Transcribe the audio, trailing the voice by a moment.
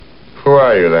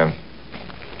are you, then?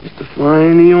 Just a fly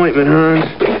in the ointment, Hans.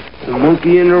 The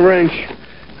monkey in the wrench.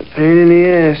 A pain in the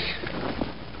ass.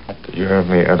 You have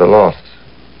me at a loss.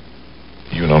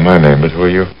 You know my name, but who are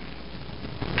you?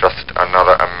 Just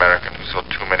another American who saw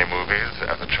too many movies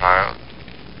as a child?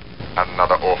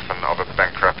 Another orphan of a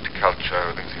bankrupt culture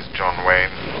who thinks he's John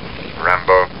Wayne,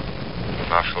 Rambo,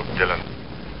 Marshall Dillon?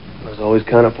 I was always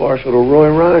kind of partial to Roy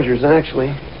Rogers, actually.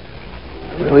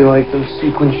 I really like those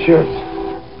sequin shirts.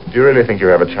 Do you really think you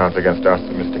have a chance against us,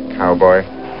 Mr. Cowboy?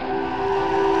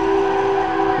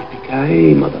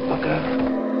 Yippee-ki-yay, motherfucker.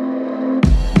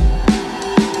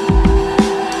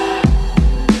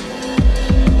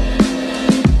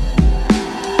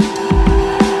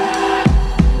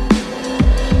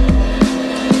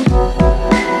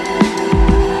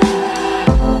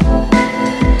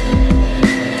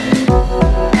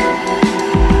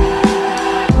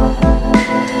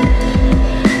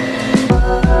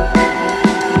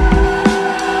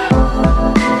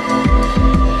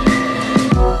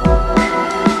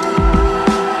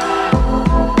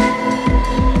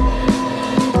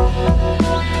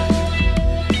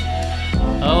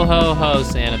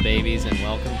 Santa babies, and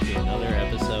welcome to another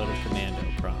episode of Commando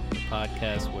Prom, the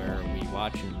podcast where we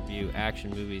watch and review action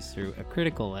movies through a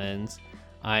critical lens.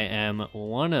 I am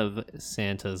one of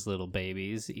Santa's little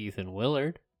babies, Ethan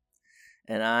Willard.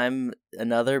 And I'm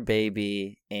another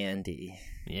baby, Andy.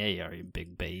 Yeah, you are, you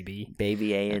big baby.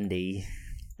 Baby Andy.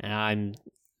 And I'm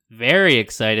very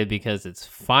excited because it's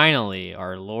finally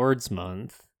our Lord's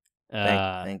Month.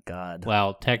 Thank God.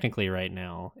 Well, technically right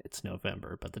now it's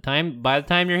November, but by the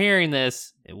time you're hearing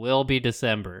this, it will be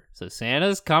December. So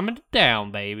Santa's coming to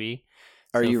town, baby.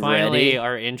 Are you finally ready?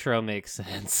 Our intro makes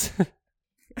sense.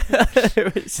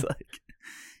 It was like,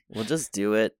 we'll just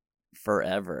do it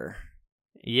forever.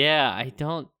 Yeah,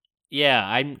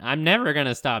 I'm never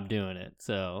gonna stop doing it.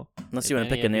 So unless you want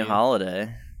to pick a new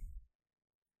holiday.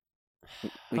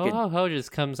 Ho ho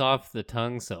just comes off the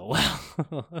tongue so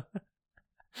well.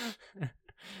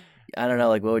 I don't know,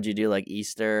 like what would you do, like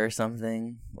Easter or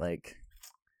something? Like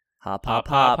hop hop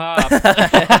hop.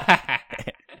 hop.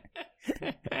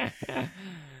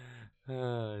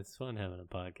 It's fun having a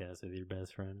podcast with your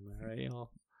best friend, am I right, y'all?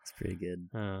 It's pretty good.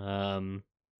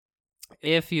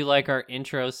 If you like our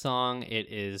intro song,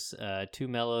 it is Two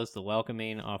Mellows, The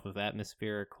Welcoming off of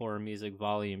Atmospheric Horror Music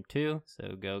Volume 2,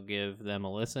 so go give them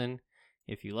a listen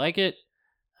if you like it.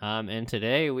 And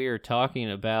today we are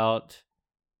talking about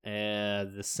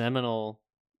the seminal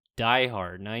Die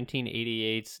Hard,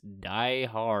 1988's Die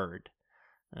Hard,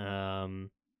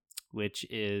 which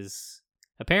is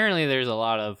apparently there's a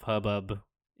lot of hubbub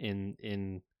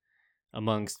in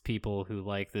amongst people who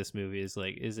like this movie. Is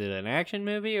like, is it an action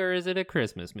movie or is it a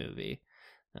Christmas movie?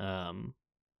 I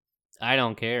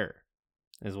don't care,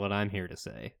 is what I'm here to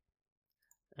say.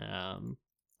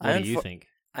 What do you think?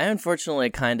 I unfortunately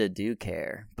kind of do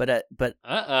care, but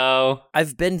uh-oh,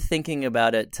 I've been thinking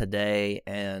about it today,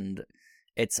 and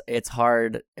it's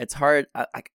hard. It's hard. I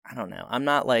don't know. I'm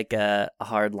not like a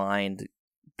hard-lined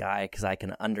guy because I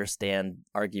can understand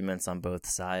arguments on both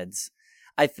sides.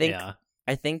 I think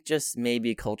just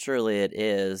maybe culturally it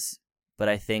is, but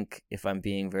I think if I'm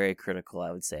being very critical,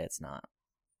 I would say it's not.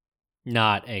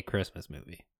 Not a Christmas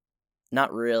movie.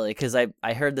 Not really, because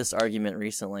I heard this argument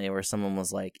recently where someone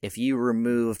was like, if you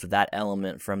removed that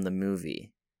element from the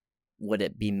movie, would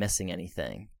it be missing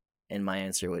anything? And my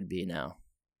answer would be no.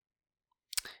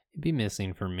 It'd be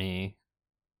missing for me.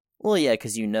 Well, yeah,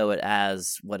 because you know it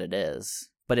as what it is.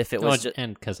 But if it was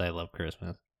and because I love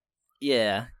Christmas.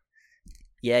 Yeah.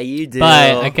 Yeah, you do.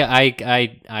 But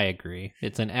I agree.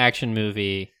 It's an action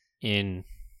movie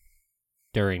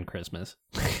during Christmas.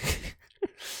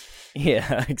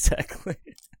 Yeah, exactly.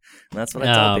 That's what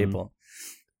I tell people.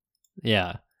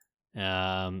 Yeah.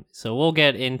 So we'll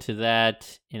get into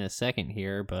that in a second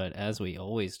here, but as we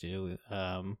always do,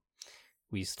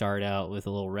 we start out with a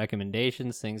little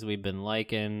recommendations, things we've been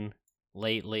liking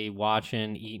lately,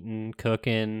 watching, eating,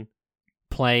 cooking,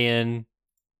 playing,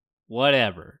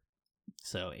 whatever.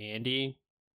 So Andy,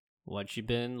 what you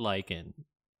been liking?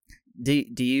 Do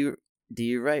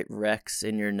you write Rex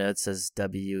in your notes as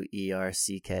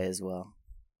WERCK as well?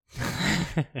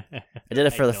 I did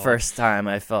it for the first time.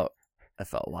 I felt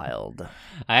wild.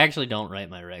 I actually don't write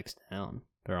my Rex down.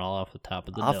 They're all off the top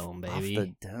of the dome, baby. Off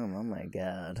the dome. Oh my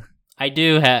god. I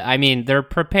do have. I mean, they're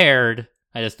prepared.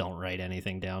 I just don't write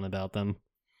anything down about them.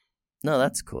 No,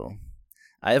 that's cool.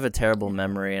 I have a terrible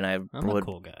memory, and I'm a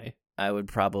cool guy. I would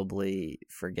probably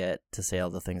forget to say all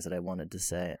the things that I wanted to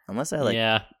say. Unless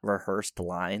I rehearsed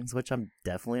lines, which I'm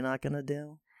definitely not going to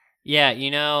do. Yeah,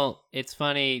 it's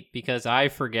funny because I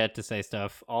forget to say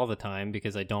stuff all the time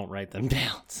because I don't write them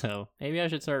down. So maybe I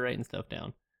should start writing stuff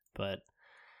down. But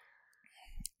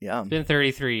Yeah. it's been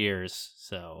 33 years,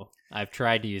 so I've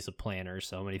tried to use a planner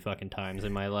so many fucking times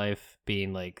in my life,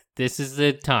 being like, this is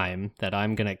the time that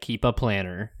I'm going to keep a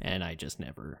planner, and I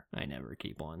never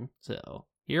keep one. So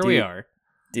here we are.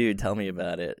 Dude, tell me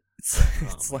about it.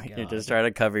 It's my like you're God. just trying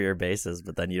to cover your bases,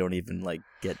 but then you don't even like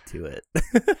get to it.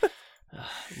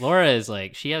 Laura is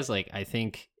like, she has like, I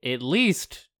think at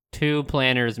least 2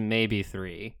 planners, maybe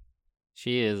 3.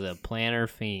 She is a planner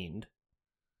fiend.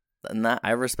 And that,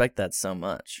 I respect that so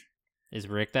much. Is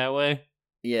Rick that way?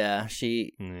 Yeah,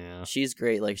 Yeah. she's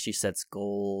great. Like she sets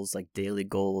goals, like daily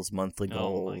goals, monthly Oh my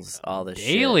goals, God. all this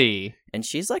shit. Daily. And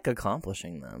she's like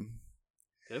accomplishing them.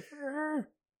 Good for her.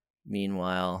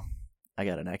 Meanwhile, I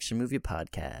got an action movie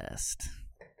podcast.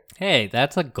 Hey,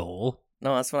 that's a goal.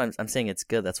 No, that's what I'm saying. It's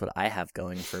good. That's what I have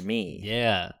going for me.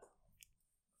 Yeah.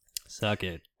 Suck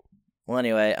it. Well,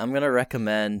 anyway, I'm gonna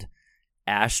recommend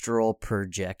Astral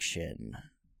Projection.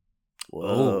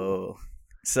 Whoa.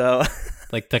 So,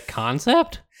 Like the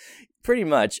concept? pretty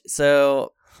much.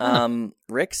 So,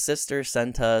 Rick's sister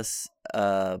sent us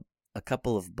a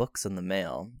couple of books in the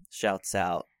mail. Shouts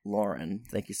out Lauren.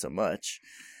 Thank you so much.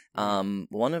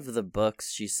 One of the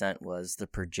books she sent was The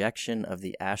Projection of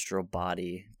the Astral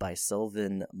Body by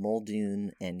Sylvan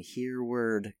Muldoon and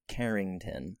Hereward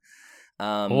Carrington.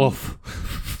 Oof.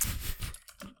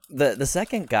 The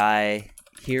second guy,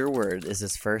 Hereward, is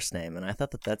his first name, and I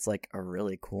thought that's like a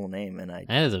really cool name, and I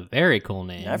That is a very cool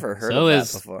name. never heard so of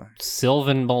is that before.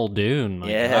 Sylvan Muldoon,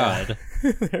 my God.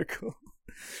 They're cool.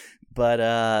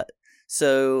 But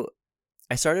so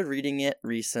I started reading it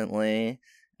recently.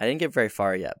 I didn't get very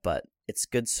far yet, but it's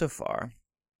good so far.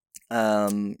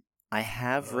 I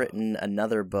have written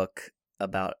another book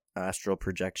about astral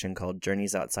projection called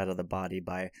Journeys Outside of the Body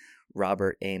by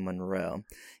Robert A. Monroe.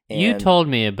 You And- told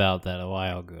me about that a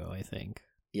while ago, I think.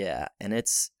 Yeah, and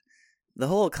it's the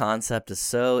whole concept is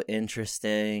so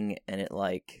interesting, and it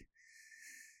like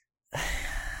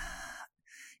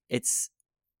it's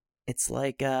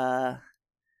like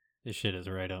This shit is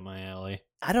right up my alley.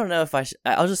 I don't know if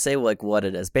I'll just say like what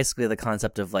it is. Basically the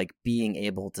concept of like being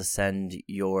able to send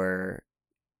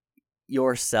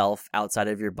yourself outside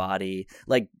of your body,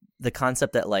 like the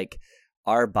concept that like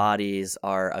our bodies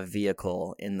are a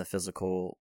vehicle in the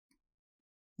physical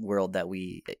world that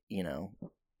we,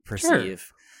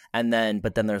 perceive. And then,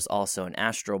 but then there's also an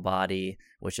astral body,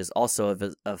 which is also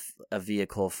a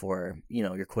vehicle for,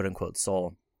 your quote unquote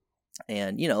soul.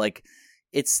 And, like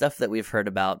it's stuff that we've heard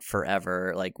about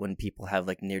forever, like when people have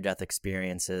like near death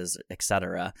experiences,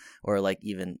 etc. Or like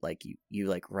even like you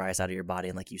like rise out of your body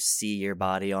and like you see your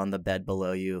body on the bed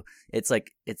below you. It's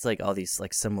like all these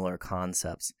like similar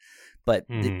concepts. But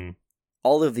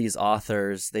all of these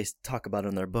authors, they talk about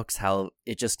in their books how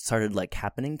it just started like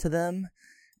happening to them.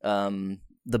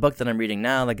 The book that I'm reading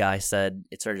now, the guy said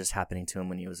it started just happening to him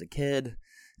when he was a kid.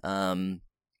 The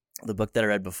book that I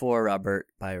read before,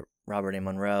 by Robert A.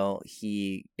 Monroe,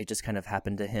 it just kind of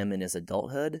happened to him in his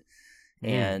adulthood.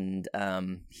 And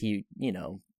he,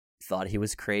 thought he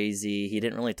was crazy. He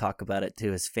didn't really talk about it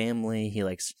to his family. He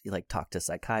talked to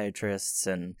psychiatrists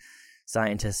and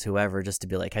scientists, whoever, just to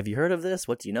be like, have you heard of this?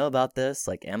 What do you know about this?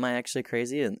 Like, am I actually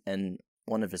crazy? And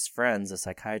one of his friends, a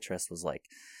psychiatrist, was like,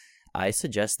 I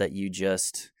suggest that you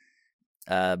just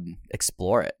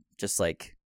explore it. Just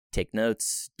like take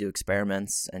notes, do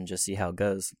experiments, and just see how it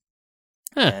goes.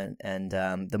 Huh. And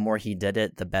the more he did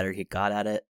it, the better he got at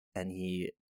it. And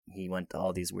he went to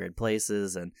all these weird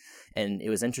places. And it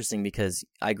was interesting because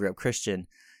I grew up Christian,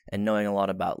 and knowing a lot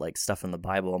about like stuff in the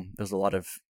Bible, there's a lot of,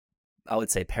 I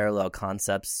would say, parallel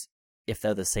concepts. If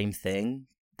they're the same thing,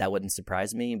 that wouldn't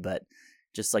surprise me. But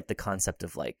just like the concept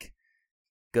of like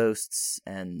ghosts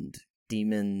and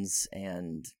demons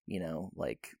and,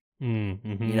 like,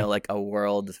 like a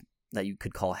world that you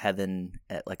could call heaven,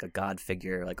 at like a god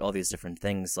figure, like all these different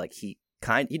things. Like he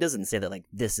doesn't say that like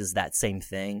this is that same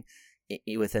thing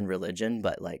within religion,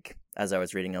 but like as I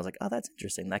was reading, I was like, oh, that's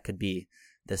interesting. That could be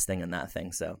this thing and that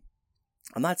thing. So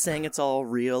I'm not saying it's all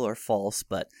real or false,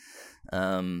 but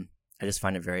I just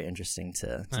find it very interesting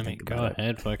to think go about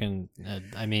ahead, fucking.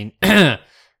 I mean,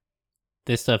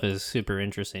 this stuff is super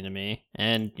interesting to me,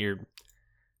 and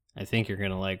I think you're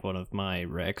gonna like one of my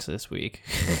recs this week.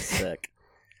 Sick.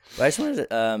 But I just wanted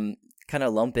to kind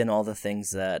of lump in all the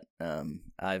things that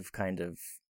I've kind of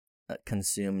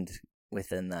consumed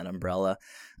within that umbrella.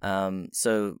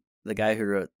 So the guy who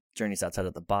wrote Journeys Outside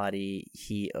of the Body,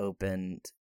 he opened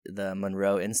the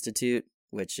Monroe Institute,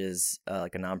 which is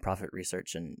like a nonprofit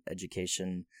research and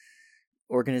education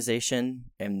organization,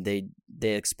 and they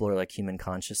explore like human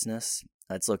consciousness.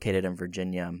 It's located in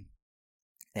Virginia,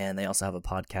 and they also have a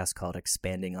podcast called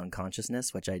Expanding on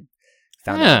Consciousness, which I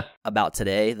found out about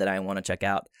today that I want to check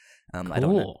out.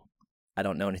 Cool. I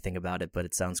don't know anything about it, but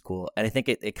it sounds cool, and I think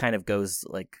it kind of goes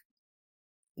like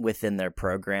within their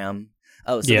program.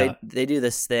 Oh, so they do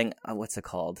this thing. What's it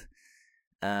called?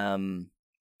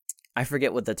 I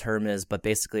forget what the term is, but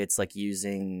basically it's like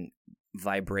using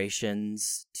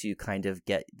vibrations to kind of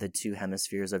get the two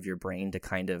hemispheres of your brain to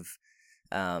kind of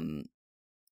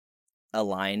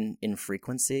align in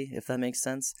frequency, if that makes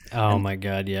sense. Oh my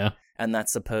God, yeah. And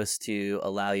that's supposed to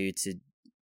allow you to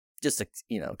just,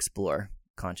 explore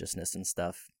consciousness and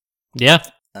stuff. Yeah.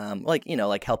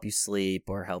 Like help you sleep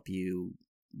or help you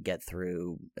get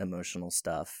through emotional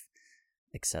stuff,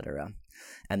 etc.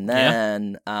 And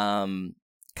then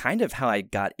kind of how I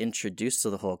got introduced to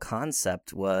the whole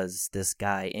concept was this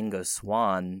guy Ingo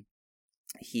Swann.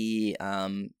 He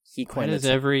Why does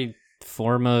every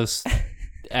foremost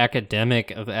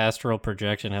academic of astral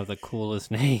projection have the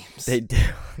coolest names? They do.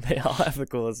 They all have the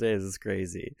coolest names. It's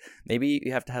crazy. Maybe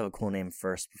you have to have a cool name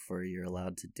first before you're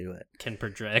allowed to do it. Can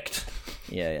project.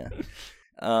 Yeah.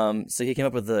 So he came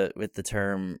up with the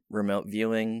term remote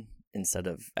viewing instead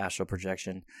of astral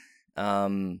projection.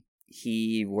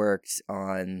 He worked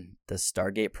on the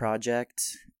Stargate project,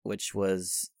 which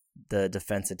was the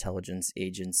Defense Intelligence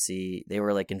Agency. They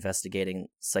were like investigating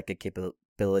psychic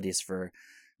capabilities for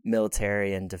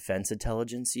military and defense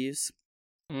intelligence use.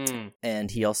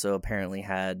 And he also apparently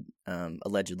had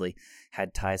allegedly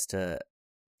had ties to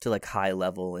like high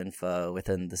level info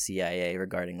within the CIA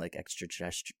regarding like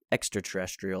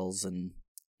extraterrestrials and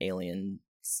alien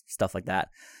stuff like that.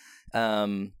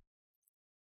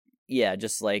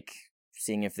 Just like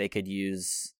seeing if they could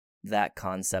use that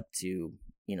concept to,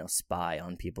 spy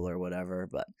on people or whatever.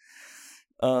 But,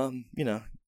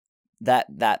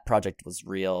 that project was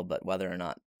real, but whether or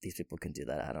not these people can do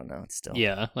that, I don't know. It's still.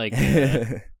 Yeah, like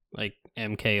like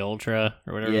MK Ultra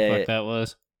or whatever the fuck that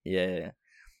was. Yeah.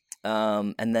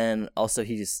 And then also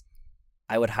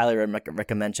I would highly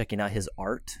recommend checking out his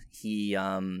art. He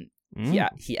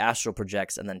astral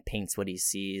projects and then paints what he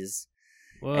sees.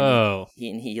 Whoa.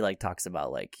 And he like talks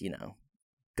about like,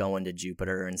 going to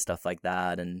Jupiter and stuff like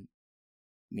that, and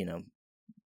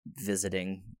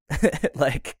visiting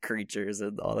like creatures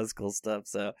and all this cool stuff.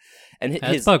 So, and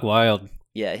that's fuck wild.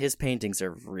 Yeah, his paintings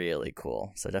are really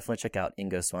cool. So definitely check out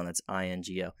Ingo Swann. That's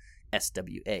INGO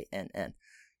SWANN.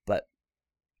 But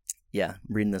yeah,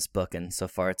 reading this book, and so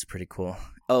far it's pretty cool.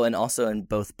 Oh, and also in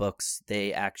both books,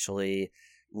 they actually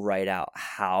write out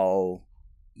how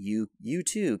you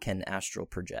too can astral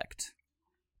project,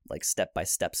 like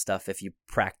step-by-step stuff. If you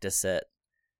practice it,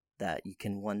 that you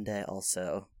can one day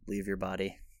also leave your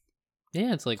body.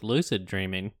 Yeah, it's like lucid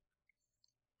dreaming,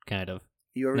 kind of.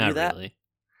 You ever Not do that? Really.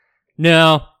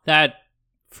 No, that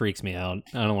freaks me out.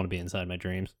 I don't want to be inside my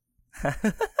dreams.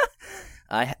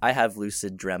 I have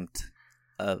lucid dreamt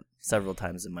several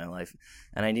times in my life,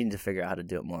 and I need to figure out how to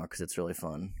do it more because it's really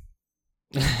fun.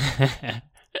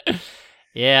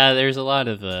 Yeah, there's a lot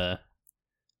of I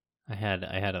had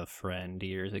a friend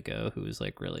years ago who was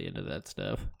like really into that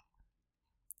stuff.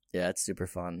 Yeah, it's super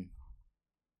fun.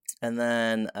 And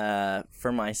then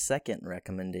for my second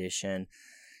recommendation,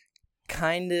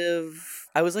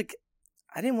 I was like,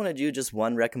 I didn't want to do just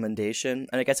one recommendation,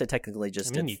 and I guess I technically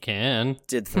just you can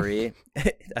did three,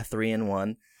 a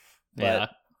 3-in-1. But yeah,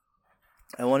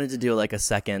 I wanted to do like a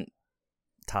second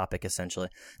topic essentially,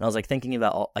 and I was like thinking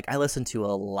about I listen to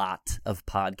a lot of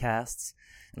podcasts,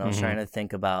 and I was trying to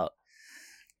think about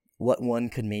what one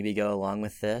could maybe go along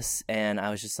with this, and I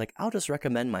was just like, I'll just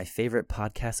recommend my favorite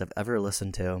podcast I've ever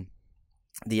listened to,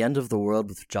 The End of the World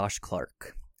with Josh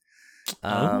Clark.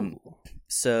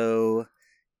 So,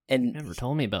 and you never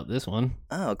told me about this one.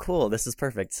 Oh, cool! This is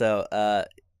perfect. So,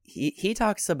 he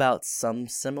talks about some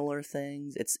similar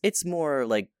things. It's more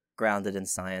like grounded in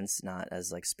science, not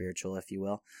as like spiritual, if you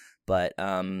will. But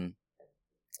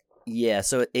yeah.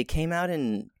 So it came out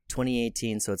in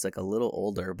 2018, so it's like a little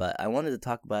older. But I wanted to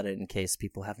talk about it in case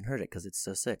people haven't heard it because it's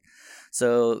so sick.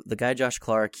 So the guy Josh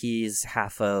Clark, he's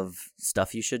half of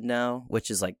Stuff You Should Know, which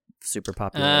is like super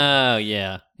popular. Oh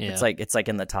yeah. It's like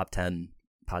in the top 10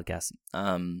 podcasts.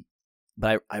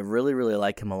 But I really, really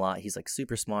like him a lot. He's like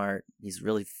super smart. He's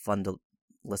really fun to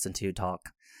listen to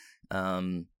talk.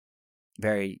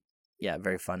 Very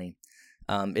funny.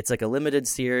 It's like a limited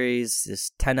series.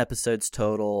 There's 10 episodes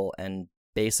total, and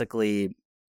basically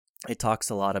it talks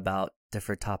a lot about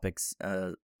different topics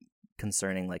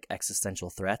concerning like existential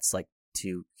threats, like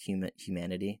to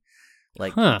humanity.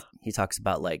 Like he talks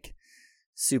about like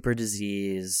super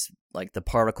disease, like the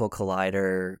particle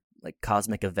collider, like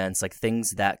cosmic events, like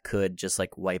things that could just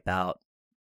like wipe out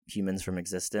humans from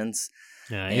existence.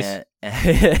 Nice. And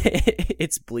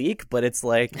it's bleak, but it's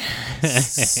like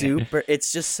super.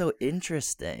 It's just so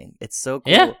interesting. It's so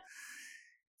cool. Yeah.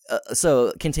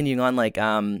 So continuing on, like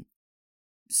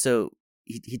so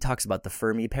he talks about the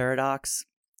Fermi paradox,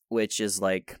 which is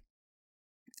like,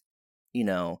 you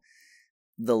know,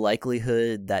 the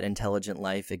likelihood that intelligent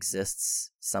life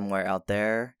exists somewhere out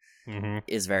there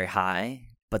is very high,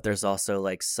 but there's also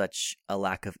like such a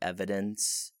lack of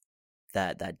evidence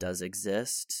that does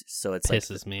exist. So it's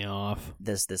pisses me off.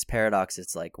 This paradox.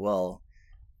 It's like, well,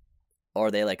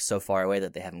 are they like so far away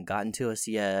that they haven't gotten to us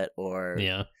yet, or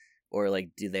like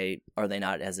are they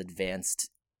not as advanced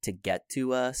to get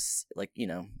to us, like, you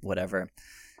know, whatever.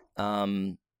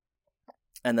 And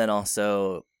then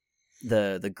also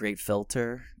the Great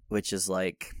Filter, which is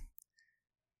like,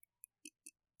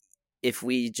 if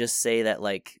we just say that,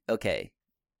 like, okay,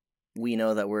 we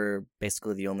know that we're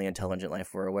basically the only intelligent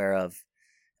life we're aware of.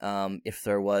 If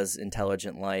there was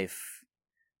intelligent life,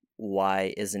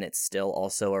 why isn't it still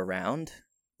also around?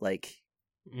 Like,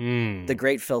 the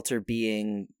Great Filter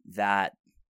being that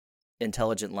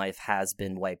intelligent life has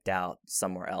been wiped out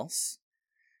somewhere else.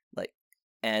 Like,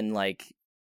 and like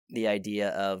the idea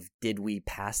of, did we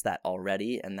pass that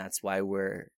already and that's why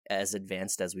we're as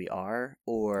advanced as we are?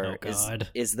 Or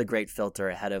is the Great Filter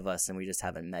ahead of us and we just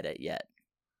haven't met it yet?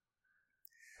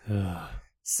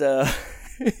 So,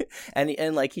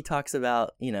 and like he talks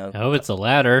about, you know, oh, it's a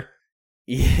ladder.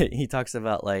 He talks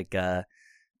about like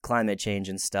climate change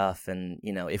and stuff, and,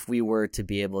 you know, if we were to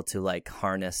be able to like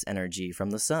harness energy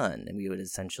from the sun, and we would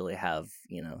essentially have,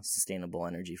 you know, sustainable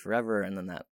energy forever, and then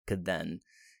that could then,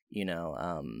 you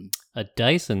know, a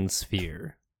Dyson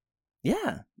sphere.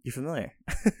 Yeah, you're familiar.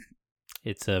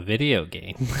 It's a video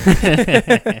game.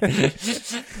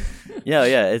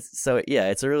 Yeah.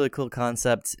 It's a really cool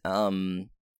concept.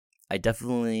 I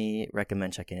definitely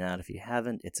recommend checking it out if you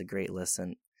haven't. It's a great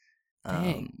listen.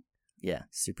 Yeah,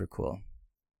 super cool.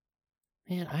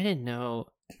 Man, I didn't know.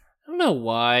 I don't know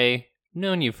why. I've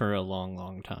known you for a long,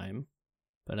 long time,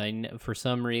 but for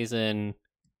some reason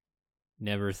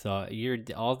never thought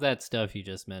all that stuff you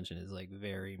just mentioned is like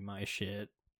very my shit,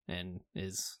 and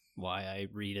is why I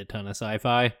read a ton of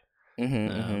sci-fi.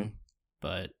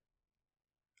 But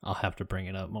I'll have to bring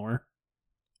it up more.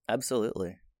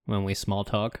 Absolutely. When we small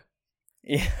talk.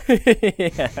 Yeah.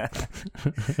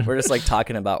 We're just like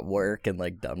talking about work and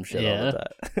like dumb shit all the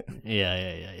time.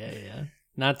 Yeah.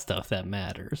 Not stuff that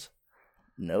matters.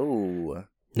 No.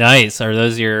 Nice. Are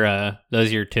those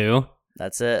your two?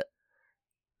 That's it.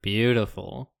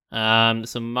 Beautiful.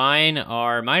 So mine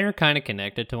are kind of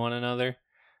connected to one another.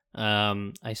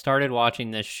 I started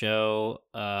watching this show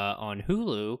on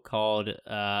Hulu called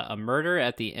A Murder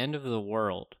at the End of the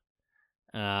World.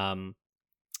 And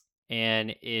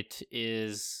it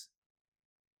is,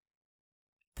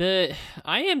 the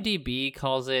IMDb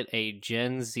calls it a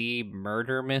Gen Z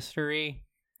murder mystery.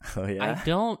 Oh yeah. I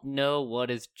don't know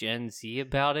what is Gen Z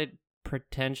about it,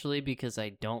 potentially because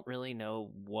I don't really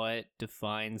know what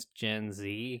defines Gen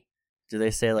Z. Do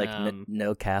they say like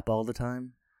no cap all the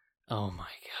time? Oh my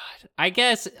god. I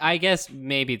guess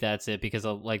maybe that's it, because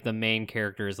like the main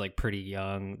character is like pretty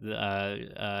young.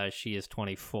 She is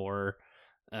 24.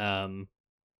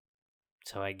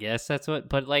 So I guess that's what,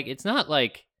 but like it's not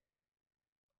like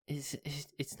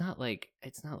it's not like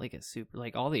a super,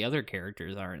 like all the other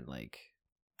characters aren't like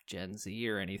Gen Z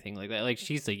or anything like that. Like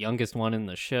she's the youngest one in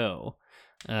the show.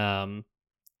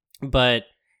 But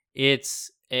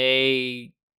it's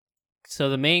so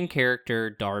the main character,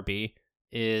 Darby,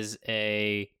 is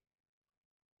it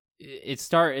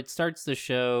starts the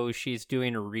show. She's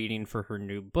doing a reading for her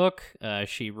new book.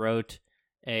 She wrote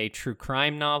a true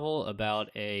crime novel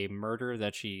about a murder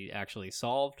that she actually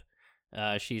solved.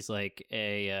 She's like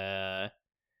a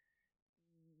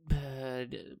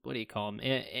what do you call them?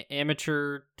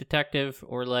 Amateur detective,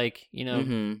 or like, you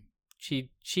know,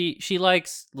 she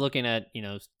likes looking at, you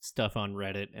know, stuff on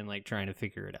Reddit and like trying to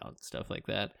figure it out and stuff like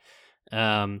that.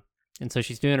 And so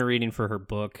she's doing a reading for her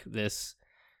book. This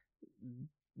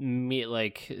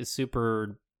like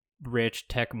super rich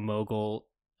tech mogul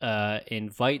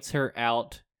invites her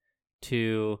out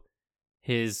to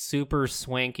his super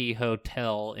swanky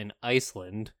hotel in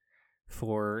Iceland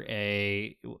for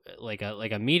a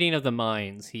meeting of the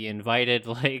minds. He invited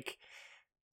like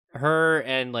her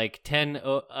and like 10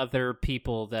 other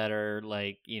people that are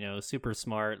like, you know, super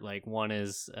smart. Like one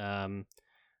is an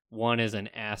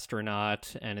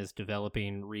astronaut and is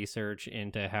developing research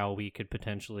into how we could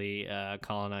potentially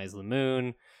colonize the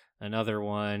moon. Another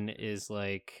one is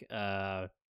like God,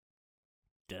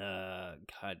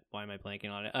 why am I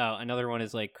blanking on it? Oh, another one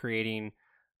is like creating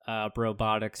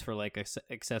robotics for like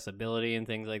accessibility and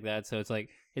things like that. So it's like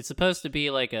it's supposed to be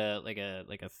like a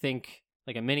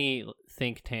mini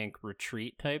think tank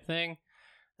retreat type thing.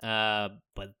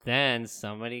 But then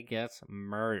somebody gets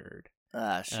murdered.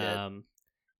 Ah, shit.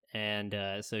 And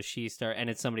so and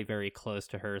it's somebody very close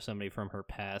to her, somebody from her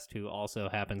past who also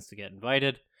happens to get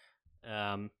invited.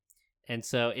 And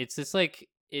so it's just like,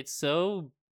 it's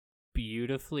so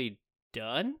beautifully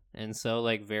done, and so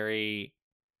like the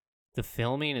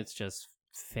filming, it's just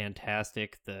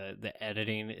fantastic. The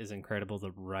editing is incredible.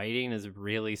 The writing is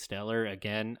really stellar.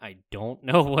 Again, I don't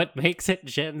know what makes it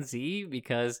Gen Z,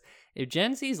 because if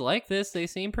Gen Z's like this, they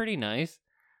seem pretty nice.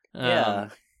 Yeah,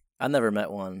 I've never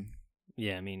met one.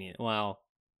 Yeah, me neither. Well,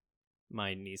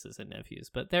 my nieces and nephews,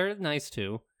 but they're nice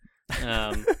too.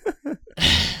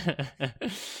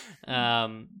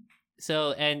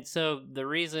 So the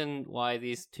reason why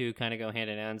these two kind of go hand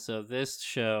in hand. So this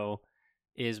show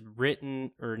is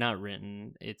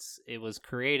it was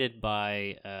created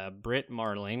by Britt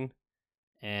Marling,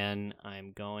 and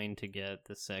I'm going to get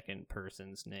the second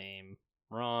person's name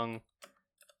wrong.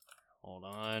 Hold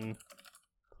on.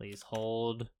 Please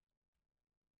hold.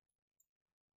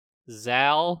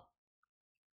 Zal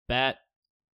Batmanglij.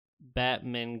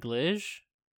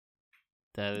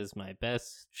 That is my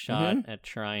best shot at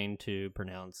trying to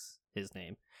pronounce his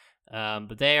name.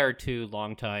 But they are two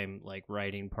longtime like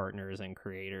writing partners and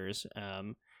creators.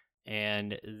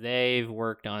 And they've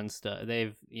worked on stuff.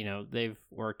 They've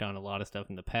worked on a lot of stuff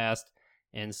in the past.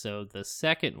 And so the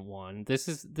second one,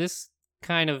 this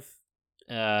kind of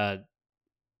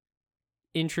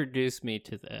introduced me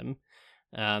to them.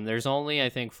 There's only, I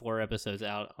think, 4 episodes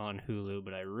out on Hulu,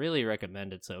 but I really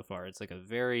recommend it so far. It's like a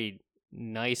very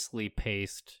nicely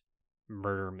paced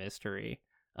murder mystery,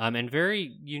 and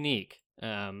very unique.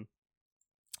 And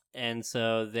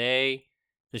so the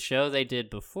show they did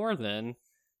before then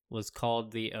was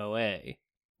called The OA,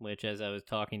 which, as I was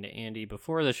talking to Andy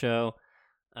before the show,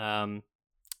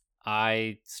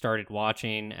 I started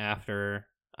watching after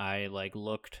I like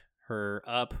looked her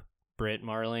up, Britt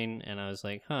Marling, and I was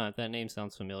like, that name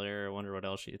sounds familiar. I wonder what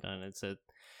else she's done. It said,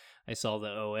 I saw The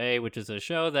OA, which is a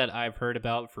show that I've heard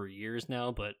about for years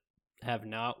now, but have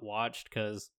not watched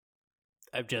because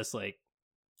I've just like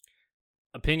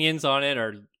opinions on it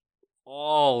are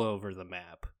all over the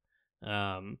map.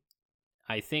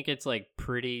 I think it's like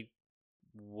pretty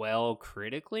well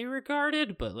critically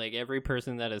regarded, but like every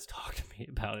person that has talked to me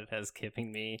about it has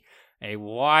given me a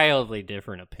wildly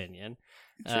different opinion.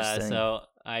 So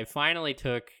I finally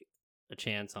took a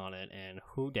chance on it, and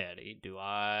who daddy do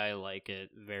I like it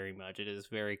very much. It is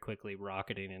very quickly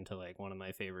rocketing into like one of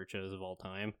my favorite shows of all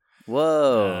time.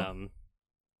 Whoa.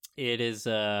 It is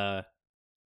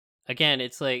again,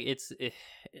 it's like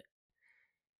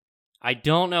I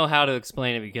don't know how to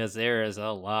explain it because there is a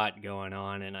lot going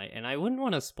on, and I wouldn't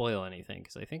want to spoil anything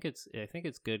because I think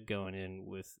it's good going in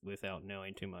without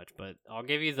knowing too much. But I'll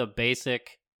give you the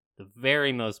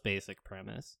very most basic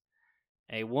premise.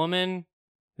 A woman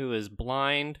who is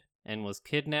blind and was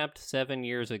kidnapped 7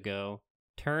 years ago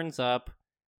turns up,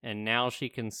 and now she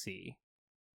can see.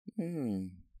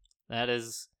 That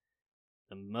is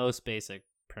the most basic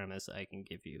premise I can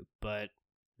give you. But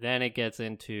then it gets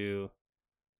into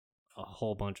a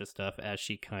whole bunch of stuff as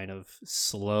she kind of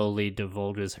slowly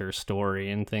divulges her story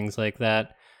and things like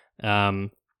that. So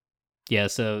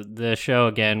the show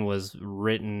again was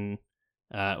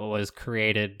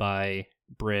created by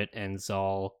Britt and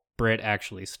Zal. Britt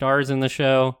actually stars in the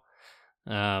show.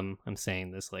 I'm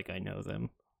saying this like I know them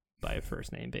by a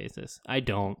first name basis. I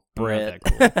don't. Britt.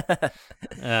 That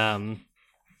cool.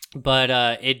 But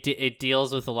it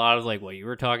deals with a lot of like what you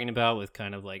were talking about with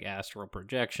kind of like astral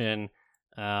projection.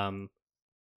 Kind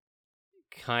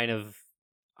of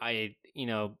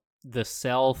the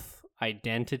self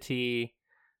identity,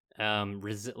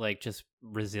 just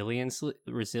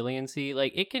resiliency.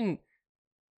 Like it can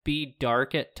be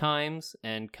dark at times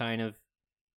and kind of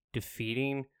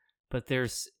defeating, but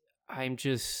I'm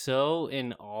just so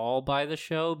in awe by the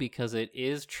show because it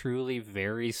is truly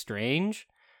very strange,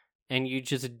 and you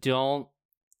just don't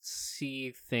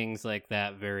see things like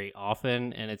that very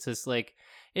often, and it's just like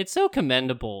it's so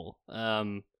commendable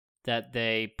that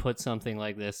they put something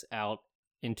like this out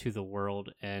into the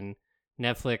world, and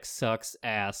Netflix sucks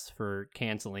ass for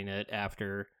canceling it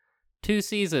after 2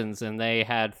 seasons, and they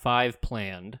had 5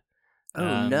 planned.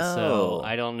 Oh no. So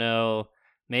I don't know.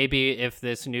 Maybe if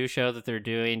this new show that they're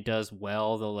doing does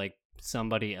well, they'll like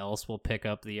somebody else will pick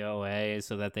up the OA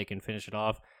so that they can finish it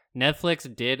off.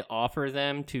 Netflix did offer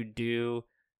them to do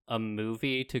a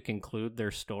movie to conclude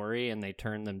their story and they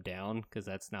turned them down because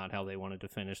that's not how they wanted to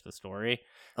finish the story.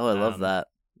 Oh, I love that.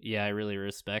 Yeah, I really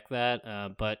respect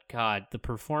that. But God, the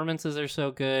performances are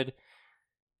so good.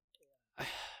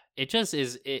 It just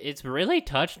is. It's really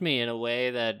touched me in a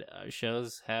way that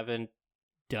shows haven't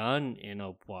done in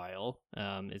a while.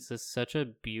 It's just such a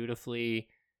beautifully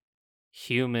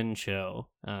human show,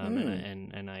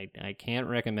 and I can't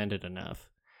recommend it enough.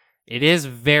 It is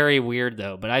very weird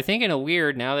though, but I think in a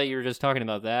weird, now that you're just talking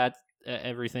about that,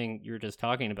 everything you're just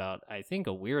talking about, I think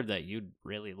a weird that you'd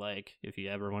really like if you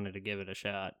ever wanted to give it a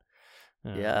shot.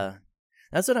 Yeah,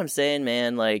 that's what I'm saying,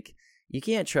 man. Like, you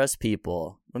can't trust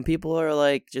people when people are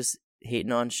like just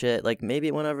hating on shit. Like, maybe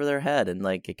it went over their head, and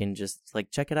like it can just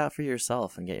like check it out for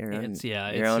yourself and get your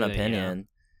own opinion.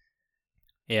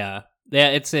 Yeah,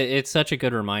 it's such a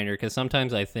good reminder because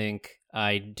sometimes I think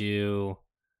I do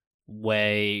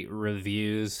weigh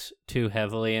reviews too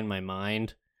heavily in my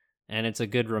mind, and it's a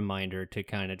good reminder to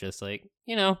kind of just like,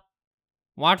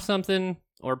 watch something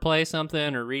or play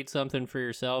something or read something for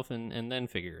yourself and then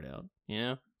figure it out,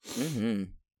 Mm-hmm.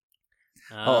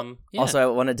 Yeah. Also, I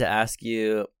wanted to ask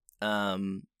you,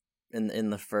 in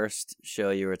the first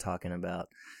show you were talking about,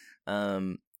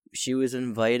 she was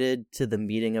invited to the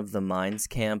meeting of the Minds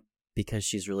Camp because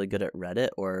she's really good at Reddit,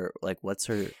 or like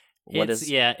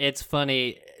Yeah, it's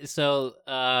funny. So,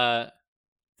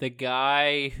 the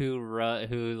guy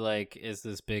who like is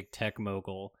this big tech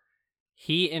mogul,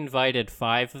 he invited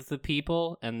 5 of the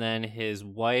people, and then his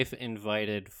wife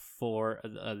invited 4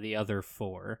 the other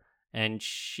 4. And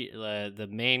she, the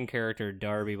main character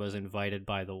Darby, was invited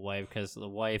by the wife because the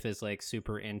wife is like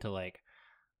super into like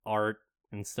art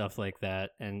and stuff like that,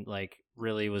 and like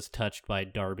really was touched by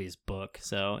Darby's book,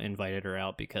 so invited her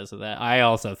out because of that. I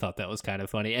also thought that was kind of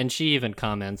funny, and she even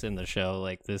comments in the show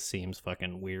like, this seems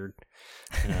fucking weird.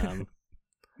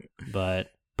 But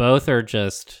both are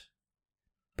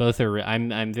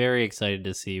I'm very excited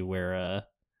to see where a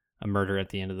Murder at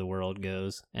the End of the World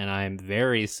goes, and I'm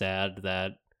very sad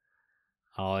that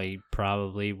I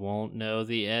probably won't know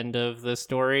the end of the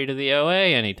story to the OA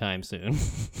anytime soon.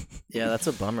 Yeah, that's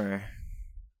a bummer.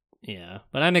 Yeah,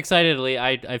 but I'm excited.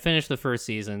 I finished the first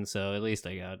season, so at least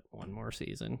I got one more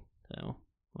season. So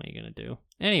what are you going to do?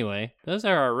 Anyway, those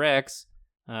are our recs.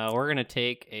 We're going to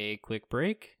take a quick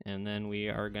break, and then we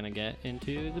are going to get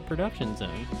into the production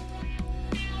zone.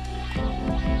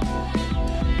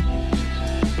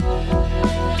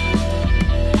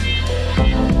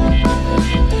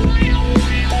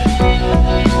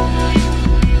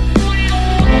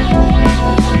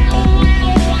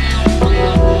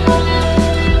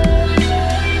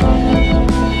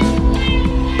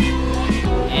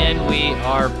 And we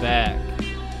are back.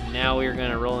 Now we're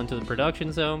going to roll into the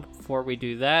production zone. Before we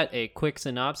do that, a quick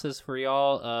synopsis for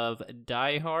y'all of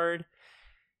Die Hard.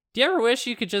 Do you ever wish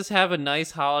you could just have a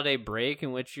nice holiday break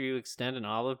in which you extend an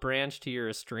olive branch to your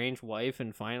estranged wife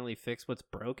and finally fix what's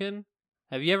broken?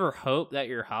 Have you ever hoped that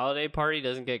your holiday party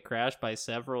doesn't get crashed by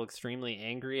several extremely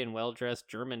angry and well-dressed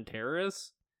German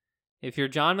terrorists? If you're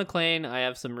John McClane, I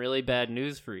have some really bad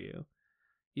news for you.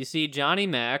 You see, Johnny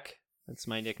Mac, that's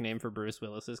my nickname for Bruce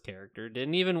Willis's character,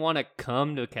 didn't even want to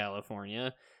come to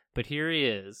California, but here he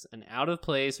is, an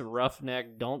out-of-place,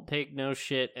 roughneck,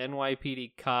 don't-take-no-shit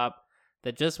NYPD cop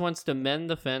that just wants to mend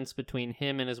the fence between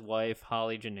him and his wife,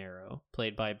 Holly Gennaro,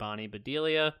 played by Bonnie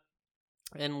Bedelia,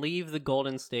 and leave the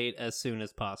Golden State as soon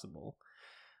as possible.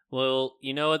 Well,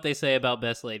 you know what they say about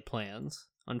best laid plans.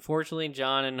 Unfortunately,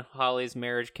 John and Holly's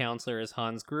marriage counselor is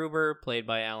Hans Gruber, played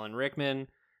by Alan Rickman,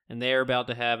 and they are about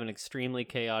to have an extremely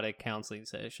chaotic counseling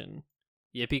session.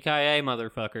 Yippee-ki-yay,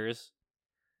 motherfuckers.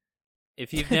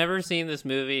 If you've never seen this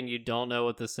movie and you don't know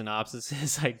what the synopsis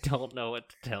is, I don't know what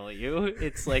to tell you.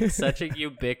 It's like such a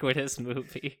ubiquitous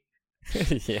movie.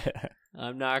 Yeah.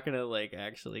 I'm not gonna like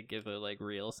actually give a like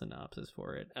real synopsis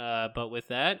for it. But with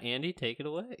that, Andy, take it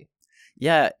away.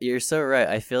 Yeah, you're so right.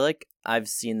 I feel like I've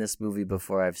seen this movie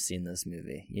before I've seen this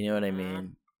movie. You know what I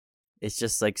mean? It's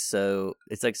just like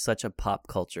it's like such a pop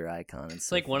culture icon.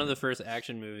 It's like one of the first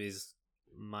action movies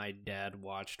my dad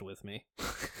watched with me.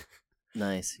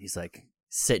 Nice. He's like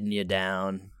sitting you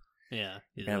down. Yeah.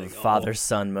 He's have like, a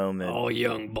father-son moment. Oh,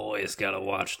 young boys gotta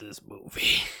watch this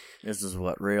movie. This is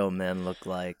what real men look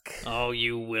like. Oh,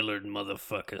 you Willard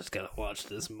motherfuckers gotta watch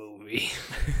this movie.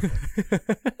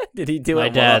 Did he do My it?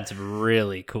 My dad's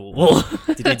really cool.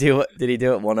 Did he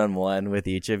do it one-on-one with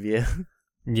each of you?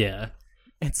 Yeah.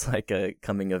 It's like a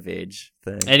coming of age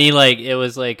thing. And he it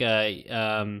was like at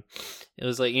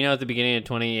the beginning of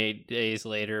 28 Days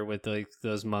Later with like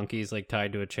those monkeys like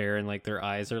tied to a chair and like their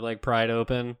eyes are like pried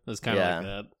open. It was kind of like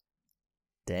that.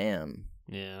 Damn.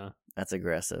 Yeah. That's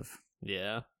aggressive.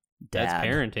 Yeah. dad. That's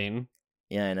parenting.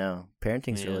 Yeah, I know.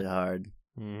 Parenting's Yeah. really hard.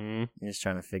 Mm-hmm. You're just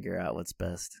trying to figure out what's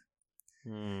best.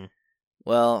 Mm.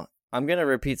 Well, I'm going to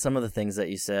repeat some of the things that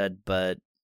you said, but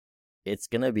it's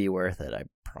going to be worth it, I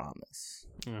promise.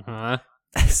 Uh-huh.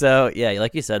 So, yeah,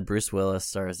 like you said, Bruce Willis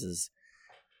stars as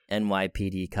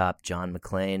NYPD cop John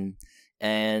McClane.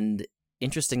 And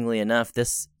interestingly enough,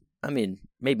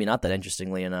 maybe not that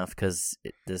interestingly enough because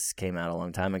this came out a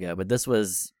long time ago, but this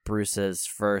was Bruce's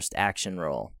first action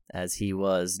role, as he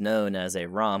was known as a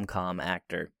rom-com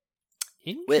actor.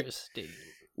 Interesting.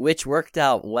 Which worked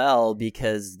out well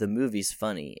because the movie's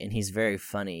funny, and he's very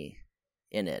funny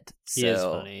in it. He is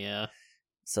funny, yeah.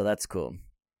 So that's cool.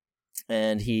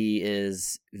 And he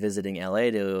is visiting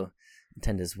LA to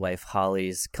attend his wife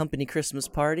Holly's company Christmas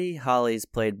party. Holly's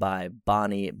played by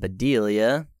Bonnie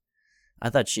Bedelia. I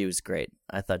thought she was great.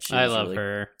 I love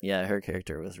her. Yeah, her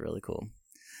character was really cool.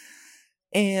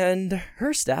 And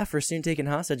her staff were soon taken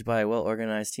hostage by a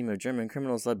well-organized team of German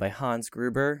criminals led by Hans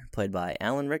Gruber, played by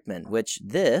Alan Rickman,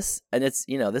 this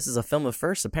is a film of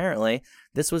firsts, apparently.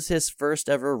 This was his first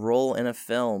ever role in a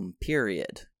film,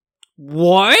 period.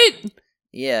 What?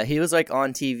 Yeah, he was,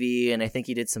 on TV, and I think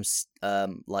he did some,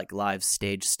 live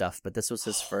stage stuff, but this was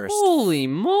his first... Holy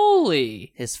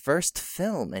moly! His first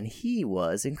film, and he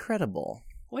was incredible.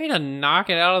 Way to knock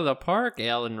it out of the park,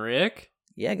 Alan Rick.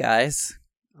 Yeah, guys.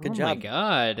 Good job. Oh my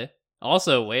god.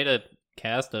 Also, way to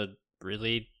cast a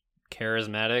really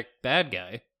charismatic bad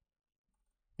guy.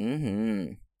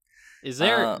 Mm-hmm. Is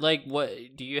there, what,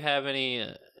 do you have any,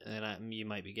 you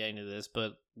might be getting to this,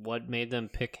 but what made them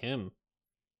pick him?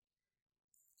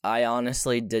 I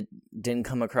honestly didn't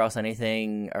come across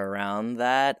anything around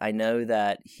that. I know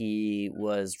that he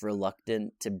was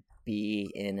reluctant to be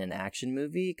in an action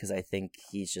movie because I think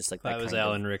he's just like if I was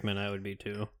Alan Rickman, I would be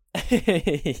too.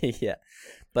 Yeah,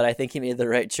 but I think he made the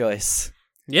right choice.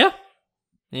 Yeah.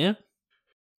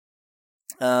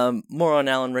 More on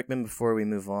Alan Rickman before we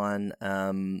move on.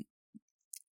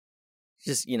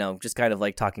 Just kind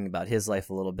of talking about his life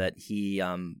a little bit. He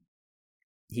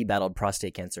battled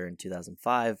prostate cancer in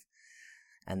 2005,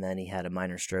 and then he had a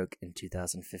minor stroke in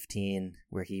 2015,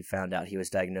 where he found out he was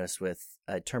diagnosed with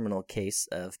a terminal case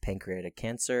of pancreatic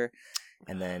cancer,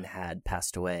 and then had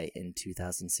passed away in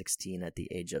 2016 at the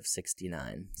age of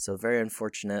 69. So very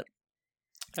unfortunate.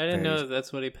 I didn't know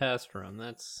that's what he passed from.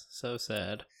 That's so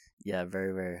sad. Yeah,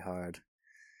 very, very hard.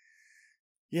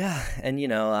 Yeah, and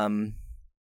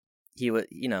he was,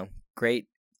 great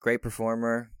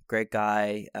performer, great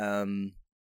guy.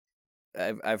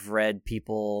 I've read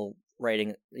people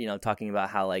writing, talking about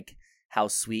how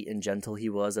sweet and gentle he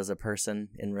was as a person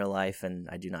in real life, and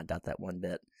I do not doubt that one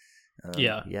bit.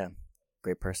 Yeah,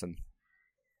 great person.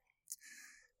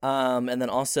 And then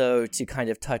also to kind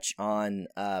of touch on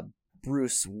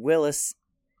Bruce Willis's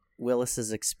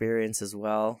experience as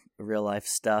well, real life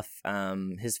stuff.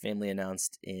 His family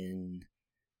announced in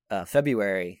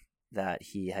February that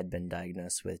he had been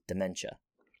diagnosed with dementia.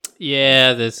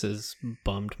 Yeah, this has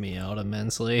bummed me out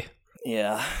immensely.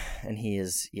 Yeah, and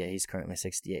he's currently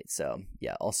 68. So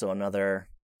yeah, also another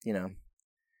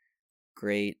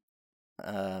great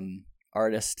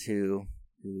artist who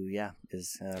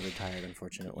is retired,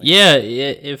 unfortunately. Yeah,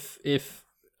 if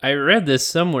I read this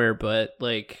somewhere, but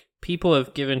people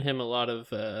have given him a lot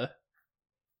of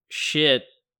shit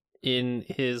in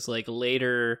his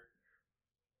later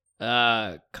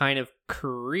kind of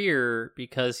career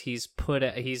because he's put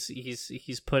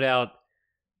out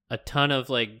a ton of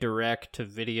direct to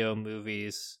video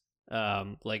movies,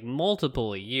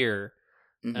 multiple a year.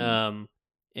 Mm-hmm.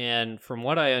 And from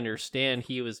what I understand,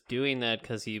 he was doing that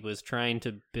because he was trying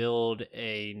to build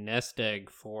a nest egg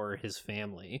for his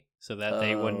family so that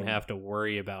they wouldn't have to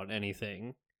worry about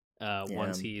anything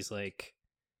once he's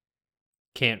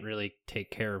can't really take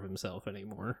care of himself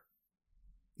anymore.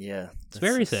 Yeah, it's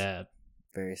very sad.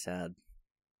 Very sad.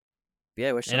 Yeah,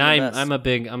 I wish. And I'm a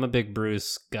big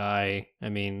Bruce guy. I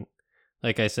mean,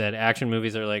 like I said, action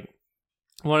movies are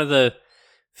one of the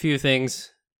few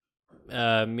things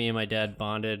me and my dad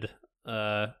bonded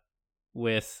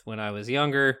with when I was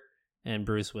younger, and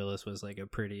Bruce Willis was a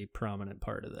pretty prominent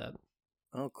part of that.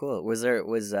 Oh, cool. Was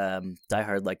Die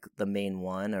Hard the main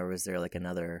one, or was there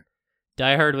another?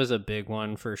 Die Hard was a big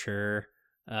one for sure.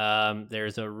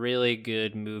 There's a really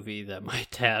good movie that my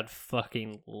dad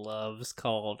fucking loves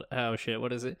called, oh shit,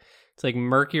 what is it? It's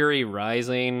Mercury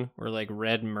Rising or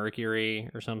Red Mercury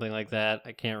or something like that.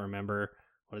 I can't remember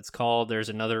what it's called. There's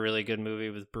another really good movie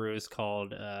with Bruce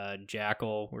called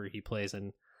Jackal, where he plays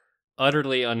an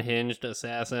utterly unhinged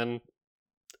assassin.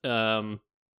 Yeah,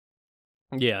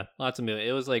 lots of movies.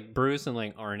 It was Bruce and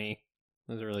Arnie.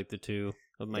 Those are the two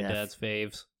of my dad's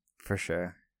faves. for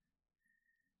sure.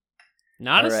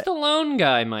 Not All a right. Stallone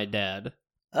guy, my dad.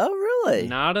 Oh, really?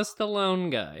 Not a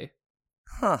Stallone guy.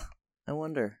 Huh. I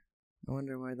wonder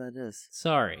why that is.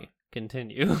 Sorry.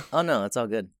 Continue. Oh no, it's all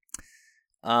good.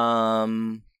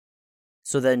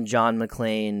 So then John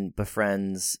McClane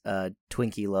befriends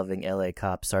Twinkie-loving LA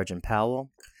cop Sergeant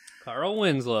Powell. Carl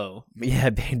Winslow. Yeah,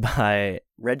 made by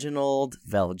Reginald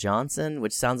Vell Johnson,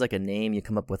 which sounds like a name you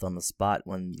come up with on the spot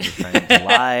when you're trying to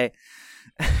lie.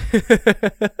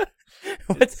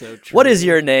 It's so true. What is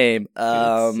your name?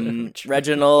 It's so true.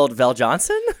 Reginald Vell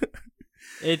Johnson?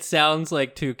 It sounds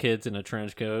like two kids in a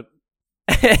trench coat.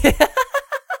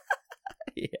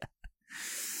 Yeah.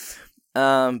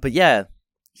 But yeah,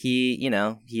 he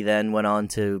then went on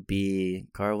to be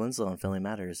Carl Winslow on Family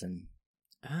Matters, and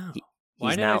Oh. He- Why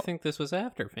he's did now- I think this was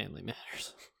after Family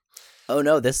Matters? oh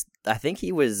no, I think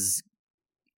he was,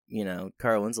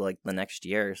 Carl Winslow like the next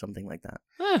year or something like that,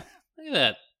 Look at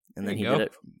that. and There then you he go.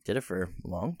 did it for a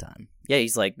long time. Yeah,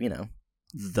 he's like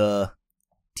the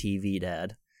TV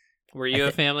dad. Were you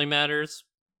a Family Matters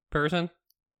person?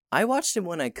 I watched it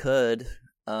when I could.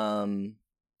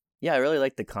 Yeah, I really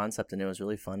liked the concept, and it was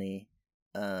really funny.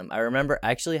 I remember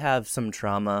I actually have some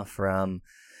trauma from.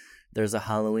 There's a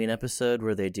Halloween episode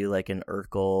where they do like an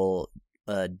Urkel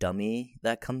dummy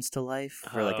that comes to life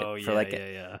for like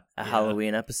yeah. a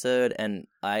Halloween episode, and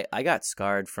I got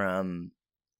scarred from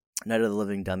Night of the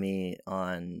Living Dummy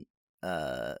on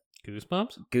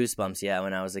Goosebumps? Goosebumps. Yeah,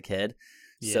 when I was a kid.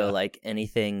 Yeah. So like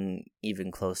anything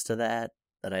even close to that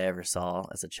I ever saw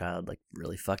as a child like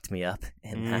really fucked me up.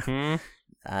 And Mhm.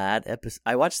 that episode,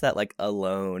 I watched that like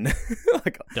alone,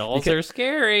 like Dolls are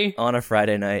scary. on a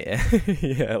Friday night.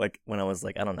 Yeah, like when I was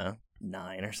like, I don't know,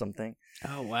 9 or something.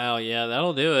 Oh, wow. Yeah,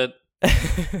 that'll do it.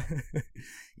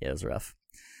 Yeah, it was rough.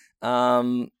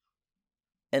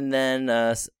 And then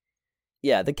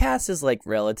the cast is like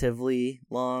relatively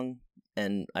long,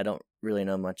 and I don't really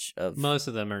know much of Most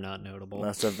of them are not notable.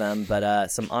 most of them,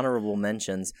 but some honorable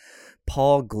mentions.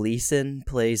 Paul Gleason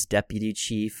plays Deputy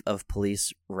Chief of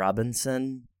Police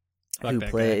Robinson, Fuck who that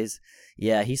guy. plays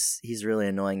he's really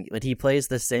annoying, but he plays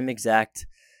the same exact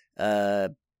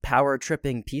power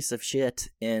tripping piece of shit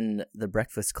in The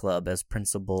Breakfast Club as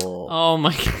Principal. Oh,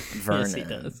 my God. Yes, he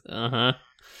Vernon. does. Uh-huh.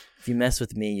 If you mess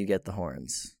with me, you get the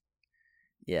horns.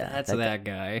 Yeah, That's guy. that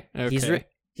guy. Okay.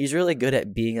 He's really good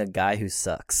at being a guy who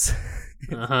sucks.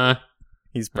 Uh-huh.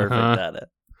 He's perfect Uh-huh. at it.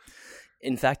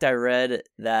 In fact, I read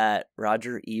that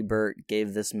Roger Ebert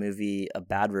gave this movie a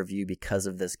bad review because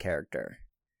of this character.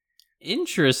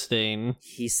 Interesting.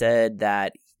 He said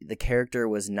that the character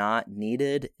was not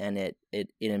needed, and it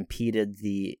impeded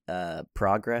the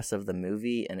progress of the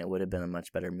movie, and it would have been a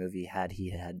much better movie had he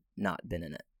had not been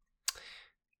in it.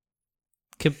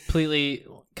 Completely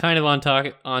kind of on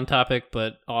topic,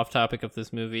 but off topic of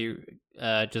this movie.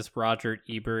 Just Roger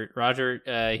Ebert.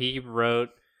 He wrote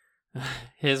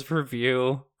his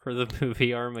review for the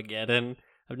movie Armageddon.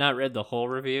 I've not read the whole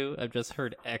review. I've just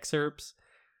heard excerpts.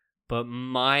 But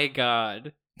my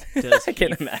God, does I can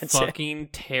he imagine. fucking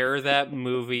tear that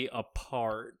movie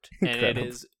apart. And it Incredible.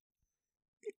 is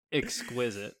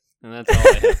exquisite. And that's all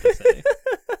I have to say.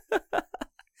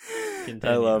 I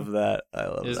Continue. love that. I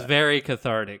love It was that. very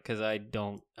cathartic because I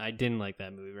didn't like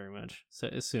that movie very much. So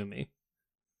sue me.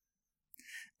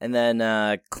 And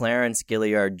then Clarence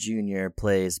Gilliard Jr.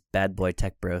 plays bad boy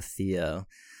tech bro Theo.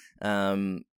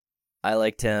 I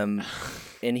liked him,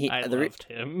 and I loved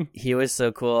him. he was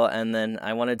so cool. And then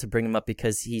I wanted to bring him up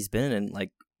because he's been in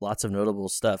like lots of notable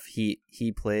stuff. He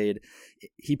played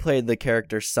the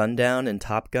character Sundown in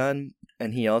Top Gun,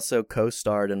 and he also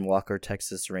co-starred in Walker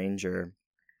Texas Ranger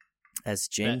as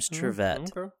James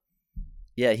Trevette. Okay.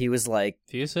 Yeah, he was like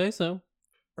If you say so.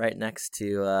 right next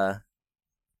to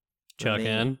Chuck Remy.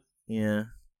 N. Yeah.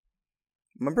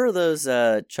 Remember those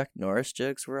Chuck Norris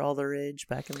jokes were all the rage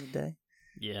back in the day?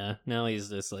 Yeah, now he's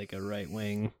just like a right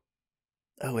wing,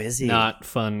 Oh, is he? not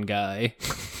fun guy.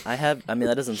 I mean,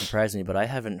 that doesn't surprise me, but I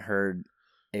haven't heard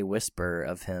a whisper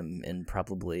of him in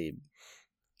probably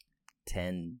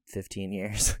 10, 15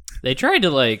 years. They tried to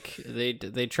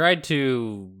they tried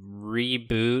to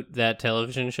reboot that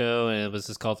television show, and it was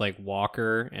just called like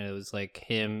Walker, and it was like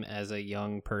him as a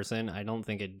young person. I don't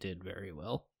think it did very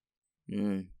well. He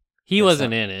That's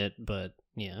wasn't not- in it, but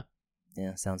yeah.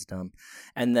 Yeah, sounds dumb.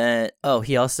 And then,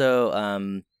 he also,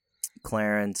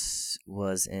 Clarence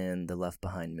was in the Left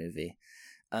Behind movie.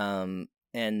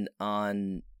 And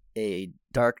on a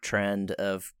dark trend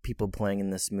of people playing in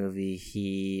this movie,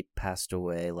 he passed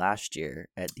away last year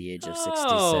at the age of 66.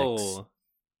 Oh,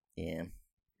 Yeah.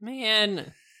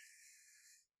 man.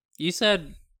 You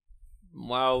said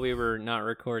while we were not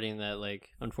recording that, like,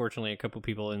 unfortunately, a couple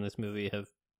people in this movie have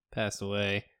passed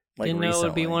away. Like didn't know it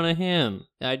would be recently. one of him.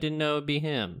 I didn't know it would be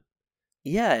him.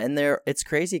 Yeah, and it's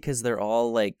crazy because they're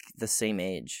all like the same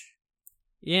age.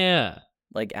 Yeah.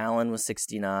 Like Alan was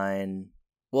 69.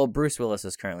 Well, Bruce Willis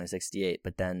is currently 68,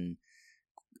 but then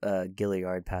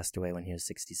Gilliard passed away when he was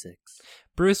 66.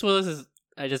 Bruce Willis is,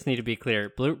 I just need to be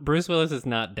clear, Bruce Willis is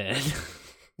not dead.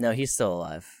 No, he's still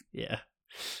alive. Yeah.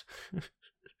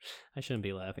 I shouldn't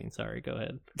be laughing. Sorry, go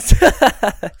ahead.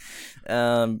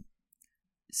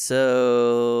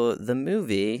 So the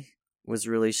movie was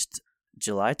released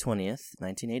July 20th,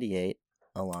 1988,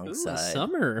 alongside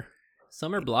Ooh,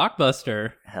 summer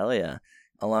blockbuster. hell yeah,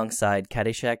 alongside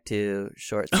Caddyshack 2,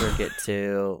 Short Circuit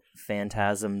 2,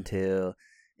 Phantasm 2,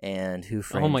 and Who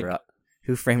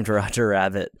Framed Roger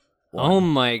Rabbit 1. Oh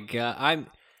my god.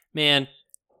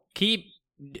 Keep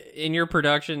in your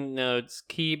production notes,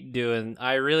 keep doing.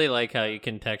 I really like how you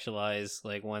contextualize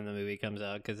like when the movie comes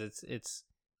out, because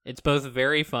it's both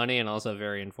very funny and also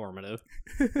very informative.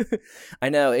 I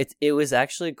know it was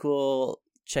actually cool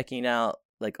checking out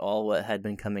like all what had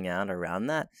been coming out around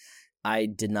that. I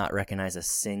did not recognize a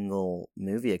single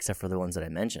movie except for the ones that I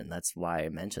mentioned. That's why I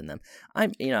mentioned them.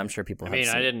 I'm sure people. I have mean,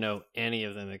 seen I didn't know any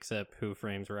of them except Who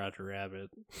Frames Roger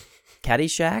Rabbit.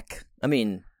 Caddyshack. I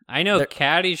mean, I know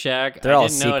Caddyshack. they're I all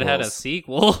didn't know it had a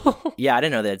sequel. yeah, I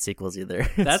didn't know they had sequels either.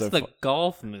 That's So the fun.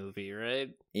 golf movie, right?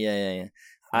 Yeah.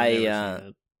 I've never seen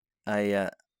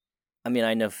it. I mean,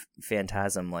 I know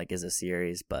Phantasm like is a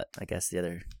series, but I guess the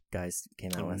other guys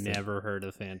came out I've with it. never heard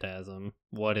of Phantasm.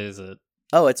 What is it?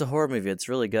 Oh, it's a horror movie. It's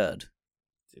really good.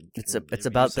 It's If you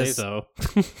about say this. So.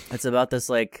 It's about this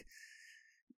like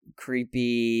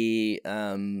creepy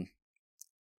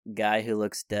guy who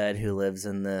looks dead who lives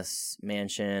in this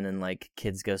mansion, and like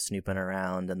kids go snooping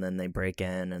around, and then they break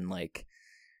in, and like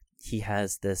he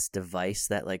has this device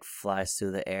that like flies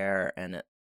through the air, and it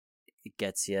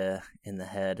gets you in the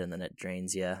head, and then it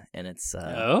drains you, and it's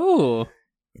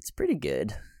it's pretty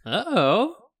good.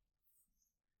 Uh-oh.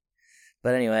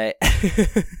 But anyway,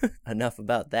 enough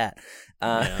about that.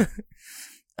 Yeah.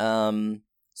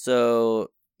 So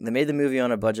they made the movie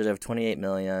on a budget of $28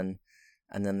 million,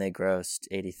 and then they grossed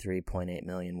 $83.8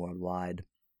 million worldwide.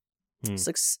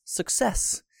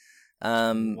 Success.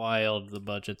 Wild the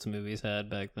budgets movies had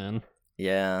back then.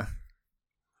 Yeah.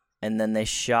 And then they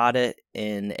shot it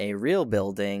in a real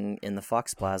building in the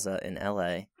Fox Plaza in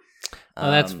LA.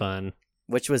 Oh, that's fun.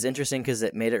 Which was interesting because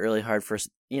it made it really hard for,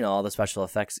 all the special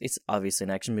effects. It's obviously an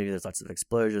action movie. There's lots of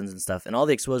explosions and stuff. And all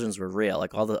the explosions were real.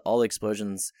 Like all the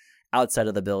explosions outside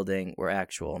of the building were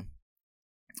actual.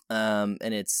 And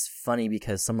it's funny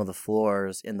because some of the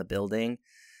floors in the building,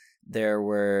 there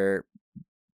were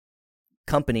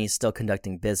companies still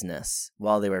conducting business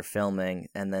while they were filming.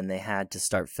 And then they had to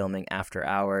start filming after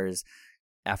hours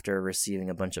after receiving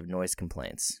a bunch of noise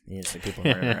complaints. So people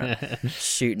running around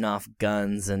shooting off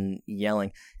guns and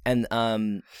yelling, and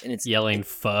it's yelling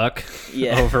fuck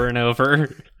yeah. over and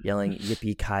over, yelling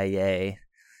yippee ki yay.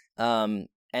 And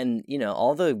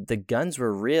all the guns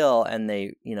were real, and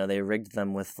they rigged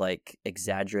them with like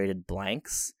exaggerated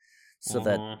blanks so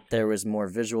that there was more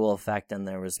visual effect and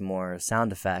there was more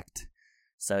sound effect.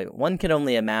 So one can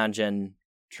only imagine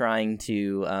trying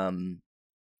to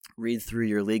read through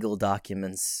your legal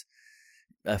documents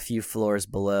a few floors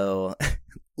below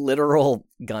literal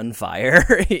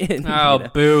gunfire.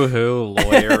 Boo-hoo,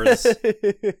 lawyers.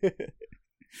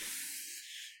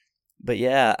 But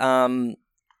yeah,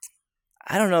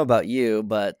 I don't know about you,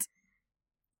 but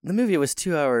the movie was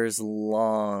 2 hours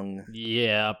long.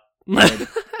 Yeah.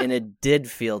 and it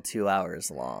did feel 2 hours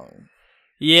long.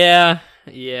 Yeah.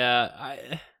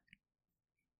 I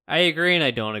agree and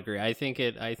I don't agree. I think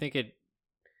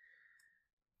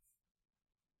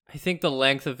the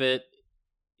length of it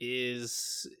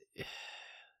is,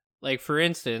 like, for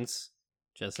instance,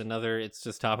 it's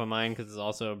just top of mind because it's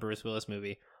also a Bruce Willis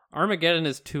movie. Armageddon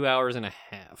is 2 hours and a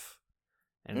half.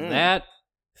 And that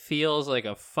feels like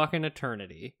a fucking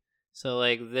eternity. So,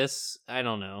 like, this, I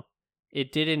don't know.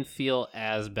 It didn't feel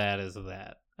as bad as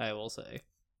that, I will say.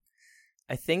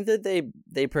 I think that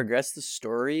they progressed the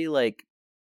story, like,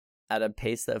 at a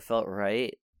pace that felt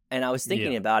right. And I was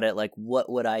thinking about it, like, what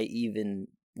would I even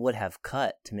would have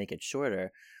cut to make it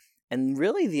shorter? And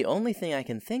really the only thing I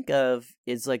can think of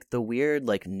is like the weird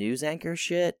like news anchor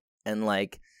shit, and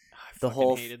like I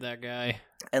fucking hated that guy,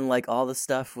 and like all the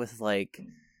stuff with like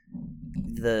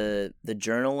the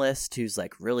journalist who's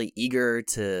like really eager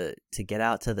to get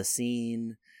out to the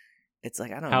scene. It's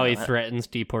like, I don't know how he threatens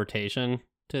deportation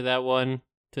to that one,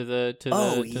 to the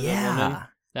woman.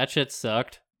 That shit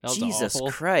sucked. That was Jesus awful.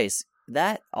 Christ.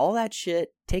 all that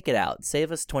shit, take it out.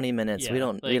 Save us 20 minutes. Yeah, we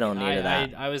don't need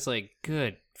that. I was like,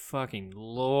 good fucking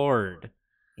lord.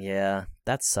 Yeah,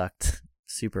 that sucked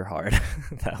super hard.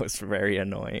 That was very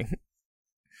annoying.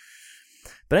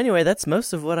 But anyway, that's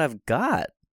most of what I've got.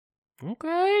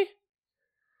 Okay.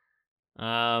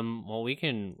 Well, we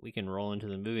can roll into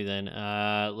the movie then.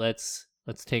 Let's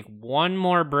take one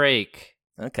more break.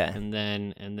 Okay. And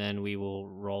then we will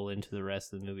roll into the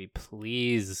rest of the movie.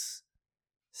 Please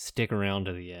stick around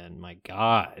to the end. My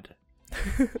God.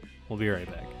 We'll be right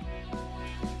back.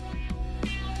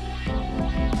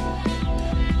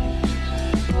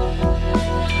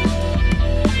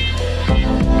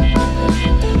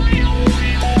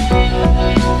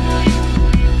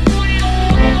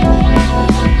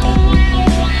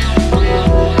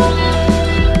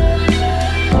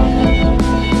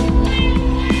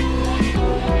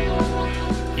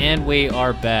 And we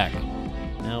are back.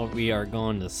 Now we are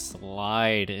going to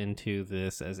slide into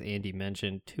this, as Andy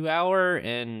mentioned, 2 hour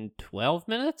and 12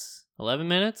 minutes? 11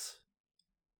 minutes?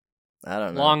 I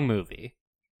don't know. Long movie.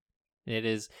 It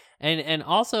is, and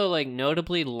also like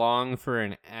notably long for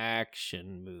an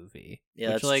action movie.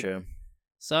 Yeah, which, that's true.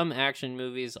 Some action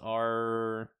movies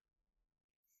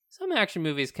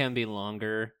can be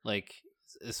longer, like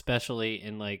especially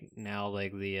in like now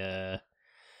like the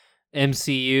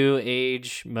MCU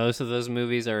age. Most of those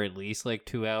movies are at least like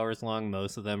 2 hours long.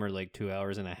 Most of them are like 2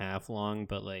 hours and a half long.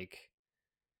 But like,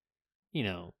 you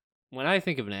know, when I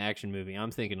think of an action movie,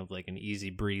 I'm thinking of like an easy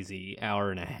breezy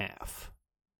hour and a half.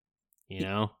 You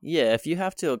know? Yeah, if you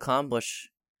have to accomplish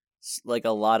like a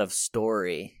lot of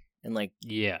story and like,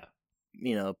 yeah,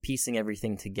 you know, piecing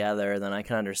everything together, then I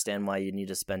can understand why you need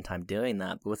to spend time doing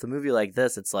that. But with a movie like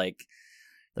this, it's like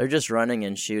they're just running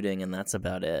and shooting and that's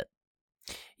about it.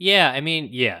 Yeah, I mean,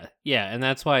 yeah, and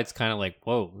that's why it's kind of like,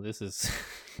 whoa, this is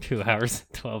 2 hours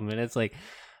and 12 minutes. Like,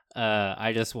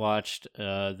 I just watched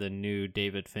the new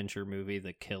David Fincher movie,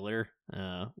 The Killer,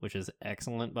 which is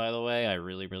excellent, by the way. I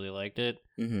really, really liked it.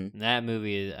 Mm-hmm. That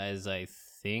movie is, I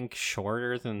think,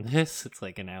 shorter than this. It's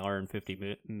like an hour and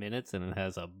 50 minutes, and it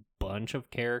has a bunch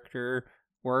of character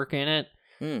work in it.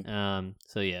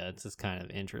 So yeah, it's just kind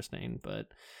of interesting. But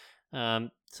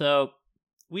so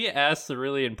we asked the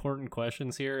really important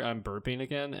questions here. I'm burping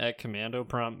again at Commando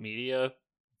Prompt Media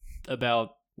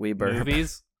about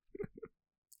movies.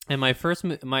 And my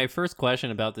first question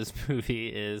about this movie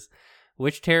is,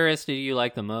 which terrorist do you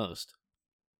like the most?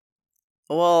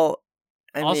 Well,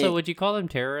 would you call them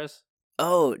terrorists?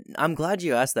 Oh, I'm glad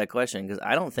you asked that question because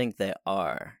I don't think they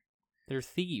are. They're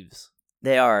thieves.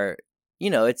 They are. You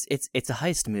know, it's a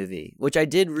heist movie, which I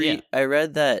did read. Yeah. I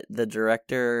read that the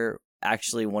director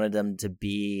actually wanted them to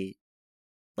be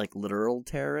like literal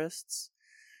terrorists,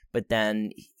 but then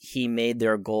he made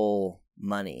their goal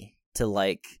money to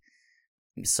like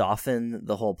soften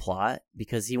the whole plot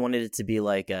because he wanted it to be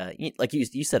like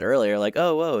you said earlier, like,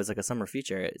 oh whoa, it's like a summer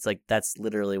feature. It's like that's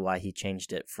literally why he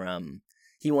changed it from.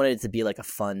 He wanted it to be like a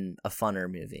funner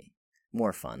movie,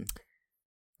 more fun.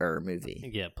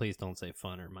 Movie. Yeah, please don't say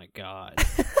funner. My God,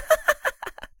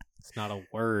 it's not a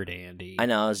word, Andy. I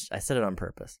know. I said it on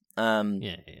purpose.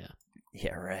 Yeah,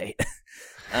 right.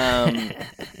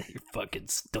 You're fucking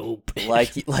stupid.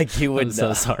 Like you would. I'm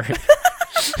so sorry.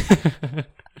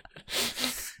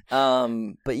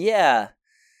 But yeah,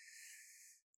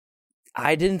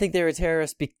 I didn't think they were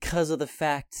terrorists because of the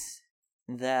fact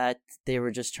that they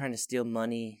were just trying to steal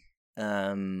money.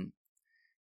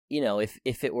 You know,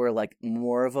 if it were like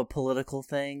more of a political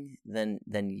thing, then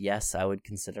yes, I would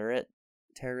consider it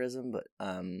terrorism. But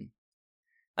I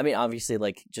mean, obviously,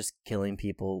 like just killing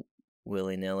people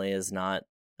willy-nilly is not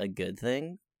a good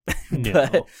thing.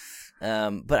 No.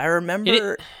 But I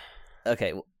remember.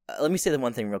 Okay, let me say the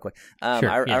one thing real quick.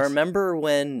 Sure, I remember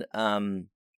when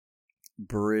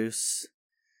Bruce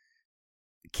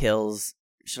kills.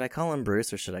 Should I call him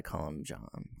Bruce or should I call him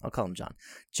John? I'll call him John.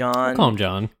 I'll call him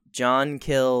John. John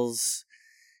kills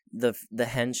the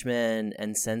henchman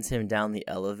and sends him down the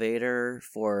elevator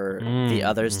for the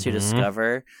others to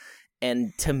discover.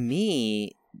 And to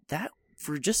me, that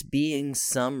for just being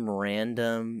some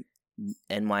random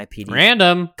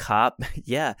NYPD cop,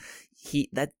 yeah,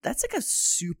 that's like a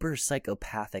super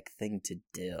psychopathic thing to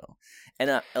do.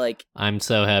 And I'm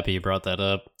so happy you brought that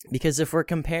up because if we're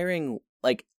comparing,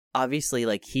 like, obviously,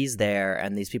 like, he's there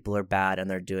and these people are bad and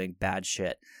they're doing bad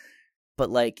shit. But,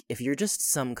 like, if you're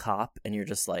just some cop and you're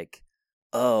just like,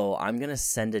 oh, I'm going to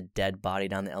send a dead body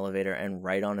down the elevator and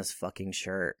write on his fucking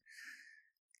shirt.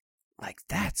 Like,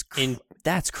 that's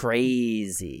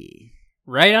crazy.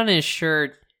 Write on his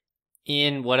shirt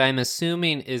in what I'm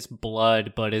assuming is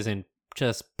blood, but is in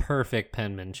just perfect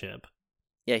penmanship.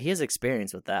 Yeah, he has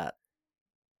experience with that.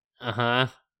 Uh-huh.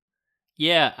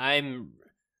 Yeah, I'm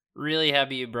really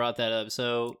happy you brought that up.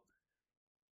 So,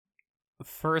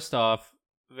 first off,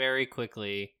 very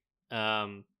quickly,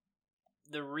 the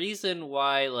reason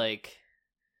why, like,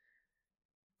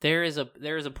 there is a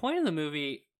point in the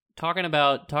movie talking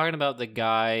about the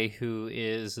guy who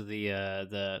is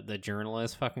the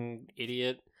journalist fucking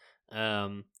idiot.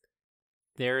 Um,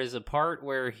 there is a part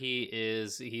where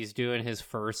he's doing his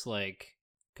first, like,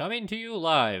 coming to you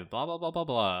live, blah blah blah blah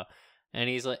blah, and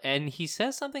he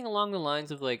says something along the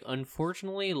lines of, like,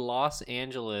 unfortunately Los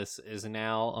Angeles is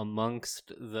now amongst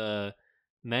the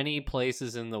many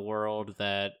places in the world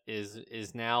that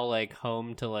is now, like,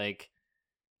 home to, like,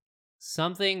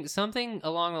 something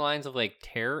along the lines of, like,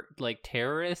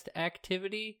 terrorist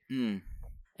activity. Mm.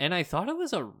 And I thought it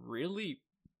was a really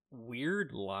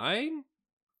weird line.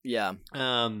 Yeah.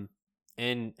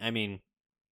 And I mean,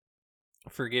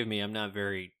 forgive me, I'm not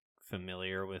very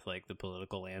familiar with, like, the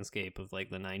political landscape of, like,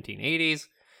 the 1980s.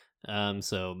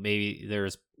 So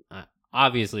maybe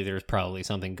obviously there's probably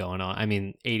something going on. I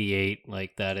mean, 88,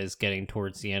 like, that is getting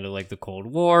towards the end of, like, the Cold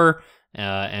War,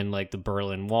 and, like, the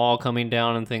Berlin Wall coming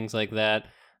down and things like that.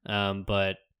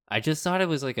 But I just thought it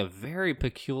was, like, a very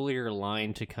peculiar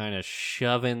line to kind of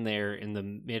shove in there in the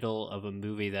middle of a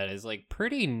movie that is, like,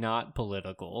 pretty not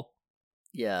political.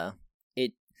 Yeah.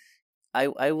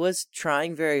 I was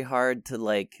trying very hard to,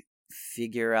 like,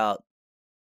 figure out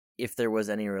if there was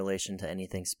any relation to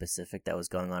anything specific that was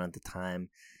going on at the time.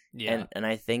 Yeah. And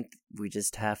I think we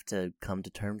just have to come to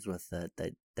terms with that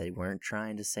they weren't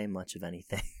trying to say much of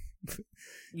anything.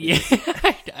 Yeah.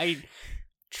 I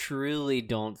truly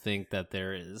don't think that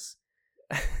there is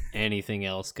anything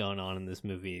else going on in this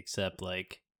movie except,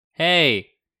 like,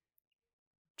 hey,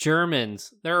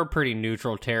 Germans, they're a pretty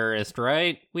neutral terrorist,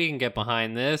 right? We can get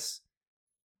behind this.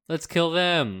 Let's kill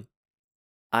them.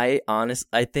 I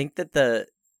think that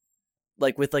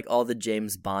with, like, all the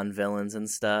James Bond villains and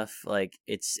stuff, like,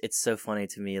 it's so funny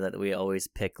to me that we always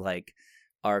pick, like,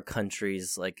 our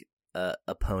country's, like,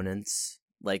 opponents,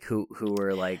 like, who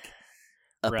were, like,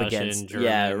 up Russian, against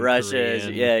German, Russia.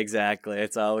 Korean. Yeah, exactly.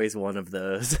 It's always one of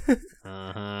those.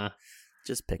 Uh-huh.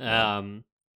 Just pick one.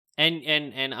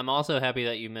 And I'm also happy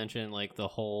that you mentioned, like, the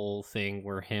whole thing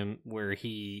where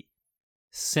he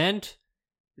sent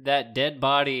that dead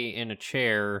body in a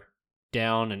chair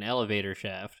down an elevator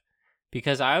shaft.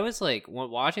 Because I was, like,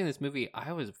 watching this movie,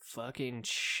 I was fucking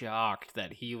shocked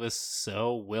that he was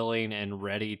so willing and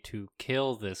ready to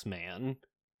kill this man.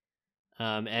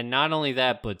 And not only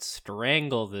that, but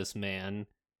strangle this man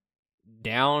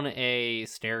down a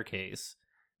staircase.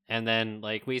 And then,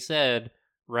 like we said,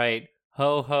 right,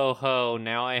 ho, ho, ho,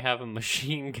 now I have a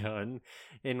machine gun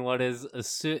in what is,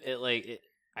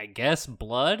 I guess,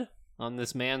 blood on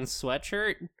this man's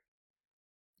sweatshirt.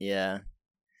 Yeah.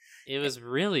 It was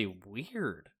really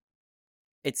weird.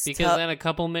 It's because then a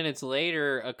couple minutes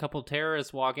later, a couple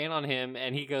terrorists walk in on him,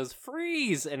 and he goes,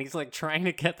 freeze! And he's, like, trying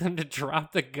to get them to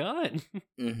drop the gun.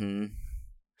 Mm-hmm.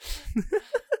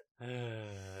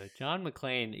 John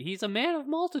McClane, he's a man of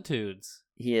multitudes.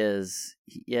 He is.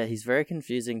 He's very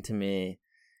confusing to me.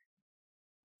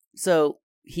 So,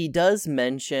 he does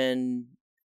mention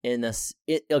in this...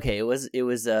 it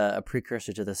was a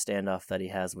precursor to the standoff that he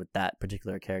has with that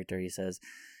particular character. He says...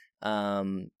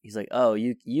 he's like, oh,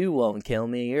 you won't kill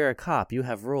me. You're a cop. You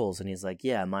have rules. And he's like,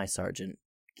 yeah, my sergeant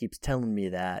keeps telling me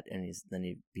that. And then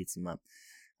he beats him up.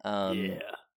 Yeah.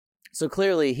 So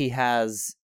clearly he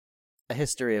has a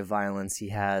history of violence. He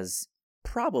has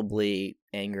probably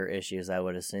anger issues, I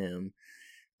would assume.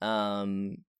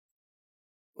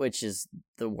 Which is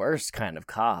the worst kind of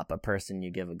cop, a person you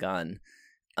give a gun.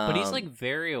 But he's, like,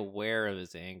 very aware of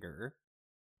his anger.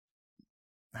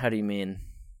 How do you mean?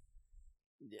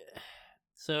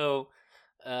 So,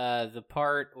 the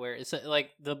part where it's,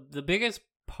 like, the biggest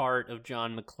part of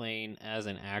John McClane as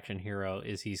an action hero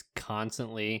is he's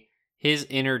constantly, his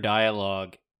inner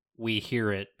dialogue, we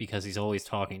hear it because he's always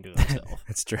talking to himself.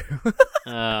 That's true.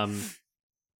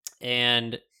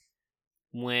 And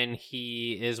when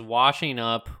he is washing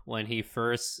up, when he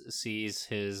first sees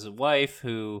his wife,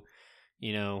 who,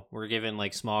 you know, we're given,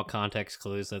 like, small context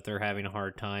clues that they're having a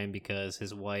hard time because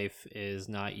his wife is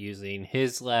not using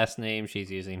his last name.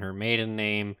 She's using her maiden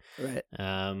name. Right.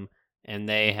 And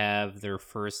they have their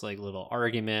first, like, little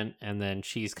argument, and then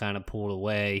she's kind of pulled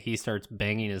away. He starts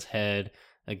banging his head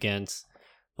against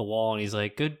the wall, and he's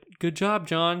like, good job,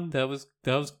 John. That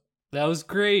was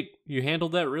great. You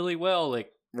handled that really well.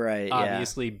 Like, right,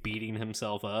 obviously beating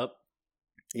himself up.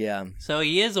 Yeah. So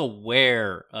he is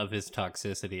aware of his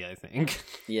toxicity, I think.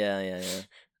 Yeah.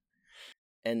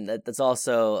 And that's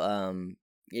also,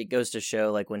 it goes to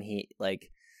show, like, when he,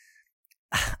 like,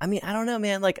 I mean, I don't know,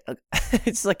 man. Like,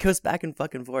 it's like goes back and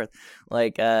fucking forth.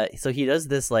 Like, so he does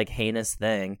this like heinous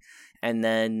thing, and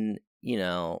then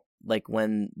like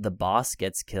when the boss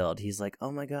gets killed, he's like,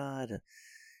 "Oh my god,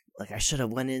 like I should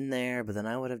have went in there, but then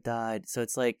I would have died." So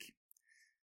it's like,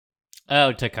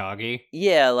 Oh, Takagi.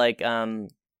 yeah, like I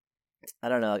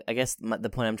don't know. I guess the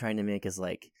point I'm trying to make is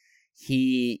like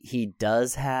he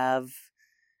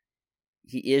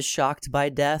is shocked by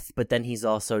death, but then he's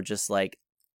also just like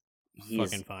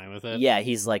he's Fucking fine with it. yeah,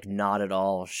 he's like not at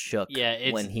all shook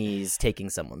Yeah, when he's taking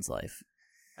someone's life.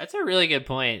 That's a really good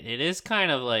point. It is kind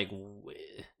of like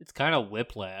it's kind of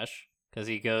whiplash because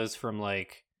he goes from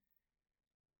like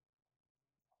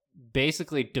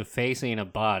basically defacing a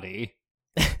body.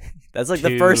 That's like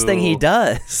the first thing he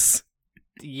does.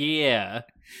 Yeah.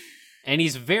 And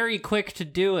he's very quick to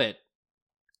do it.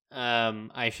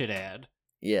 I should add.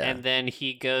 Yeah. And then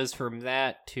he goes from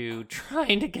that to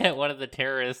trying to get one of the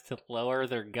terrorists to lower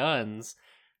their guns.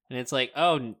 And it's like,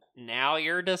 oh, now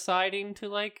you're deciding to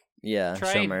like try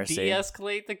show and mercy.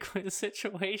 de-escalate the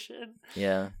situation.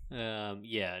 Yeah. No,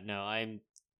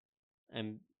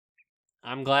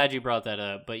 I'm glad you brought that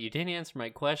up, but you didn't answer my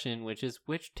question, which is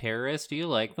which terrorist do you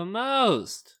like the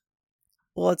most?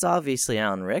 Well, it's obviously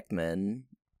Alan Rickman.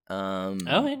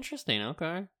 Oh, interesting.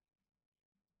 Okay.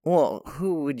 Well,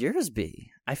 who would yours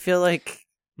be? I feel like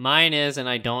mine is, and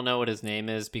I don't know what his name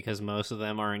is because most of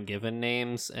them aren't given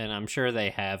names, and I'm sure they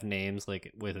have names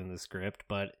like within the script,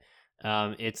 but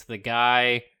it's the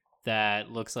guy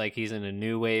that looks like he's in a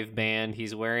new wave band.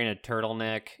 He's wearing a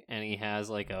turtleneck and he has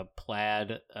like a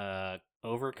plaid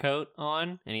overcoat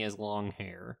on, and he has long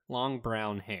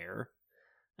brown hair.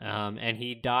 And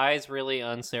he dies really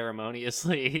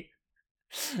unceremoniously.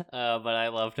 But I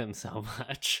loved him so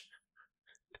much.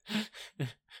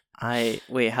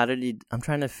 how did he? I'm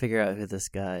trying to figure out who this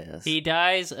guy is. He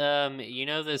dies. You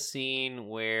know the scene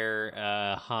where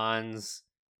Hans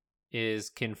is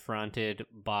confronted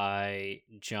by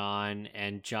John,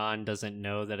 and John doesn't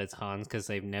know that it's Hans because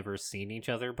they've never seen each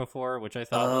other before, which I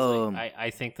thought was like, I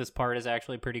think this part is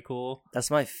actually pretty cool.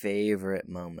 That's my favorite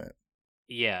moment.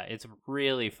 Yeah, it's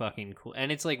really fucking cool,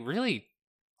 and it's like really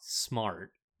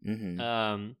smart.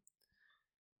 Mm-hmm.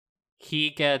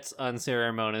 He gets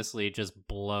unceremoniously just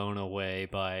blown away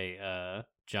by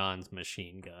John's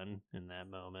machine gun in that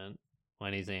moment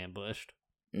when he's ambushed.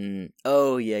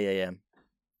 Oh yeah.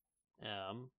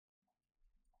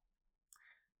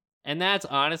 And that's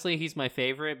honestly, he's my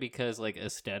favorite because like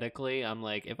aesthetically, I'm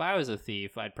like, if I was a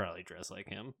thief, I'd probably dress like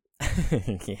him.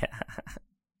 Yeah,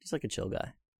 he's like a chill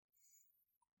guy.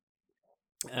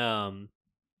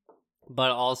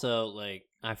 But also like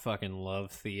I fucking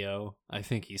love Theo. I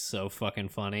think he's so fucking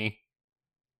funny.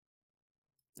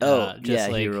 Yeah,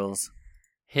 like, he rules.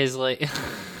 His like,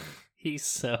 he's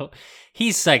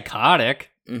psychotic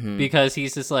because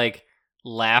he's just like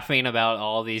laughing about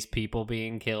all these people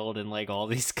being killed and like all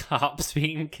these cops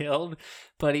being killed,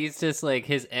 but he's just like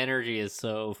his energy is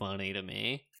so funny to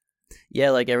me.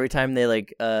 Yeah, like every time they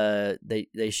like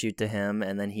they shoot to him,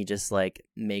 and then he just like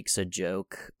makes a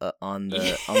joke on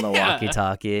the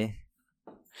walkie-talkie.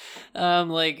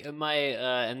 Like my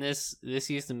and this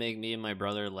used to make me and my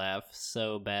brother laugh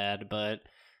so bad, but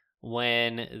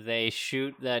when they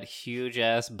shoot that huge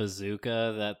ass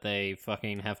bazooka that they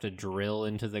fucking have to drill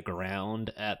into the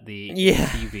ground at the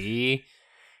TV,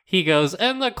 he goes,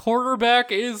 and the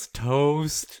quarterback is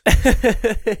toast.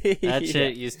 That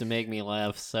shit used to make me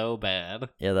laugh so bad.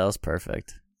 Yeah, that was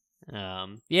perfect. Yeah,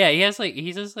 he has like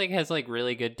has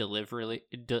really good delivery.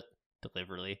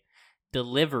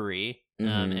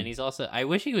 And he's also, I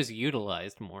wish he was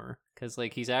utilized more because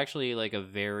like he's actually like a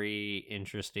very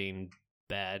interesting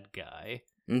bad guy.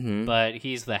 But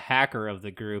he's the hacker of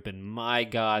the group, and my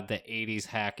god, the 80s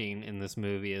hacking in this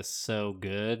movie is so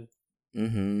good.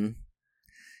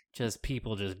 Just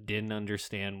people just didn't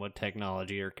understand what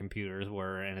technology or computers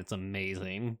were, and it's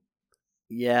amazing.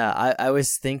 Yeah, I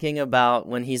was thinking about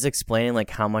when he's explaining like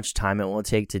how much time it will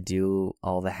take to do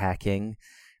all the hacking.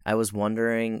 I was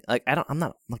wondering, like, I'm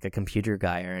not like a computer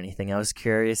guy or anything. I was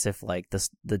curious if like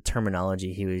the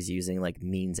terminology he was using like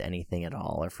means anything at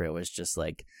all, or if it was just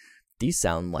like, these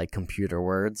sound like computer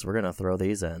words, we're gonna throw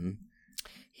these in.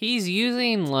 He's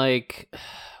using like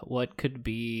what could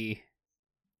be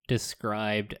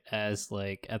described as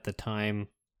like at the time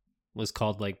was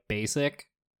called like BASIC.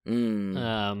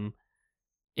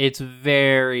 It's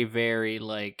very, very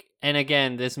like, and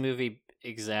again, this movie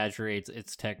exaggerates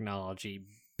its technology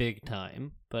big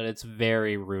time, but it's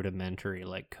very rudimentary,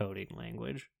 like coding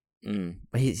language.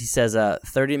 He says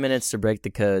 30 minutes to break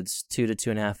the codes, 2 to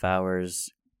 2.5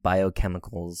 hours,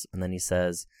 biochemicals, and then he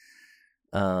says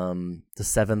the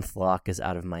seventh lock is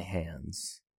out of my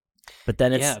hands. But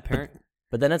then it's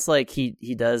but then it's like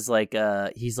he does like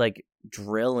he's like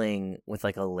drilling with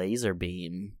like a laser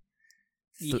beam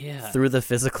through the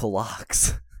physical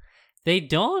locks. They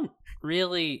don't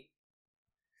really,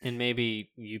 and maybe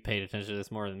you paid attention to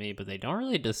this more than me, but they don't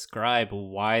really describe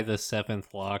why the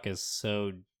seventh lock is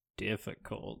so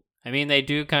difficult. I mean, they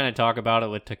do kind of talk about it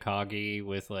with Takagi,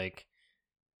 with like,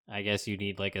 I guess you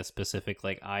need like a specific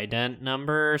like ident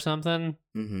number or something.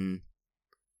 Mm-hmm.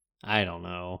 I don't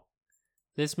know.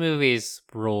 This movie's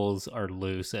rules are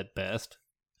loose at best.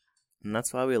 And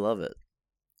that's why we love it.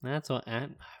 That's what I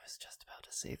was just about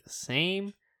to say the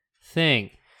same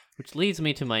thing. Which leads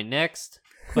me to my next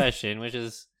question, which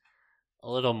is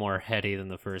a little more heady than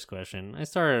the first question. I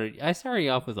started you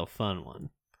off with a fun one.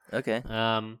 Okay.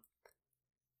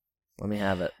 Let me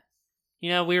have it. You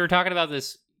know, we were talking about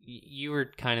this. You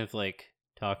were kind of like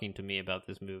talking to me about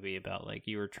this movie, about like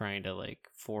you were trying to like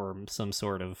form some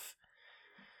sort of,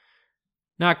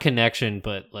 not connection,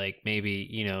 but like maybe,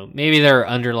 you know, maybe there are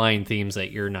underlying themes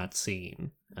that you're not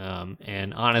seeing.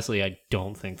 And honestly, I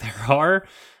don't think there are.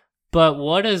 But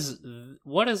what does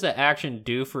the action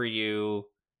do for you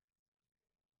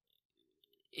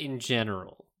in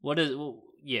general? What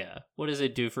does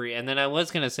it do for you? And then I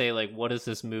was going to say, like, what does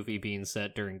this movie being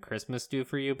set during Christmas do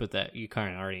for you? But that you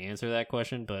kind of already answered that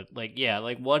question. But like, yeah,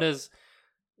 like this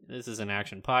is an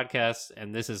action podcast,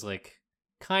 and this is like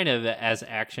kind of as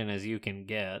action as you can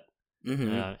get,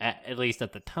 at least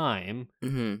at the time.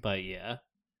 Mm-hmm. But yeah.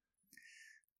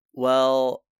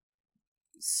 Well,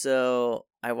 so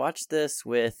I watched this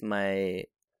with my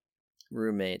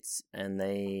roommates, and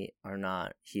they are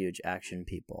not huge action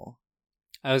people.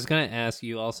 I was going to ask,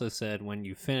 you also said when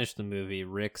you finished the movie,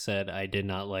 Rick said, I did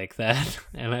not like that,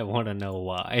 and I want to know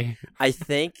why. I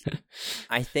think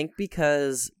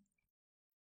because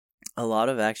a lot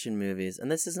of action movies,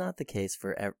 and this is not the case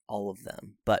for all of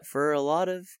them, but for a lot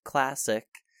of classic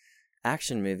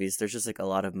action movies, there's just like a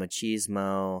lot of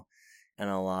machismo and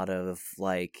a lot of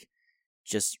like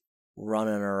just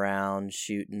running around,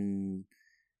 shooting,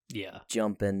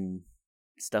 jumping,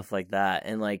 stuff like that.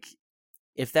 And like,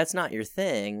 if that's not your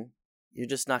thing, you're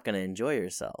just not going to enjoy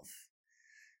yourself.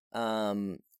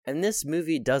 And this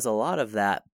movie does a lot of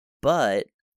that, but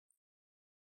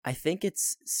I think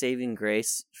it's saving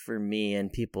grace for me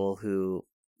and people who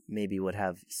maybe would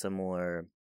have similar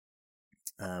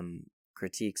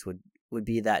critiques would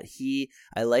be that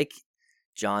I like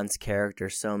John's character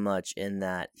so much in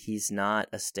that he's not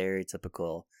a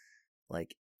stereotypical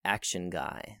like action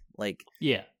guy. Like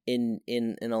in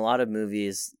a lot of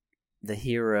movies, the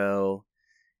hero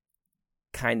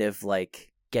kind of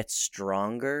like gets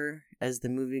stronger as the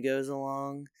movie goes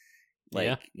along.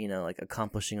 Like, you know, like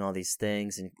accomplishing all these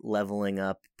things and leveling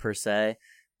up per se.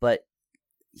 But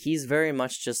he's very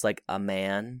much just like a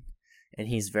man, and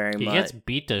he gets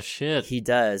beat to shit. He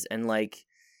does. And like,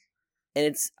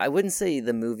 and I wouldn't say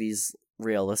the movie's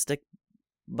realistic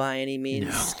by any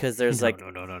means, because there's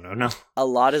no. A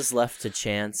lot is left to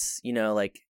chance. You know,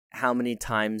 like how many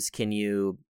times can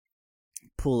you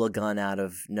pull a gun out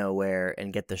of nowhere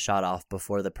and get the shot off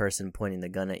before the person pointing the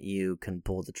gun at you can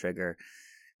pull the trigger?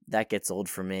 That gets old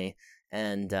for me.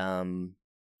 And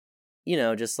you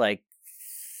know, just like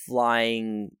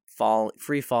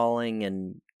free falling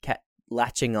and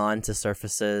latching on to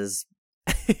surfaces,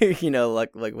 you know,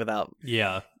 like without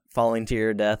falling to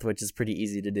your death, which is pretty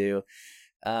easy to do.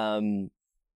 But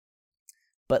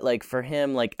like for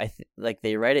him, like like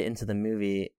they write it into the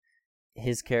movie,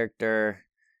 his character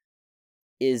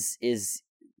is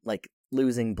like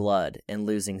losing blood and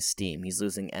losing steam. He's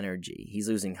losing energy. He's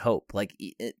losing hope. Like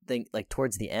like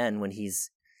towards the end when he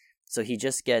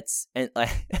just gets, and like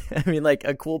I mean, like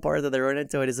a cool part that they wrote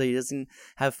into it is that he doesn't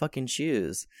have fucking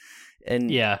shoes,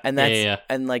 and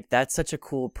and like that's such a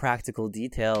cool practical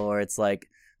detail where it's like,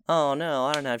 oh no,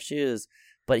 I don't have shoes,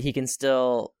 but he can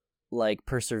still like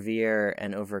persevere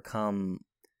and overcome.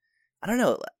 I don't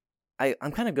know.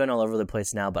 I'm kind of going all over the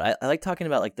place now, but I like talking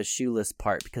about like the shoeless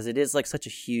part because it is like such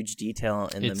a huge detail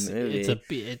in the movie. It's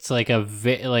like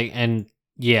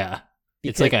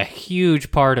it's like a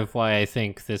huge part of why I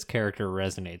think this character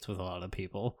resonates with a lot of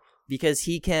people. Because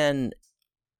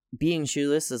being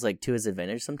shoeless is like to his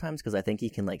advantage sometimes, because I think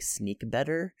he can like sneak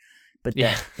better. But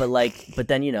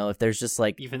then you know, if there's just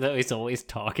like, even though he's always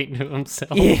talking to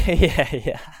himself.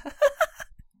 Yeah.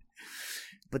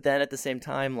 But then at the same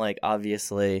time, like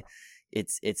obviously,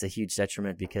 it's a huge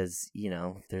detriment because, you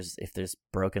know, if there's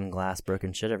broken glass,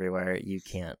 broken shit everywhere, you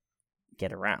can't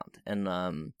get around.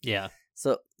 And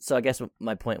So I guess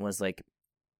my point was like,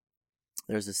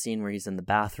 there's a scene where he's in the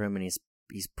bathroom and he's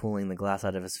pulling the glass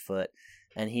out of his foot,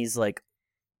 and he's like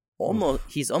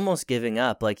almost giving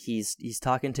up. Like he's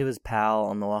talking to his pal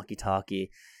on the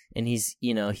walkie-talkie, and he's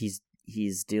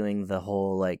doing the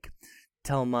whole like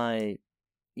tell my,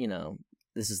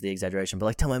 this is the exaggeration, but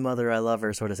like tell my mother I love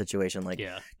her sort of situation. Like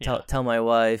tell my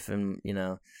wife, and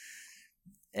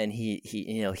and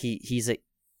he's a,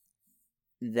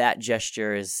 that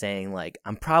gesture is saying like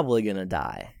I'm probably gonna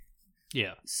die.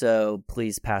 Yeah. So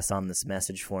please pass on this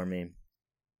message for me.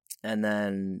 And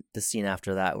then the scene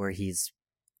after that where he's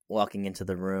walking into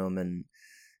the room and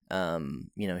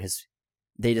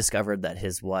they discovered that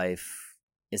his wife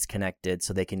is connected,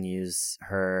 so they can use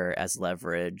her as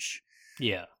leverage.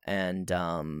 Yeah. And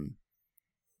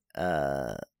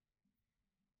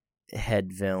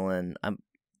head villain,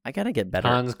 I gotta get better.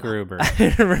 Hans Gruber.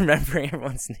 Remembering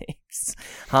everyone's names.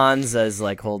 Hans is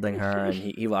like holding her, and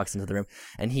he walks into the room,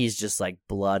 and he's just like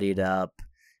bloodied up.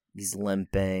 He's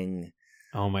limping.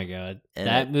 Oh my god. And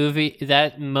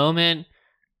that moment,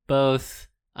 both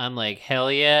I'm like,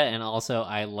 hell yeah, and also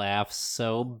I laugh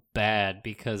so bad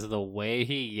because the way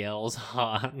he yells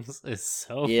Hans is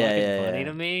so funny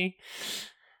to me.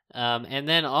 And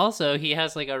then also he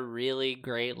has like a really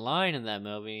great line in that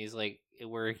movie.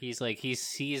 He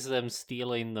sees them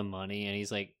stealing the money, and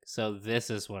he's like, so this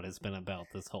is what it's been about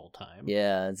this whole time.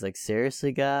 Yeah, it's like,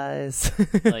 seriously, guys?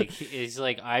 Like, he's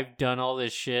like, I've done all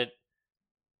this shit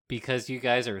because you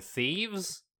guys are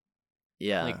thieves?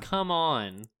 Yeah. Like, come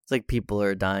on. It's like people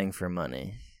are dying for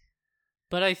money.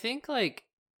 But I think, like,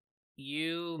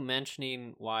 you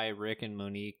mentioning why Rick and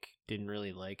Monique didn't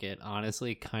really like it,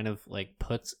 honestly, kind of, like,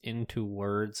 puts into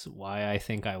words why I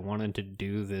think I wanted to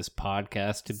do this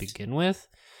podcast to begin with.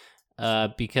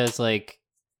 Because, like,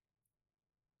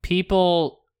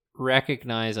 people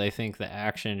recognize, I think, the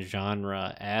action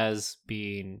genre as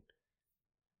being,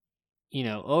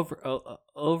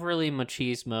 overly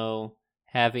machismo,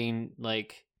 having,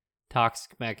 like,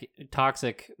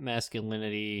 toxic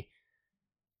masculinity,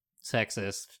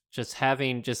 sexist,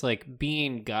 just like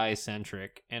being guy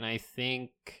centric. And I think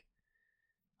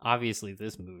obviously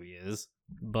this movie is,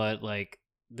 but like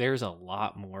there's a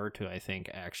lot more to, I think,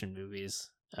 action movies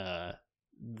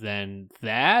than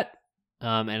that.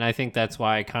 And I think that's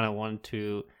why I kind of wanted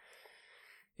to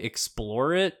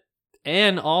explore it,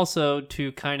 and also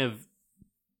to kind of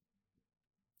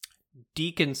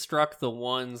deconstruct the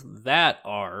ones that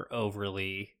are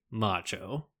overly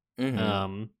macho.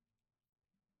 Mm-hmm.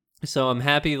 So I'm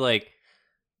happy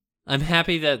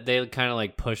that they kind of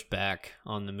like pushed back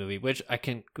on the movie, which I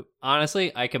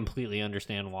completely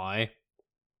understand why.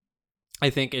 I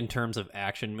think in terms of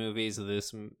action movies,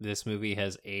 this movie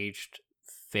has aged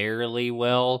fairly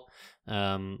well.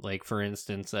 Like for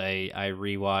instance, I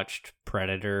rewatched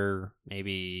Predator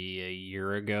maybe a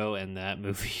year ago, and that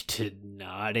movie did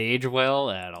not age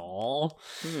well at all.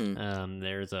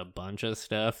 There's a bunch of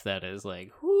stuff that is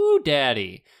like, whoo,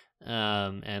 daddy.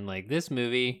 And like this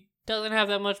movie doesn't have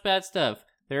that much bad stuff.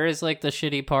 There is like the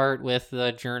shitty part with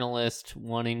the journalist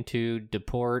wanting to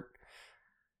deport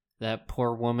that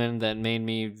poor woman that made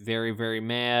me very, very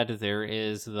mad. There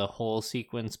is the whole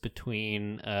sequence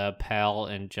between Pal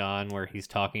and John where he's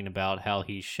talking about how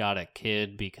he shot a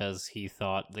kid because he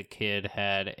thought the kid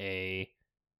had a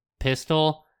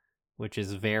pistol, which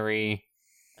is very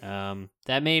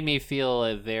that made me feel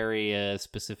a very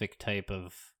specific type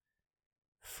of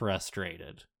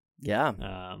frustrated. Yeah.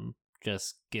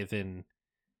 Just given,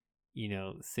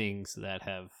 things that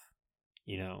have,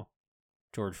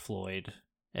 George Floyd,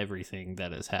 everything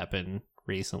that has happened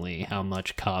recently, how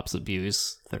much cops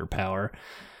abuse their power.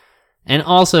 And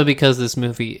also because this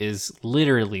movie is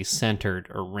literally centered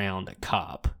around a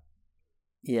cop.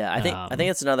 Yeah, I think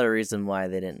it's another reason why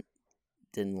they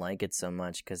didn't like it so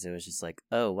much, because it was just like,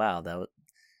 oh wow, that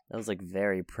was like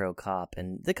very pro cop,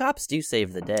 and the cops do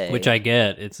save the day, which I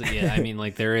get. I mean,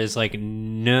 like there is like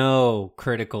no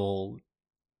critical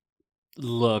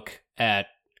look at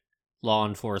law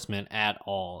enforcement at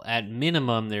all. At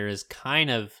minimum, there is kind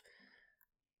of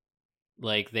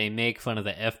like they make fun of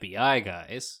the FBI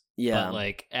guys. Yeah, but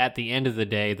like at the end of the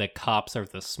day, the cops are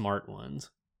the smart ones.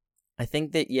 I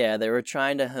think that they were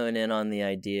trying to hone in on the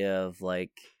idea of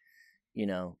like,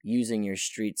 using your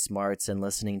street smarts and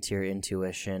listening to your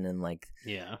intuition, and like,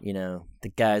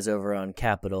 the guys over on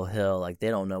Capitol Hill, like they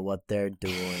don't know what they're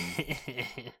doing.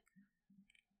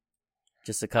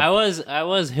 Just a couple. I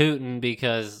was hooting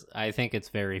because I think it's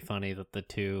very funny that the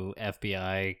two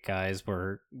FBI guys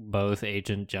were both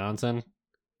Agent Johnson.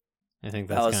 I think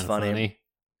that's kind of funny.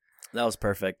 That was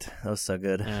perfect. That was so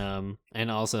good.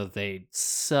 And also they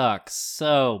suck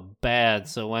so bad.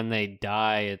 So when they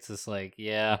die, it's just like,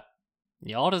 yeah,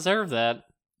 y'all deserve that.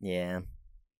 Yeah.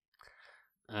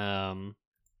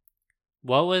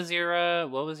 What was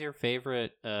your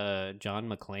favorite John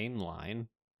McClane line?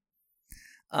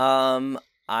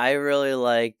 I really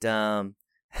liked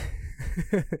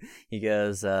he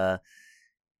goes,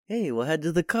 hey, we'll head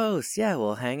to the coast. Yeah,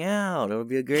 we'll hang out. It'll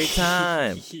be a great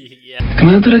time. Yeah. Come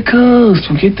out to the coast.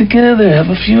 We'll get together. Have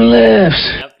a few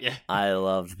laughs. Yep. Yeah. I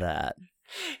loved that.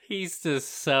 He's just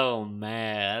so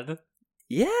mad.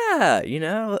 Yeah,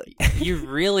 You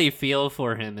really feel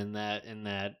for him in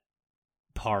that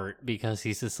part because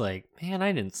he's just like, man,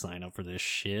 I didn't sign up for this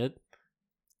shit.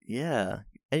 Yeah,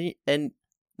 and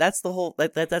that's the whole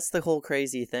that's the whole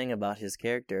crazy thing about his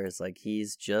character is like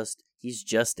he's just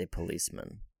a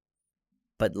policeman,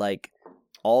 but like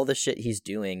all the shit he's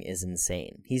doing is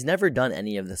insane. He's never done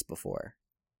any of this before.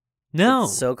 No,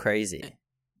 it's so crazy,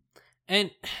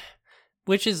 and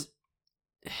which is,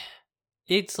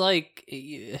 it's like,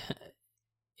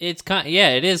 it's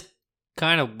it is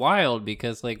kind of wild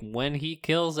because like when he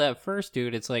kills that first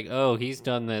dude, it's like, oh, he's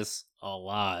done this a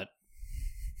lot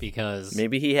because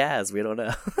maybe he has. We don't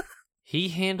know. He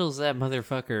handles that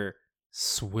motherfucker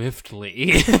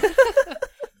swiftly.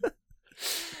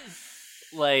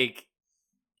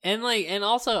 And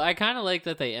also I kind of like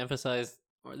that they emphasize,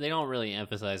 or they don't really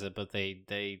emphasize it, but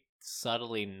they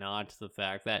subtly nod to the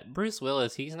fact that Bruce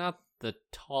Willis, he's not the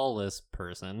tallest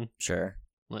person. Sure.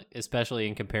 Especially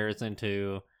in comparison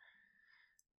to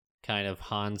kind of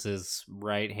Hans's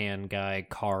right-hand guy,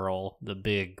 Carl, the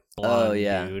big blonde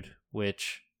dude,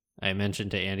 which I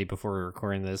mentioned to Andy before we were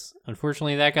recording this.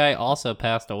 Unfortunately, that guy also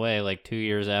passed away like 2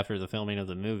 years after the filming of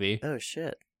the movie. Oh,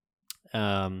 shit.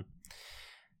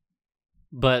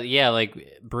 But yeah,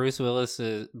 like Bruce Willis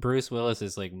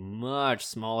is like much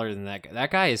smaller than that guy. That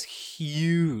guy is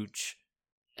huge.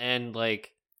 And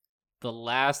like the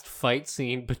last fight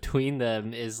scene between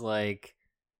them is like,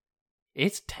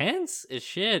 it's tense as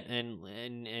shit.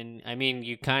 And I mean,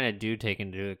 you kind of do take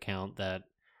into account that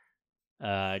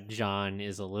John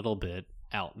is a little bit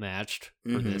outmatched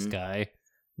for this guy,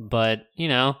 but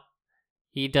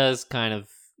he does kind of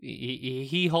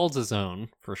he holds his own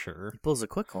for sure. He pulls a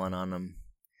quick one on him.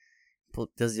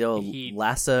 Does the old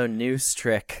lasso noose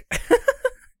trick.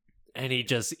 And he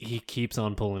keeps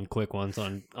on pulling quick ones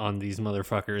on these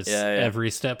motherfuckers every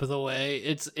step of the way.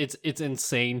 It's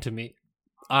insane to me.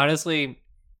 Honestly,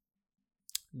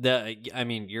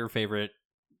 your favorite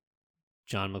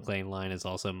John McClane line is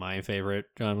also my favorite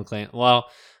John McClane. Well,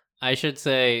 I should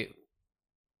say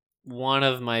one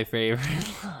of my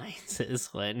favorite lines is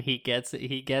when he gets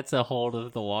a hold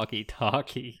of the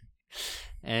walkie-talkie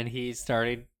and he's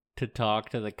starting to talk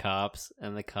to the cops,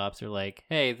 and the cops are like,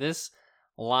 "Hey, this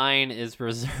line is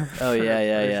reserved for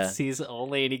emergencies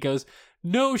only," and he goes,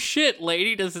 "No shit,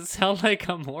 lady, does it sound like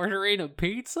I'm ordering a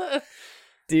pizza?"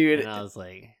 Dude, and I was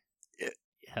like,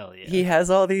 hell yeah. He has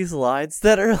all these lines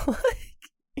that are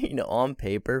like, on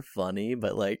paper funny,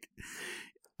 but like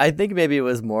I think maybe it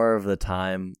was more of the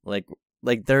time, like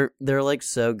they're like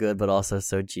so good but also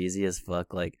so cheesy as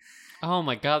fuck, like, oh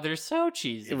my god, they're so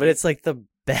cheesy. But it's like the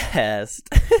best.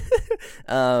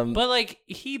 But like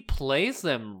he plays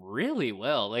them really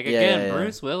well. Like again,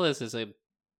 Bruce Willis is a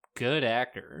good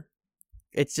actor.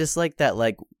 It's just like that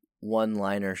like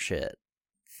one-liner shit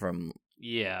from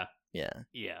Yeah.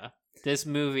 This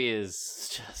movie is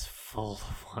just full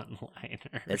of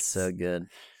one-liners. It's so good.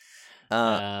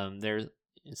 There's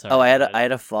I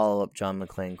had a follow-up John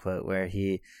McClane quote where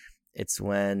it's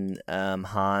when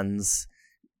Hans,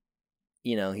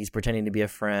 he's pretending to be a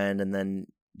friend, and then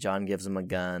John gives him a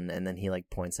gun, and then he like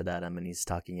points it at him, and he's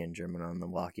talking in German on the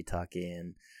walkie-talkie,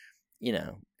 and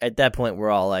at that point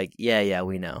we're all like, yeah,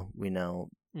 we know,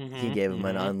 he gave him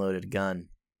an unloaded gun,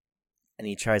 and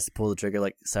he tries to pull the trigger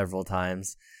like several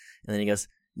times, and then he goes,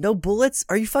 "No bullets?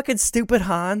 Are you fucking stupid,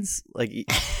 Hans?" Like.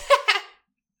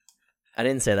 I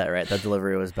didn't say that right. That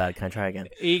delivery was bad. Can I try again?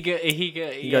 He goes,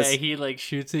 he like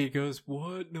shoots it. He goes,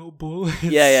 "What? No bullets?"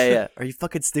 Yeah. Are you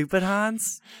fucking stupid,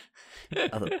 Hans?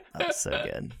 That was so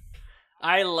good.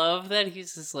 I love that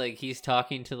he's just like, he's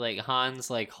talking to like Hans,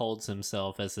 like holds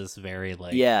himself as this very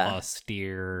like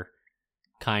austere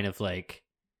kind of like,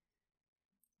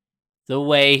 the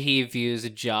way he views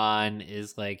John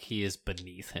is like he is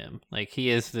beneath him. Like he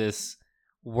is this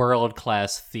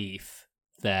world-class thief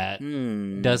that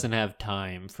doesn't have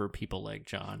time for people like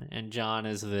John. And John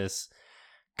is this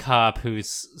cop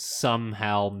who's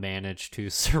somehow managed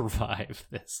to survive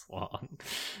this long.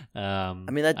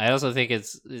 I also think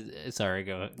it's sorry,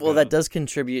 go ahead. Well, that does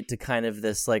contribute to kind of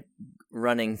this like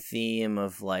running theme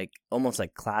of like almost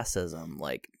like classism,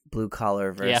 like blue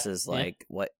collar versus like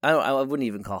what I wouldn't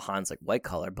even call Hans like white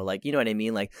collar, but like, you know what I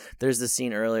mean? Like there's this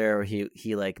scene earlier where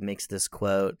he like makes this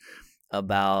quote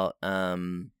about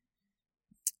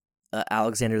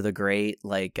Alexander the Great,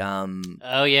 like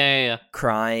Oh yeah.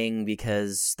 crying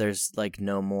because there's like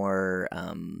no more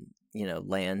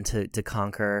land to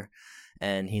conquer,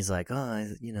 and he's like,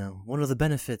 one of the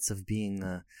benefits of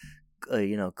being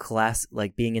class,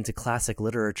 like being into classic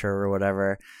literature or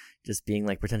whatever, just being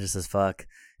like pretentious as fuck,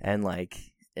 and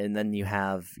then you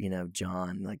have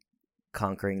John like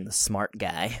conquering the smart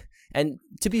guy, and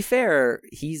to be fair,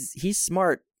 he's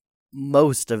smart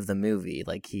most of the movie.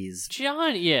 Like he's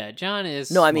John is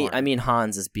no, I smart. mean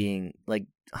Hans is being like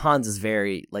Hans is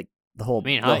very like the whole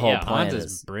plan Hans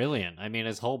is brilliant. I mean,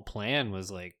 his whole plan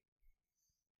was like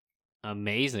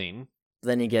amazing.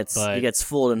 Then he gets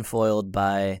fooled and foiled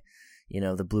by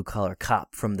the blue collar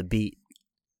cop from the beat.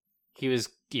 He was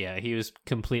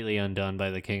completely undone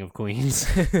by the King of Queens.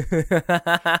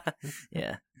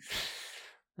 Yeah.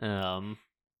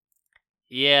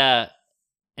 Yeah.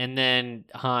 And then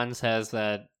Hans has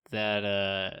that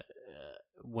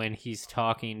when he's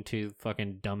talking to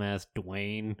fucking dumbass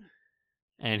Dwayne,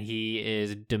 and he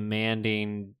is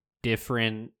demanding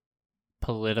different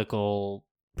political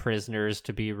prisoners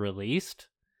to be released,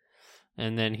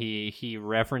 and then he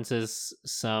references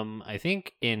some, I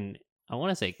think I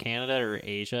want to say Canada or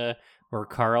Asia, where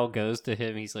Carl goes to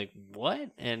him. He's like,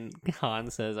 "What?" And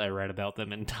Hans says, "I read about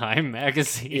them in Time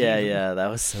magazine." Yeah, that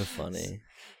was so funny.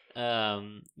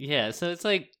 So it's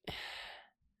like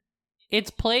it's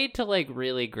played to like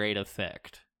really great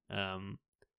effect.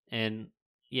 And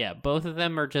yeah, both of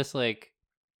them are just like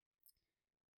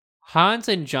Hans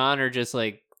and John are just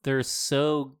like they're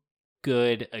so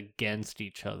good against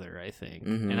each other, I think.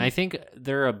 Mm-hmm. And I think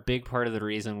they're a big part of the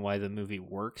reason why the movie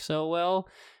works so well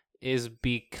is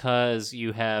because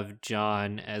you have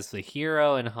John as the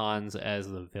hero and Hans as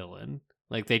the villain.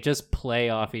 Like they just play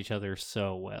off each other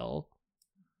so well.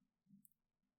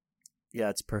 Yeah,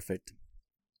 it's perfect.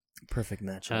 Perfect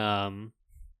matchup.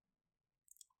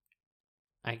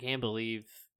 I can't believe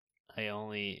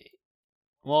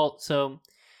so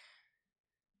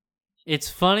it's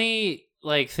funny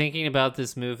like thinking about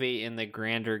this movie in the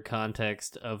grander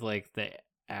context of like the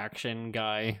action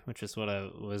guy, which is what I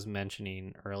was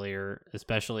mentioning earlier,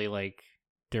 especially like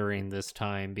during this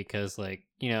time, because like,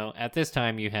 at this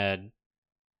time you had,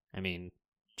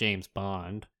 James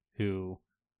Bond, who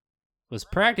was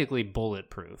practically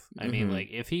bulletproof. I mean, like,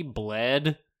 if he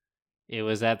bled, it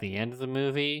was at the end of the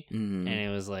movie, and it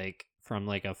was, like, from,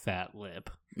 like, a fat lip.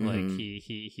 Like,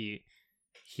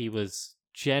 he was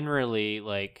generally,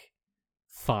 like,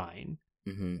 fine.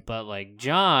 But, like,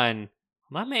 John,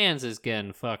 my man's is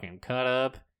getting fucking cut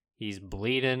up. He's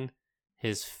bleeding.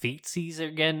 His feetsies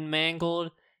are getting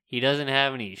mangled. He doesn't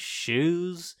have any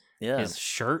shoes. Yeah. His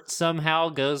shirt somehow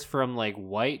goes from, like,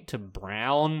 white to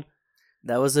brown.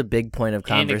 That was a big point of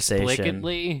conversation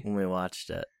inexplicably when we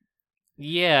watched it.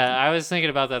 Yeah, I was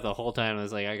thinking about that the whole time. I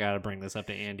was like, I gotta bring this up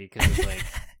to Andy, because it's like,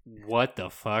 what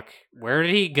the fuck? Where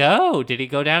did he go? Did he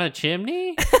go down a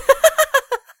chimney?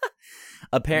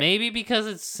 Maybe because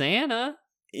it's Santa.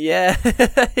 Yeah,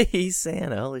 he's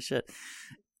Santa. Holy shit.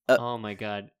 Oh my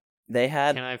god.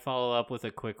 Can I follow up with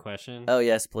a quick question? Oh,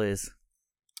 yes, please.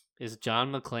 Is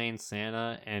John McClane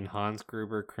Santa and Hans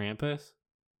Gruber Krampus?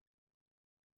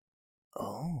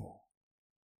 Oh.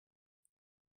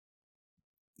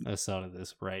 I thought of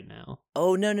this right now.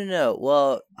 Oh, no.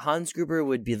 Well, Hans Gruber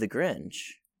would be the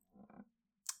Grinch.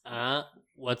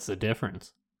 What's the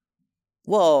difference?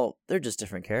 Well, they're just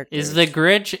different characters. Is the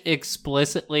Grinch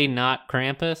explicitly not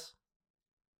Krampus?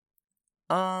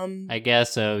 I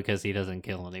guess so, because he doesn't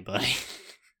kill anybody.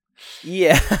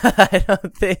 Yeah, I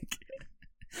don't think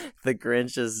the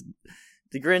Grinch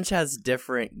has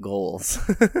different goals.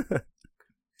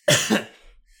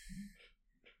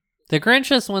 The Grinch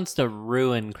just wants to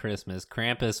ruin Christmas.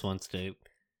 Krampus wants to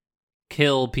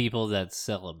kill people that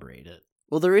celebrate it.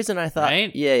 Well, the reason I thought...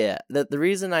 Right? Yeah. The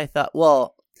reason I thought...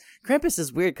 Well, Krampus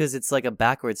is weird because it's like a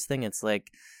backwards thing. It's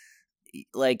like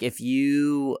if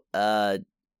you...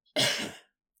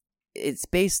 it's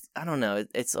based... I don't know.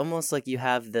 It's almost like you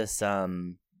have this...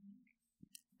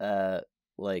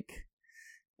 like...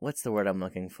 What's the word I'm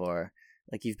looking for?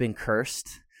 Like you've been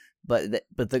cursed... But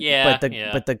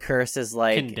the curse is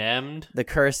like condemned. The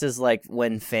curse is like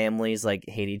when families like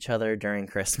hate each other during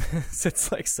Christmas.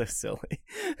 It's like so silly.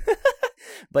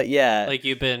 But yeah, like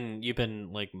you've been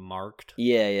like marked.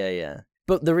 Yeah.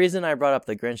 But the reason I brought up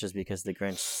the Grinch is because the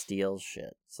Grinch steals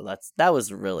shit. So that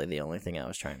was really the only thing I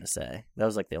was trying to say. That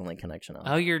was like the only connection.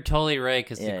 Oh, you're totally right,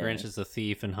 because the Grinch is a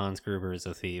thief and Hans Gruber is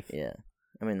a thief. Yeah,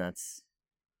 I mean that's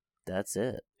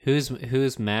it.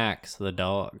 Who's Max the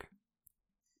dog?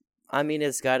 I mean,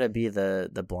 it's got to be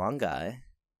the blonde guy.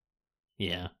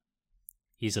 Yeah.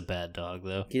 He's a bad dog,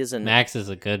 though. He doesn't. Max is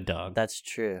a good dog. That's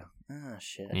true. Oh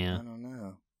shit. Yeah. I don't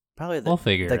know. Probably We'll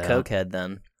figure the it out. cokehead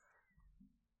then.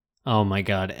 Oh my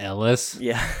god, Ellis.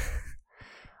 Yeah.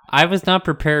 I was not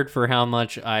prepared for how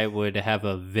much I would have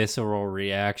a visceral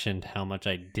reaction to how much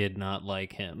I did not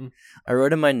like him. I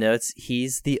wrote in my notes,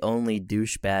 he's the only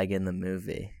douchebag in the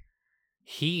movie.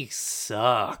 He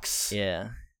sucks.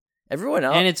 Yeah. Everyone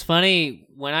else. And it's funny,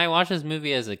 when I watched this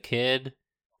movie as a kid,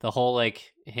 the whole,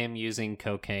 like, him using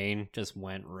cocaine just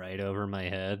went right over my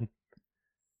head.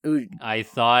 Ooh. I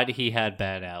thought he had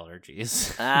bad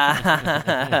allergies.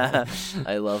 I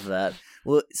love that.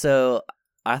 Well, so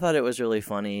I thought it was really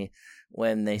funny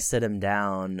when they sit him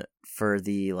down for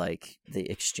the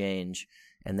exchange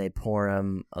and they pour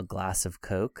him a glass of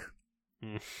Coke.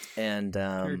 And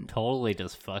You're totally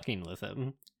just fucking with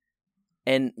him.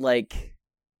 And like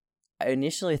I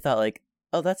initially thought like,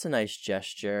 oh, that's a nice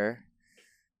gesture.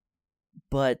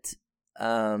 But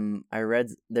I read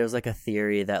there's like a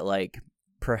theory that like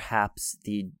perhaps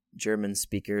the German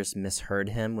speakers misheard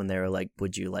him when they were like,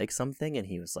 would you like something? And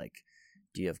he was like,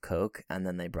 do you have Coke? And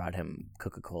then they brought him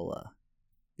Coca-Cola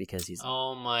because he's...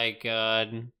 Oh my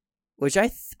god. Which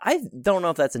I don't know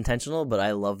if that's intentional, but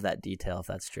I love that detail if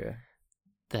that's true.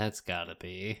 That's gotta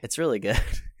be. It's really good.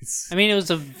 I mean, it was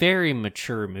a very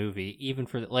mature movie, even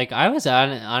for... Like, I was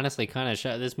honestly kind of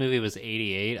shocked. This movie was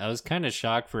 88. I was kind of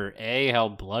shocked for, A, how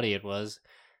bloody it was,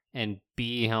 and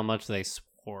B, how much they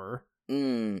swore.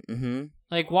 Mm-hmm.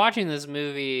 Like, watching this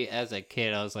movie as a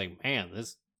kid, I was like, man,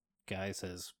 this guy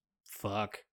says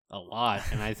fuck a lot.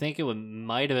 And I think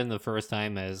might have been the first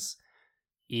time as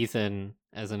Ethan,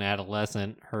 as an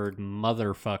adolescent, heard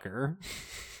motherfucker.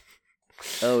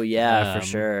 Oh, yeah, for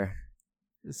sure.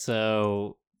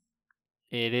 So,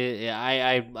 it is...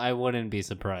 I wouldn't be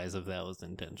surprised if that was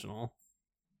intentional.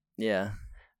 Yeah.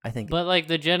 I think, but like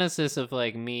the genesis of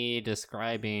like me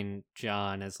describing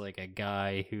John as like a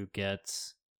guy who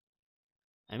gets,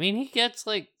 I mean, he gets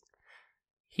like,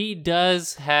 he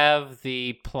does have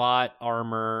the plot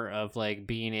armor of like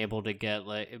being able to get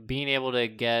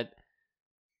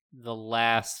the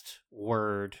last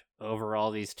word over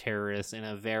all these terrorists in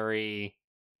a very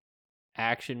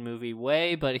action movie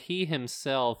way, but he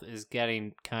himself is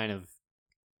getting kind of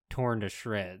torn to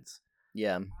shreds.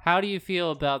 yeah. How do you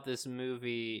feel about this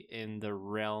movie in the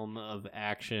realm of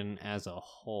action as a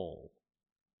whole?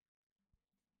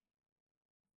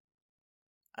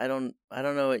 I don't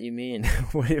know what you mean.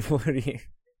 What do you...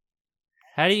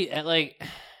 How do you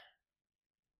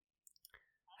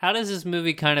how does this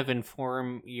movie kind of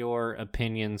inform your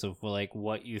opinions of like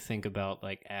what you think about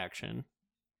like action?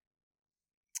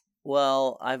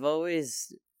 Well, I've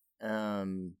always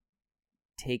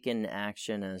taken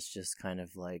action as just kind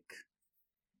of like,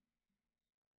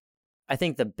 I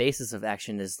think the basis of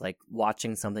action is like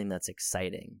watching something that's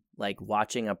exciting, like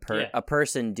watching a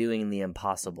person doing the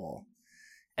impossible.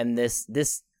 And this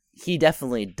he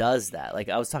definitely does that. Like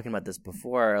I was talking about this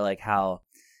before, like how,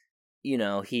 you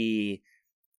know,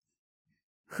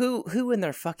 who in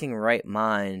their fucking right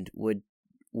mind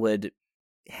would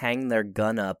hang their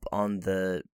gun up on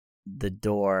the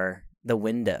door, the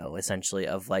window essentially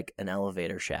of like an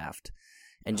elevator shaft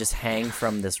and just hang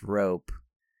from this rope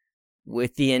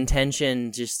with the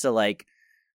intention just to like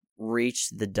reach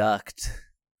the duct.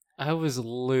 I was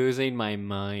losing my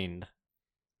mind.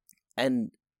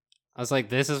 And I was like,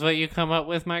 this is what you come up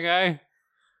with, my guy?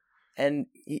 And,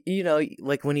 you know,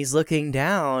 like when he's looking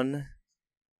down,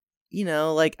 you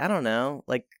know, like, I don't know,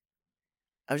 like,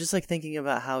 I was just like thinking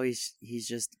about how he's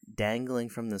just dangling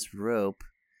from this rope.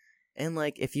 And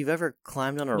like, if you've ever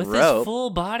climbed on a with rope, his full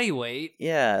body weight.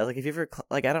 Yeah, like if you ever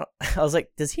I was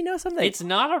like, does he know something? It's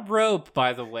not a rope,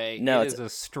 by the way. No, it's a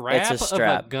strap of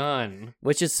a gun,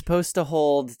 which is supposed to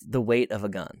hold the weight of a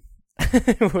gun,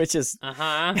 which is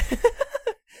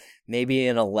maybe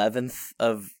an 11th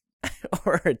of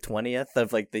or a 20th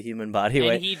of like the human body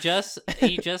weight. And he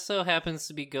just so happens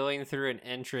to be going through an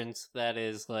entrance that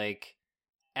is like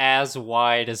as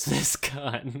wide as this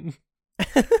gun.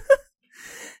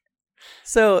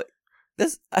 So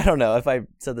this, I don't know if I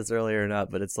said this earlier or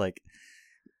not, but it's like,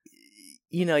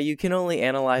 you know, you can only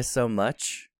analyze so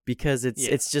much because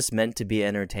it's just meant to be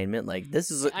entertainment. Like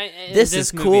this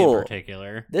is cool. In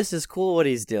particular. This is cool what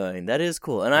he's doing. That is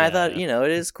cool. And I thought, you know,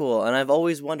 it is cool. And I've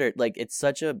always wondered, like, it's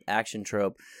such a action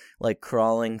trope, like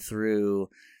crawling through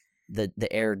the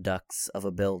air ducts of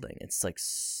a building. It's like,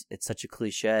 it's such a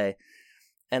cliche.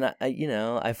 And I you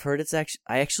know, I've heard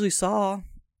I actually saw,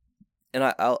 and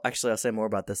I'll say more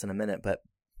about this in a minute, but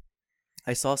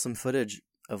I saw some footage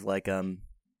of like a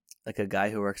guy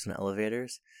who works in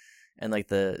elevators, and like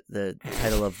the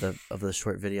title of the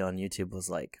short video on YouTube was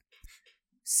like,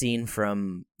 scene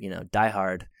from Die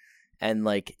Hard, and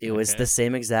like it was Okay. the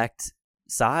same exact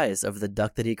size of the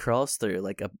duct that he crawls through.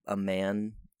 Like a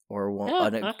man or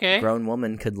a okay. grown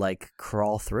woman could like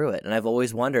crawl through it, and I've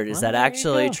always wondered, is Well, that there you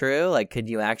actually go. true? Like, could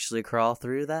you actually crawl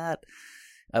through that?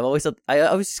 I've always thought, I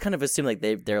always just kind of assumed like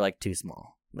they're like too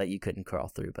small that you couldn't crawl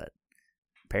through, but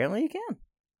apparently you can.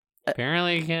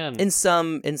 Apparently you can. In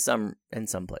some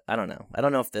place. I don't know. I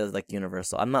don't know if they're like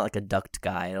universal. I'm not like a duct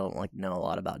guy. I don't like know a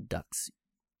lot about ducks.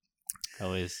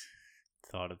 Always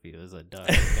thought of you as a duck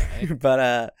guy.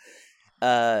 But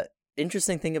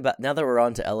interesting thing about, now that we're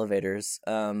on to elevators,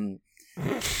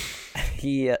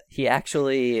 he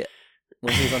actually,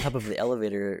 when he was on top of the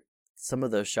elevator, some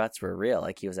of those shots were real.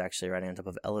 Like he was actually riding on top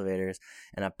of elevators,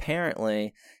 and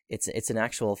apparently it's an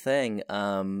actual thing.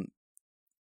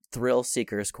 Thrill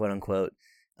seekers, quote unquote,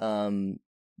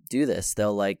 do this.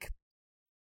 They'll like,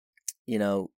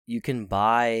 you can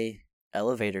buy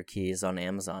elevator keys on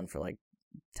Amazon for like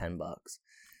 $10.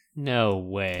 No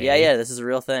way. Yeah, this is a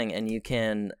real thing, and you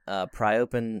can pry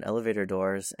open elevator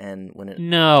doors, and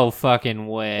No fucking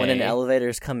way. when an elevator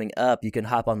is coming up, you can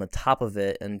hop on the top of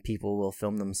it, and people will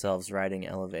film themselves riding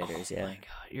elevators. Oh Yeah, my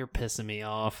god, you're pissing me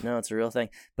off. no, it's a real thing,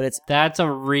 but That's a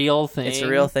real thing. it's a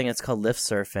real thing. It's called lift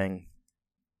surfing.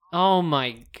 Oh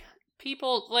my god.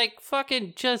 People like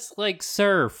fucking just like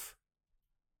surf.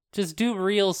 Just do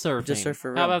real surfing. Just surf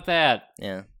for How real. about that?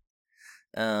 Yeah.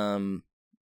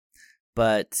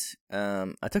 But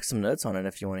I took some notes on it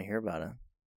if you want to hear about it.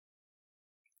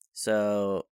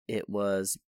 So it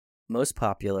was most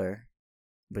popular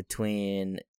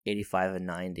between 85 and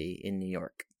 90 in New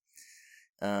York.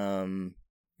 You're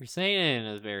saying it in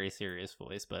a very serious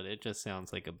voice, but it just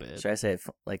sounds like a bit. Should I say it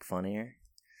like funnier?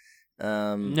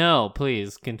 No,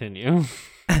 please continue.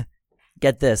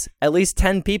 Get this. At least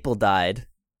 10 people died.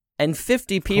 And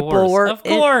 50 people Of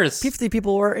course. 50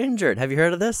 people were injured. Have you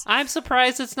heard of this? I'm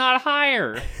surprised it's not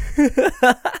higher.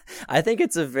 I think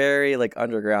it's a very like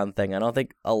underground thing. I don't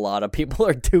think a lot of people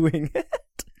are doing it.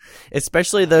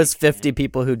 Especially those 50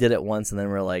 people who did it once and then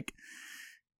were like,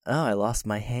 "Oh, I lost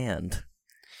my hand."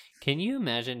 Can you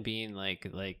imagine being like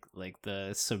the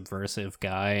subversive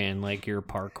guy in like your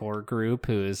parkour group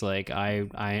who is like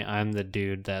I'm the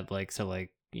dude that likes to like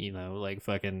like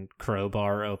fucking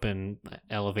crowbar open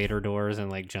elevator doors and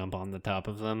like jump on the top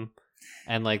of them,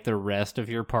 and like the rest of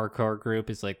your parkour group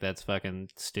is like, that's fucking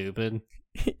stupid.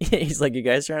 He's like, "You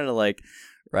guys trying to like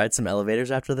ride some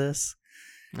elevators after this?"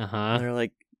 Uh-huh. And they're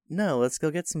like, "No, let's go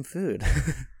get some food."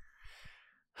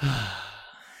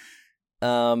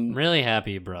 I'm really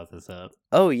happy you brought this up.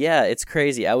 Oh yeah, it's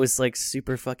crazy. I was like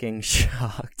super fucking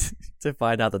shocked to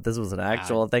find out that this was an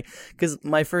actual thing, because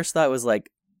my first thought was like,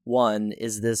 one,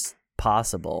 is this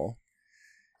possible?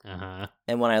 Uh-huh.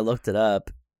 And when I looked it up,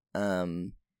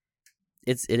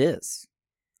 it is,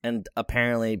 and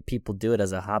apparently people do it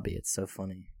as a hobby. It's so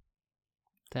funny.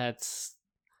 That's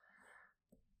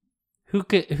who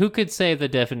could say the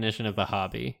definition of a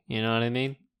hobby? You know what I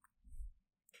mean?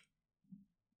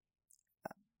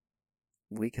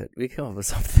 We could come up with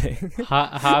something.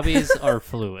 Hobbies are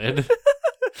fluid.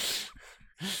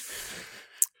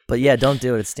 But yeah, don't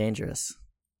do it. It's dangerous.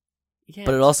 Yeah,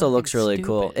 But it it's also fucking looks really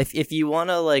cool. stupid. If you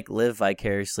want to like live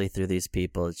vicariously through these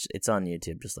people, it's on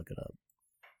YouTube. Just look it up.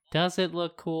 Does it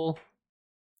look cool?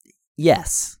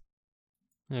 Yes.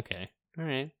 Okay. All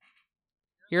right.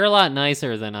 You're a lot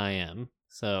nicer than I am,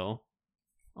 so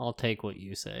I'll take what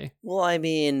you say. Well, I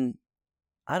mean,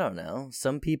 I don't know.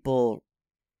 Some people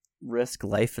risk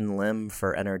life and limb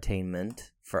for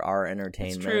entertainment, for our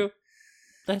entertainment. That's true.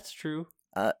 That's true.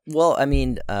 Well, I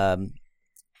mean,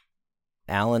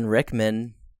 Alan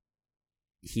Rickman,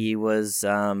 he was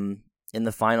in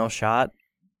the final shot.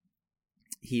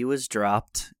 He was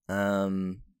dropped.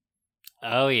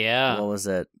 Oh yeah. What was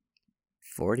it?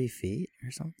 40 feet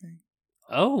or something?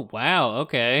 Oh wow.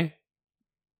 Okay.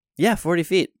 Yeah, 40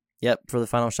 feet. Yep, for the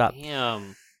final shot.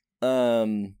 Damn.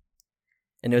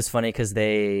 And it was funny because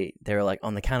they were like,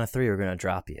 on the count of 3, we're gonna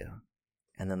drop you,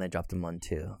 and then they dropped him on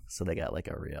 2, so they got like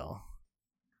a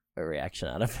reaction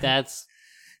out of it. That's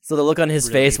So the look on his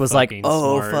really face was like, fucking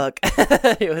 "Oh smart.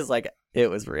 fuck!" It was like it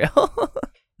was real.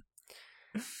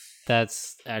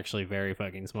 That's actually very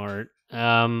fucking smart.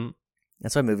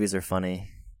 That's why movies are funny.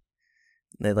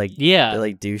 They like Yeah. they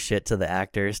like do shit to the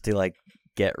actors to like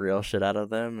get real shit out of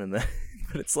them, and then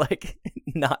but it's like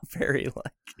not very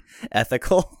like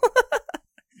ethical.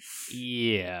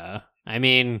 Yeah. I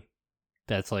mean,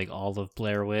 that's like all of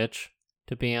Blair Witch,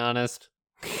 to be honest.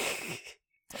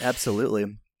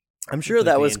 Absolutely. I'm sure Like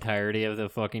that the was entirety of the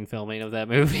fucking filming of that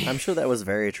movie. I'm sure that was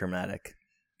very traumatic.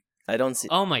 I don't see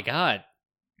Oh my god.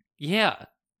 Yeah.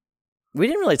 We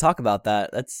didn't really talk about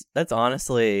that. That's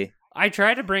honestly, I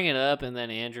tried to bring it up, and then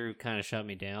Andrew kind of shut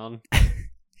me down.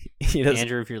 you know,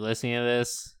 Andrew, if you're listening to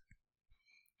this,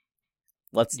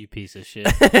 let's. you piece of shit.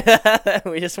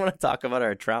 We just want to talk about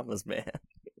our traumas, man.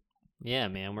 Yeah,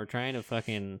 man, we're trying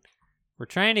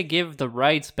to give the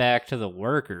rights back to the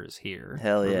workers here.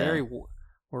 Hell yeah.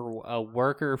 We're a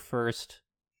worker first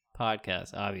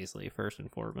podcast, obviously, first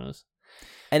and foremost.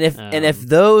 And if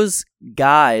those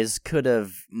guys could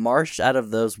have marched out of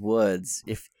those woods,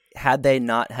 had they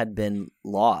not had been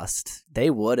lost, they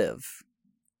would have.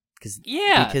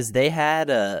 Because they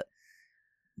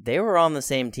were on the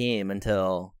same team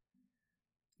until,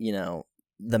 the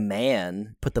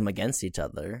man put them against each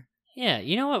other. Yeah,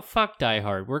 you know what? Fuck Die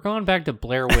Hard. We're going back to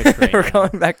Blair Witch right We're now.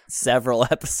 going back several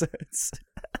episodes.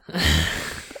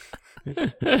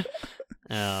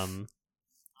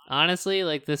 Honestly,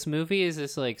 like, this movie is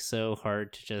just, like, so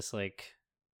hard to just, like,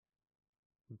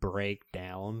 break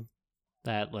down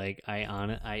that, like,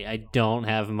 I don't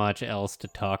have much else to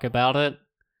talk about it.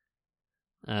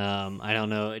 I don't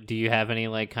know. Do you have any,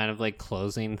 like, kind of, like,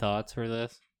 closing thoughts for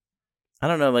this? I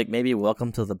don't know, like, maybe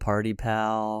Welcome to the Party,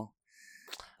 Pal.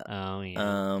 Oh,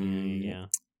 yeah. Yeah.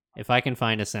 If I can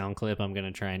find a sound clip, I'm going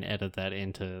to try and edit that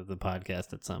into the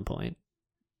podcast at some point.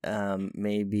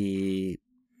 Maybe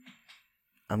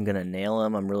I'm going to nail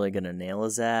him. I'm really going to nail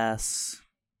his ass.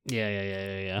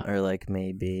 Yeah. Or, like,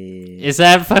 maybe... Is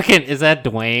that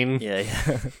Dwayne? Yeah.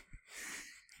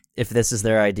 If this is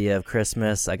their idea of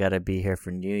Christmas, I gotta be here for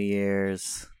New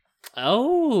Year's.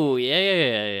 Oh,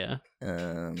 yeah.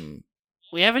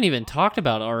 We haven't even talked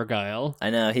about Argyle.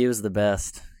 I know, he was the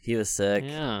best. He was sick.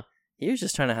 Yeah. He was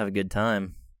just trying to have a good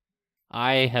time.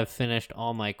 I have finished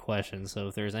all my questions, so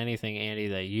if there's anything, Andy,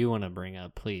 that you want to bring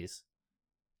up, please.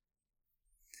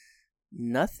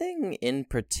 Nothing in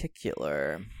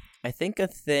particular. I think a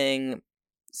thing...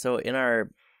 So in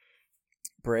our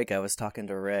break, I was talking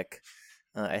to Rick.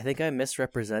 I think I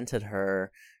misrepresented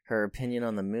her opinion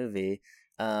on the movie.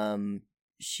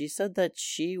 She said that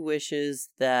she wishes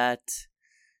that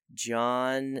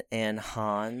John and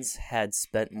Hans had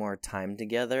spent more time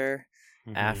together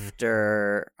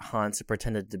after Hans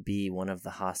pretended to be one of the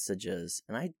hostages.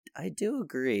 And I do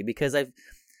agree, because I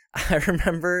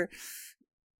remember,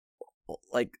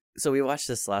 like, so we watched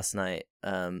this last night,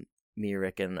 me,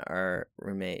 Rick, and our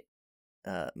roommate,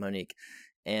 Monique,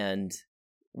 and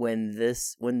when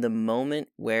the moment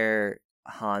where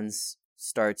Hans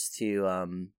starts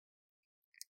to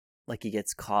like, he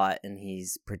gets caught and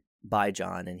he's by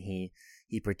John and he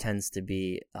pretends to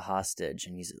be a hostage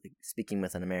and he's, like, speaking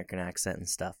with an American accent and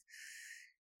stuff,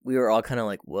 we were all kind of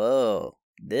like, whoa,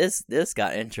 this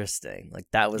got interesting. Like,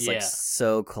 that was like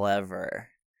so clever.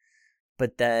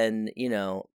 But then,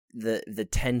 the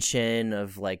tension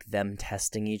of, like, them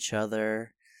testing each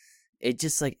other, it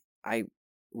just, like, I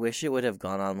wish it would have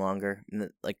gone on longer.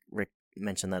 Like Rick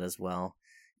mentioned that as well.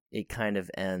 It kind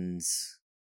of ends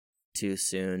too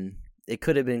soon. It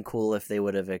could have been cool if they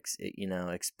would have,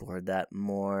 explored that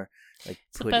more. Like,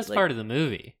 it's the best part of the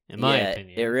movie, in my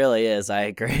opinion. It really is. I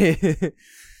agree.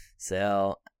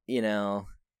 So,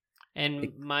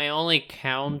 And my only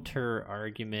counter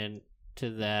argument to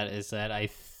that is that I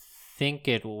think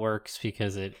it works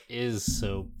because it is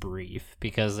so brief,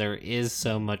 because there is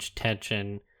so much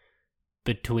tension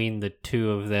between the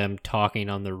two of them talking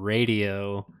on the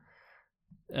radio,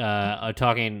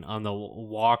 talking on the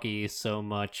walkie so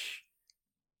much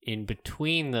in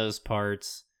between those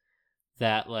parts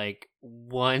that, like,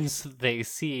 once they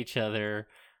see each other,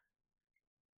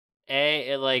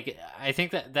 I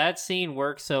think that scene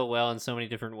works so well in so many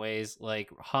different ways. Like,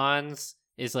 Hans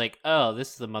is like, oh,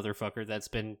 this is the motherfucker that's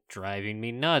been driving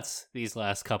me nuts these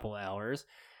last couple hours.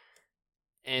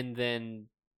 And then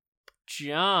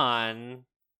John,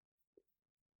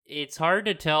 it's hard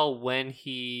to tell when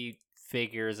he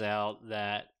figures out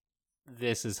that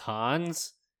this is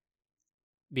Hans,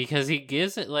 because he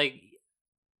gives it, like,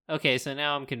 okay, so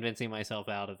now I'm convincing myself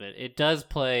out of it. It does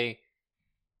play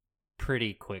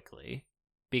pretty quickly,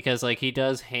 because, like, he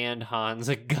does hand Hans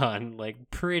a gun,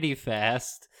 like, pretty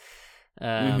fast.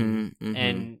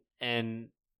 And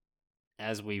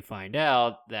as we find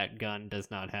out, that gun does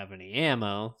not have any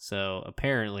ammo, so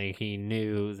apparently he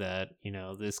knew that,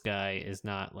 this guy is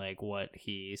not, like, what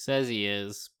he says he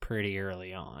is pretty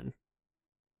early on.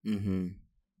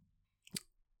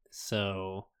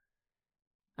 So,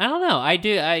 I don't know. I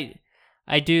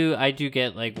do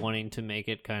get, like, wanting to make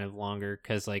it kind of longer,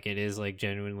 because, like, it is, like,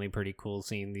 genuinely pretty cool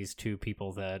seeing these two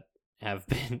people that have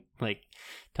been, like,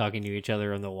 talking to each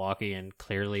other on the walkie and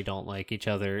clearly don't like each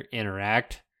other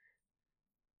interact.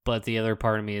 But the other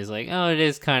part of me is like, oh, it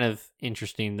is kind of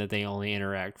interesting that they only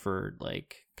interact for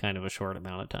like kind of a short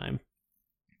amount of time.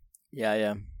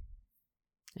 Yeah.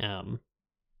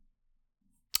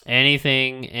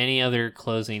 Any other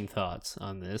closing thoughts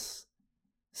on this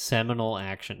seminal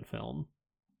action film?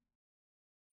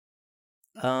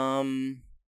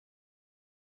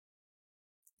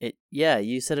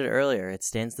 You said it earlier. It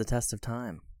stands the test of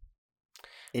time.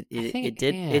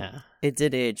 It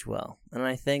did age well, and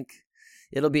I think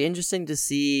it'll be interesting to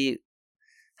see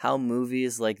how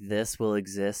movies like this will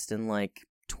exist in like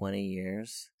 20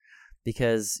 years,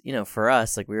 because for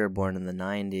us, like, we were born in the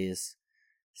 90s,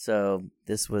 so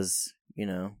this was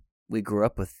we grew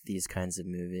up with these kinds of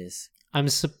movies. I'm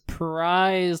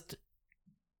surprised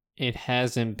it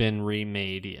hasn't been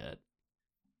remade yet.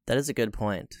 That is a good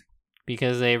point.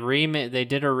 Because they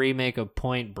did a remake of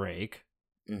Point Break,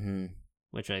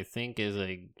 which I think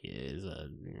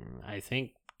I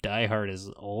think Die Hard is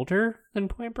older than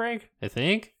Point Break. I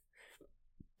think.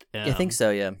 I think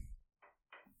so. Yeah.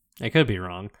 I could be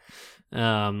wrong.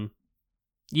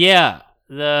 Yeah,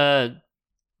 the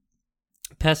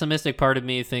pessimistic part of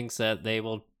me thinks that they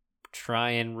will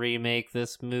try and remake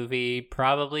this movie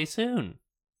probably soon.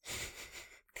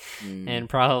 And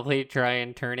probably try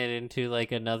and turn it into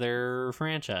like another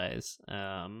franchise.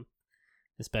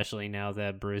 Especially now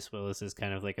that Bruce Willis is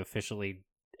kind of like officially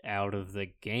out of the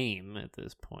game at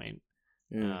this point.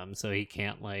 So he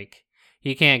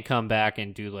can't come back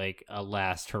and do like a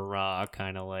last hurrah,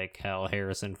 kind of like how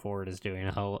Harrison Ford is doing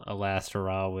a last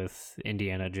hurrah with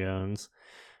Indiana Jones.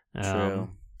 True.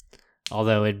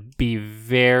 Although it'd be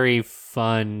very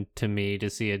fun to me to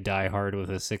see a Die Hard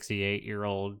with a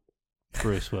 68-year-old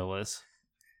Bruce Willis.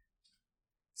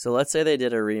 So let's say they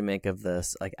did a remake of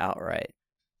this, like, outright.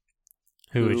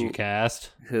 Who would you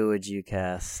cast? Who would you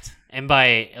cast? And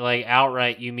by like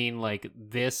outright, you mean like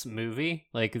this movie,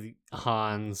 like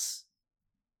Hans?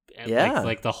 Yeah,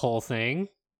 like the whole thing.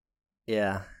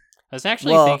 Yeah. I was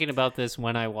actually thinking about this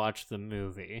when I watched the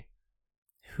movie.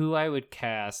 Who I would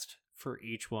cast for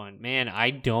each one? Man, I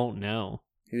don't know.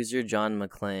 Who's your John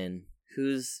McClane?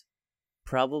 Who's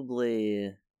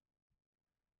probably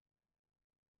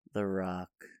The Rock?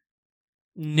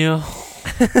 No.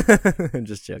 I'm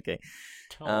just joking.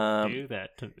 Don't do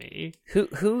that to me.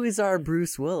 Who is our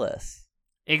Bruce Willis?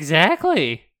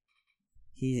 Exactly.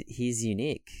 He's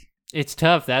unique. It's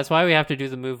tough. That's why we have to do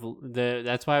the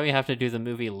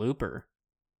movie Looper.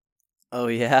 Oh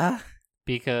yeah?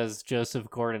 Because Joseph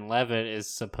Gordon-Levitt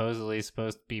is supposedly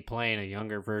supposed to be playing a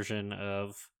younger version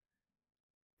of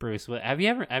Bruce Willis. Have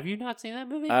you not seen that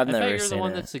movie? I've never you're seen the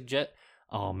one it. that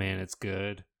Oh man, it's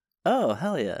good. Oh,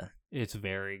 hell yeah. It's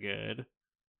very good.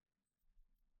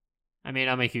 I mean,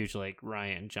 I'm a huge like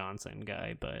Ryan Johnson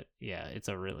guy, but yeah, it's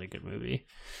a really good movie.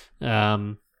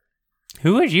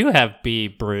 Who would you have be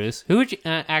Bruce? Who would you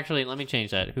actually? Let me change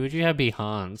that. Who would you have be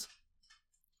Hans?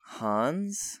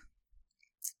 Hans?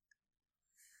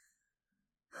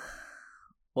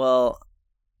 Well,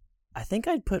 I think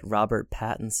I'd put Robert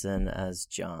Pattinson as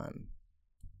John.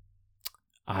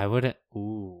 I would.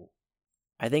 Ooh.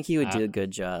 I think he would do a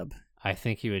good job. I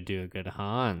think he would do a good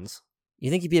Hans.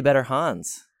 You think he'd be a better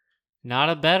Hans? Not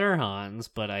a better Hans,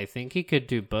 but I think he could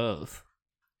do both.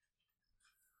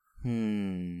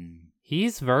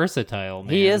 He's versatile,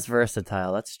 man. He is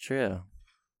versatile, that's true.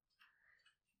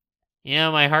 Yeah,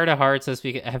 my heart of hearts is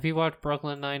because... Have you watched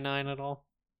Brooklyn Nine-Nine at all?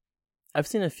 I've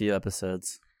seen a few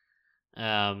episodes.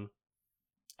 I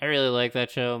really like that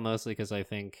show, mostly because I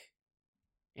think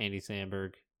Andy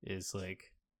Samberg is like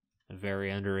a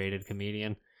very underrated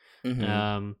comedian.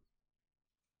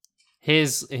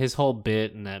 His whole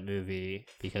bit in that movie,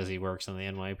 because he works on the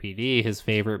NYPD, his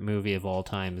favorite movie of all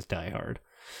time is Die Hard.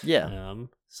 Yeah.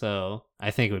 So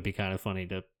I think it would be kind of funny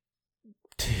to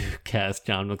cast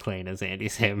John McClane as Andy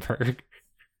Samberg.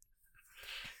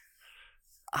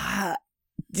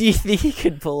 Do you think he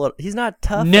could pull it? He's not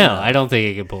tough. No, enough. I don't think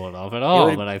he could pull it off at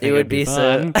all. But I think it would be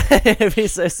fun. It'd be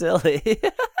so silly.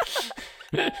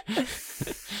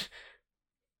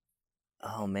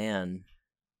 Oh man,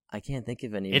 I can't think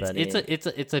of anybody.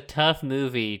 It's a tough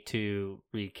movie to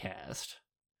recast.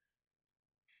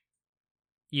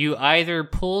 You either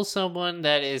pull someone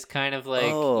that is kind of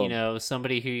like,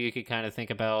 somebody who you could kind of think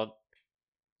about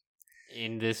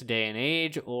in this day and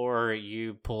age, or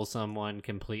you pull someone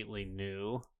completely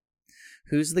new.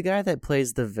 Who's the guy that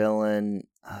plays the villain?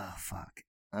 Oh, fuck.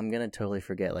 I'm going to totally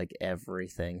forget like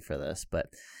everything for this, but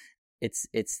it's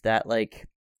that like,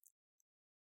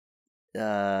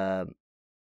 is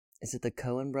it the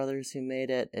Coen brothers who made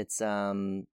it? It's,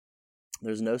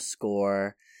 there's no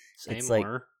score. Say it's more.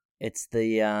 Like, it's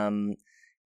the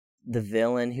the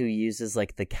villain who uses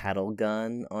like the cattle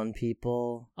gun on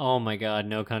people. Oh my god,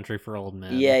 No Country for Old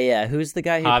Men. Yeah. Who's the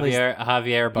guy who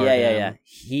Javier Bardem. Yeah.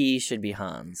 He should be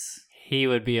Hans. He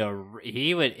would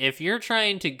if you're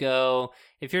trying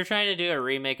to do a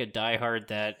remake of Die Hard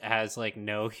that has like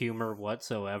no humor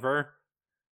whatsoever,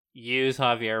 use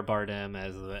Javier Bardem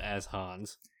as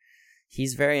Hans.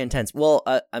 He's very intense. Well,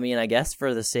 I mean, I guess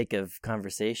for the sake of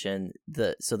conversation,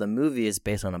 the movie is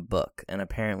based on a book, and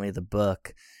apparently the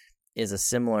book is a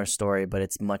similar story, but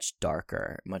it's much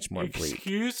darker, much more bleak.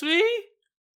 Excuse me?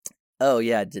 Oh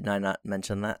yeah, did I not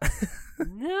mention that?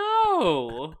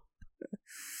 No.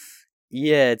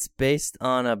 Yeah, it's based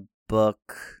on a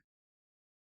book.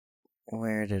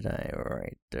 Where did I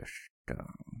write this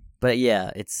down? But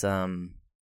yeah, it's a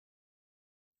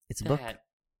book.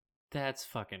 That's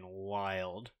fucking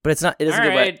wild. But it's not. It doesn't All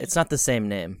give. right. It's not the same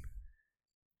name.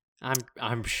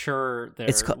 I'm sure there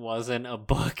wasn't a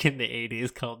book in the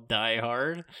 80s called Die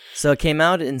Hard. So it came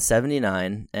out in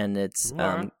 '79, and it's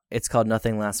Alright. it's called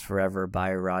Nothing Lasts Forever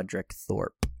by Roderick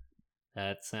Thorpe.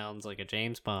 That sounds like a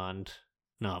James Bond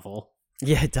novel.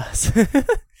 Yeah, it does.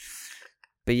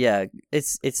 But yeah,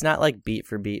 it's not like beat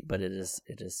for beat, but it is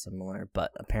similar.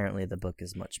 But apparently the book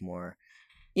is much more.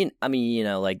 I mean,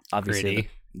 like obviously Gritty.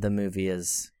 the movie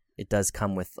it does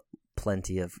come with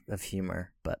plenty of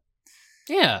humor, but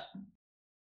Yeah.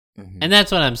 mhm. And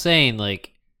that's what I'm saying.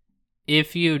 Like,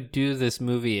 if you do this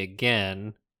movie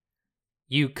again,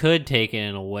 you could take it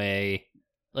in a way.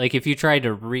 Like, if you tried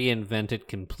to reinvent it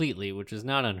completely, which is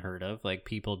not unheard of, like,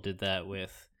 people did that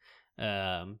with,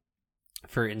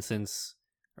 for instance,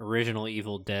 original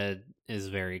Evil Dead is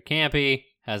very campy,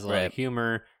 has a lot of Right.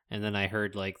 humor. And then I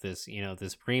heard, like, this,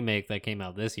 this remake that came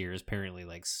out this year is apparently,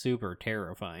 like, super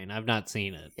terrifying. I've not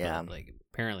seen it, Yeah. but, like,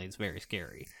 apparently it's very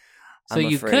scary. So I'm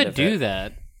you afraid could of do it.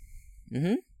 that,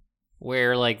 Mhm.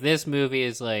 where like this movie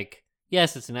is like,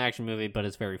 yes, it's an action movie, but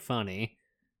it's very funny.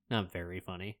 Not very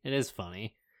funny. It is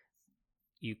funny.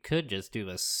 You could just do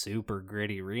a super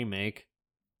gritty remake.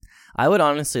 I would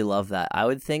honestly love that. I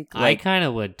would think I like kind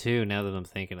of would too, now that I'm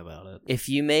thinking about it. if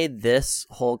you made this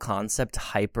whole concept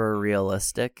hyper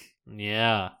realistic,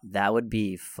 Yeah. that would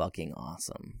be fucking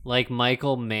awesome. Like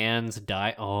Michael Mann's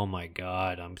Oh my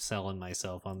god, I'm selling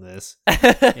myself on this.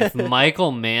 If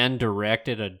Michael Mann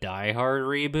directed a Die Hard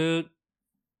reboot,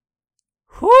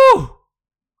 whew!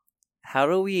 How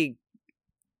do you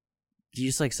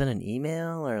just like send an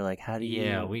email or like how do you?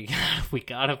 Yeah, we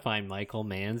gotta find Michael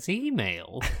Mann's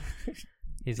email.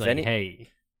 He's If like, any-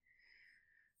 hey.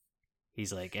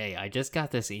 He's like, hey, I just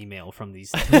got this email from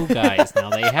these two guys. Now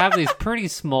they have these pretty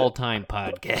small time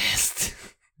podcasts.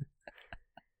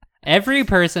 Every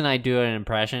person I do an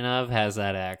impression of has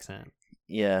that accent.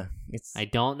 Yeah, it's. I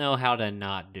don't know how to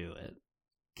not do it.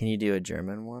 Can you do a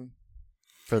German one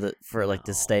for No.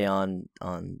 to stay on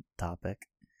topic?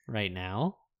 Right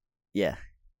now? Yeah.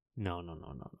 No.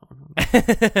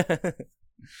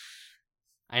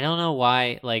 I don't know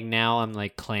why, like, now I'm,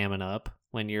 like, clamming up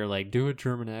when you're like, do a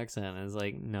German accent. And it's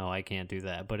like, no, I can't do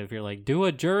that. But if you're like, do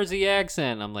a Jersey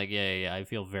accent, I'm like, yeah, I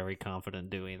feel very confident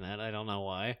doing that. I don't know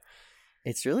why.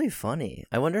 It's really funny.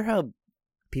 I wonder how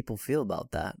people feel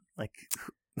about that. Like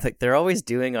they're always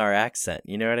doing our accent.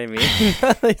 You know what I mean?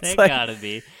 It's They like, gotta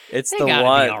be. It's They the gotta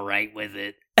one. be all right with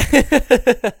it.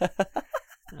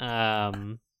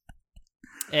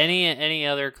 Any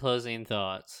other closing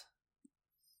thoughts?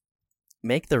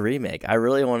 Make the remake. I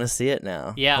really want to see it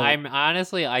now. Yeah, Oh, I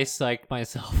psyched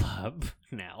myself up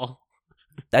now.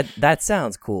 that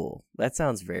sounds cool. That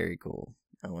sounds very cool.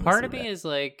 I wanna Part see of me that. is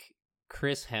like,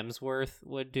 Chris Hemsworth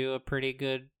would do a pretty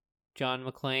good John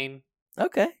McClane.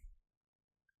 Okay.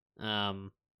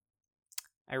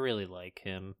 I really like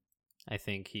him. I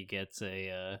think he gets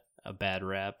a bad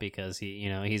rap because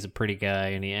he's a pretty guy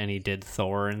and he did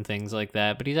Thor and things like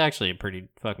that, but he's actually a pretty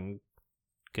fucking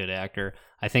good actor.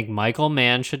 I think Michael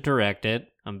Mann should direct it.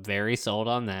 I'm very sold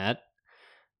on that.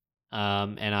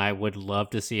 And I would love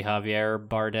to see Javier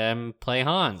Bardem play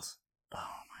Hans. Oh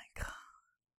my god.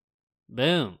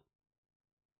 Boom.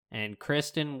 And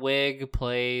Kristen Wiig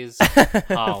plays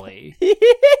Holly.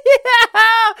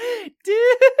 Yeah,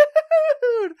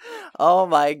 dude. Oh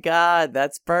my god,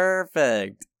 that's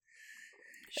perfect.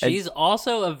 She's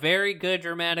also a very good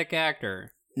dramatic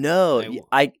actor. No,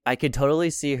 I could totally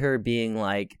see her being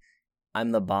like,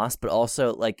 I'm the boss, but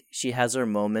also like she has her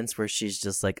moments where she's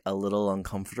just like a little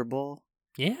uncomfortable.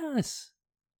 Yes.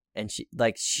 And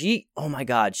oh my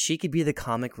god, she could be the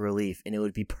comic relief and it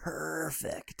would be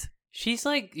perfect. She's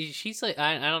like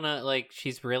I don't know, like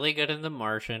she's really good in The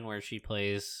Martian where she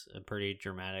plays a pretty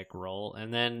dramatic role.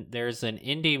 And then there's an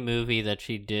indie movie that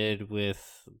she did with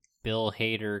Bill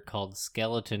Hader called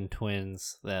Skeleton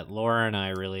Twins that Laura and I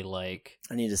really like.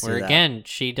 I need to see Where that. again,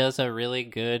 she does a really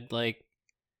good, like,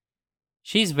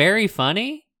 she's very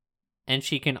funny, and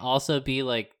she can also be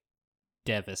like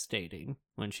devastating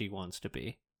when she wants to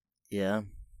be. Yeah.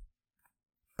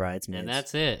 Bridesmaids. And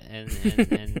that's it.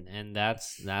 And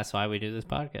that's why we do this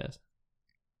podcast.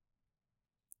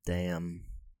 Damn.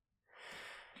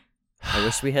 I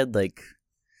wish we had like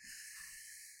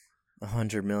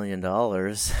 $100 million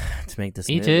to make this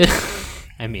Me movie. too.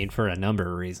 I mean, for a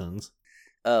number of reasons.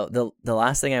 Oh, the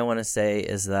last thing I want to say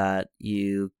is that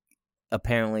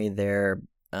apparently they're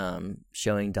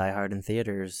showing Die Hard in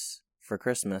theaters for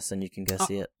Christmas, and you can go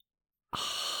see it.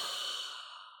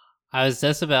 I was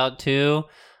just about to.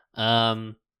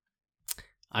 I'm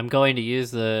going to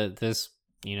use this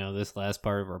last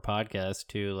part of our podcast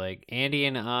to, like, Andy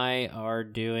and I are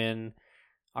doing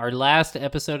our last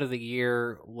episode of the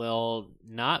year will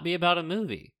not be about a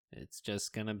movie. It's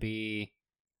just gonna be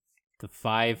the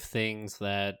 5 things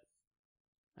that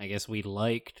I guess we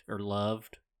liked or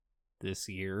loved this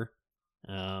year.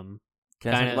 Can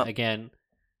I talk about, Again,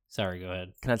 sorry, go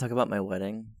ahead. Can I talk about my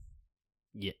wedding?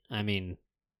 Yeah, I mean,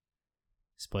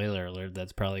 spoiler alert,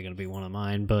 that's probably going to be one of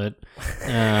mine, but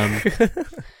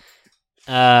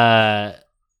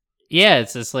yeah,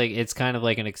 it's just like, it's kind of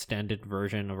like an extended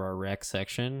version of our rec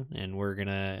section, and we're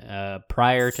gonna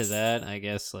prior to that, I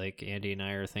guess, like, Andy and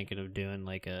I are thinking of doing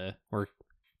like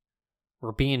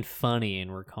we're being funny,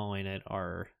 and we're calling it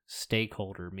our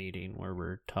stakeholder meeting, where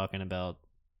we're talking about,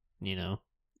 I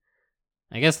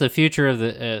guess, the future of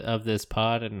of this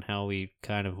pod and how we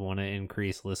kind of want to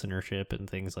increase listenership and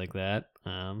things like that.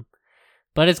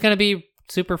 But it's gonna be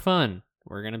super fun.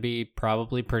 We're gonna be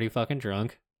probably pretty fucking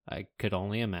drunk. I could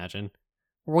only imagine.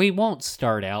 We won't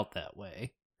start out that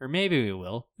way, or maybe we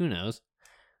will. Who knows?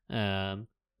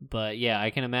 But yeah, I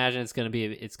can imagine it's gonna be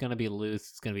loose. It's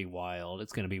gonna be wild.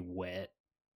 It's gonna be wet.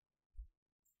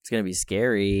 It's gonna be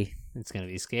scary. It's gonna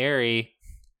be scary.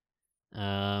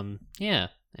 Yeah,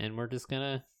 and we're just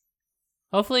gonna.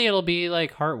 Hopefully, it'll be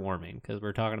like heartwarming, because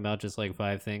we're talking about just like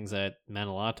 5 things that meant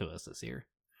a lot to us this year.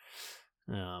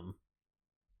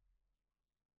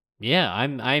 Yeah,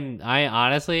 I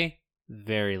honestly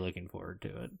very looking forward to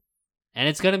it, and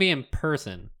it's gonna be in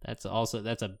person. That's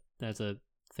a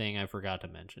thing I forgot to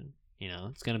mention.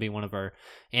 It's gonna be one of our.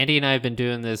 Andy and I have been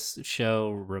doing this show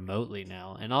remotely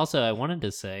now, and also I wanted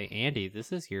to say, Andy,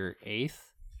 this is your 8th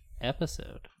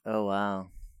episode. Oh wow,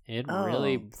 it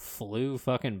really flew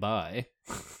fucking by.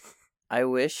 I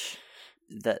wish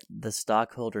that the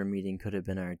stockholder meeting could have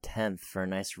been our 10th for a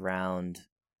nice round,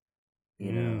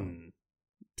 10th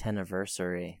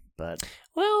anniversary, but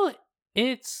well,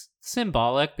 it's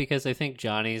symbolic because I think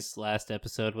Johnny's last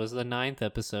episode was the 9th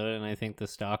episode, and I think the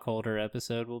stockholder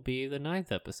episode will be the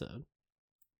 9th episode.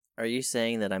 Are you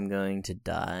saying that I'm going to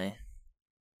die?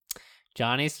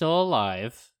 Johnny's still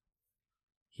alive.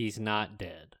 He's not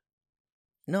dead.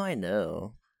 No, I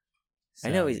know. So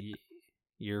I know he's.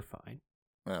 You're fine.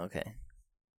 Oh, okay.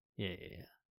 Yeah.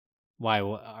 Why?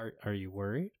 Are you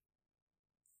worried?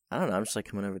 I don't know. I'm just like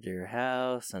coming over to your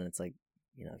house, and it's like,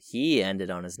 he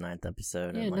ended on his 9th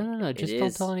episode. Yeah, and no. Just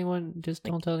don't tell anyone. Just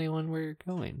don't tell anyone where you're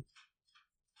going.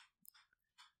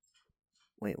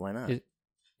 Wait, why not?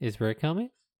 Is Rick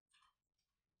coming?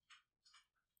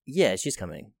 Yeah, she's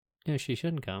coming. No, she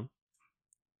shouldn't come.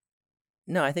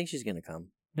 No, I think she's gonna come.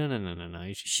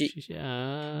 No.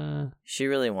 She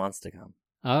really wants to come.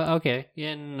 Oh, okay.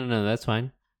 Yeah, no, that's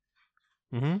fine.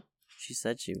 Mm-hmm. She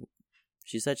said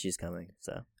she's coming.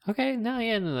 So okay,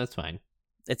 no, that's fine.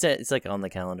 It's like on the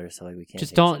calendar, so like we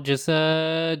can't.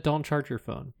 Don't charge your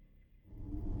phone.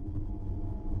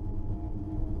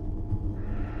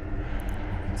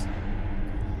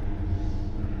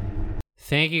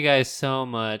 Thank you guys so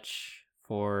much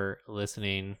for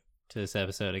listening to this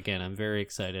episode. Again, I'm very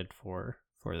excited for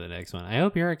the next one. I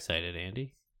hope you're excited,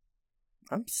 Andy.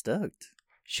 I'm stoked.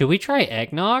 Should we try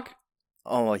eggnog?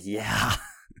 Oh yeah.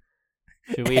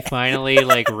 Should we finally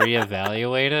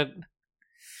reevaluate it?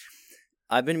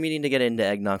 I've been meaning to get into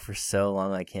eggnog for so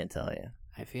long, I can't tell you.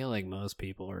 I feel like most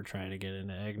people are trying to get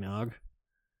into eggnog.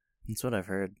 That's what I've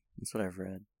heard. That's what I've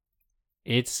read.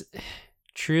 It's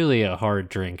truly a hard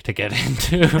drink to get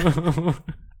into.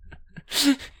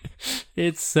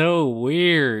 It's so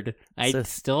weird. I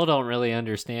still don't really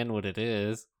understand what it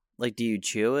is. Like, do you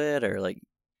chew it, or like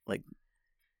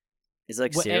is it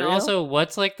like cereal? And also,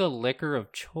 what's like the liquor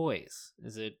of choice?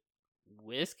 Is it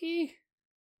whiskey?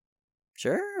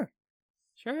 Sure,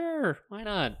 why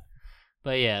not?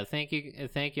 But yeah, thank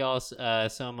you all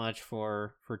so much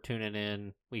for tuning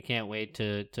in. We can't wait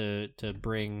to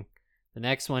bring the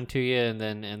next one to you, and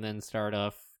then start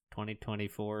off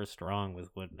 2024 strong with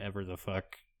whatever the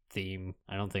fuck theme.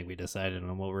 I don't think we decided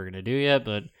on what we're going to do yet,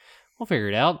 but we'll figure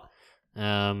it out.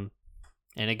 And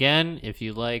again, if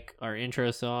you like our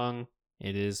intro song,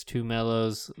 it is Two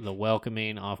Mellows, The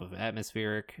Welcoming off of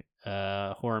Atmospheric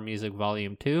Horror Music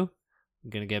Volume 2. I'm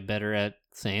going to get better at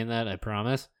saying that, I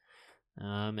promise.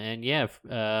 And yeah,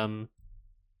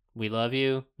 we love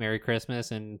you. Merry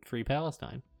Christmas and Free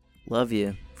Palestine. Love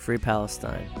you. Free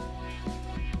Palestine.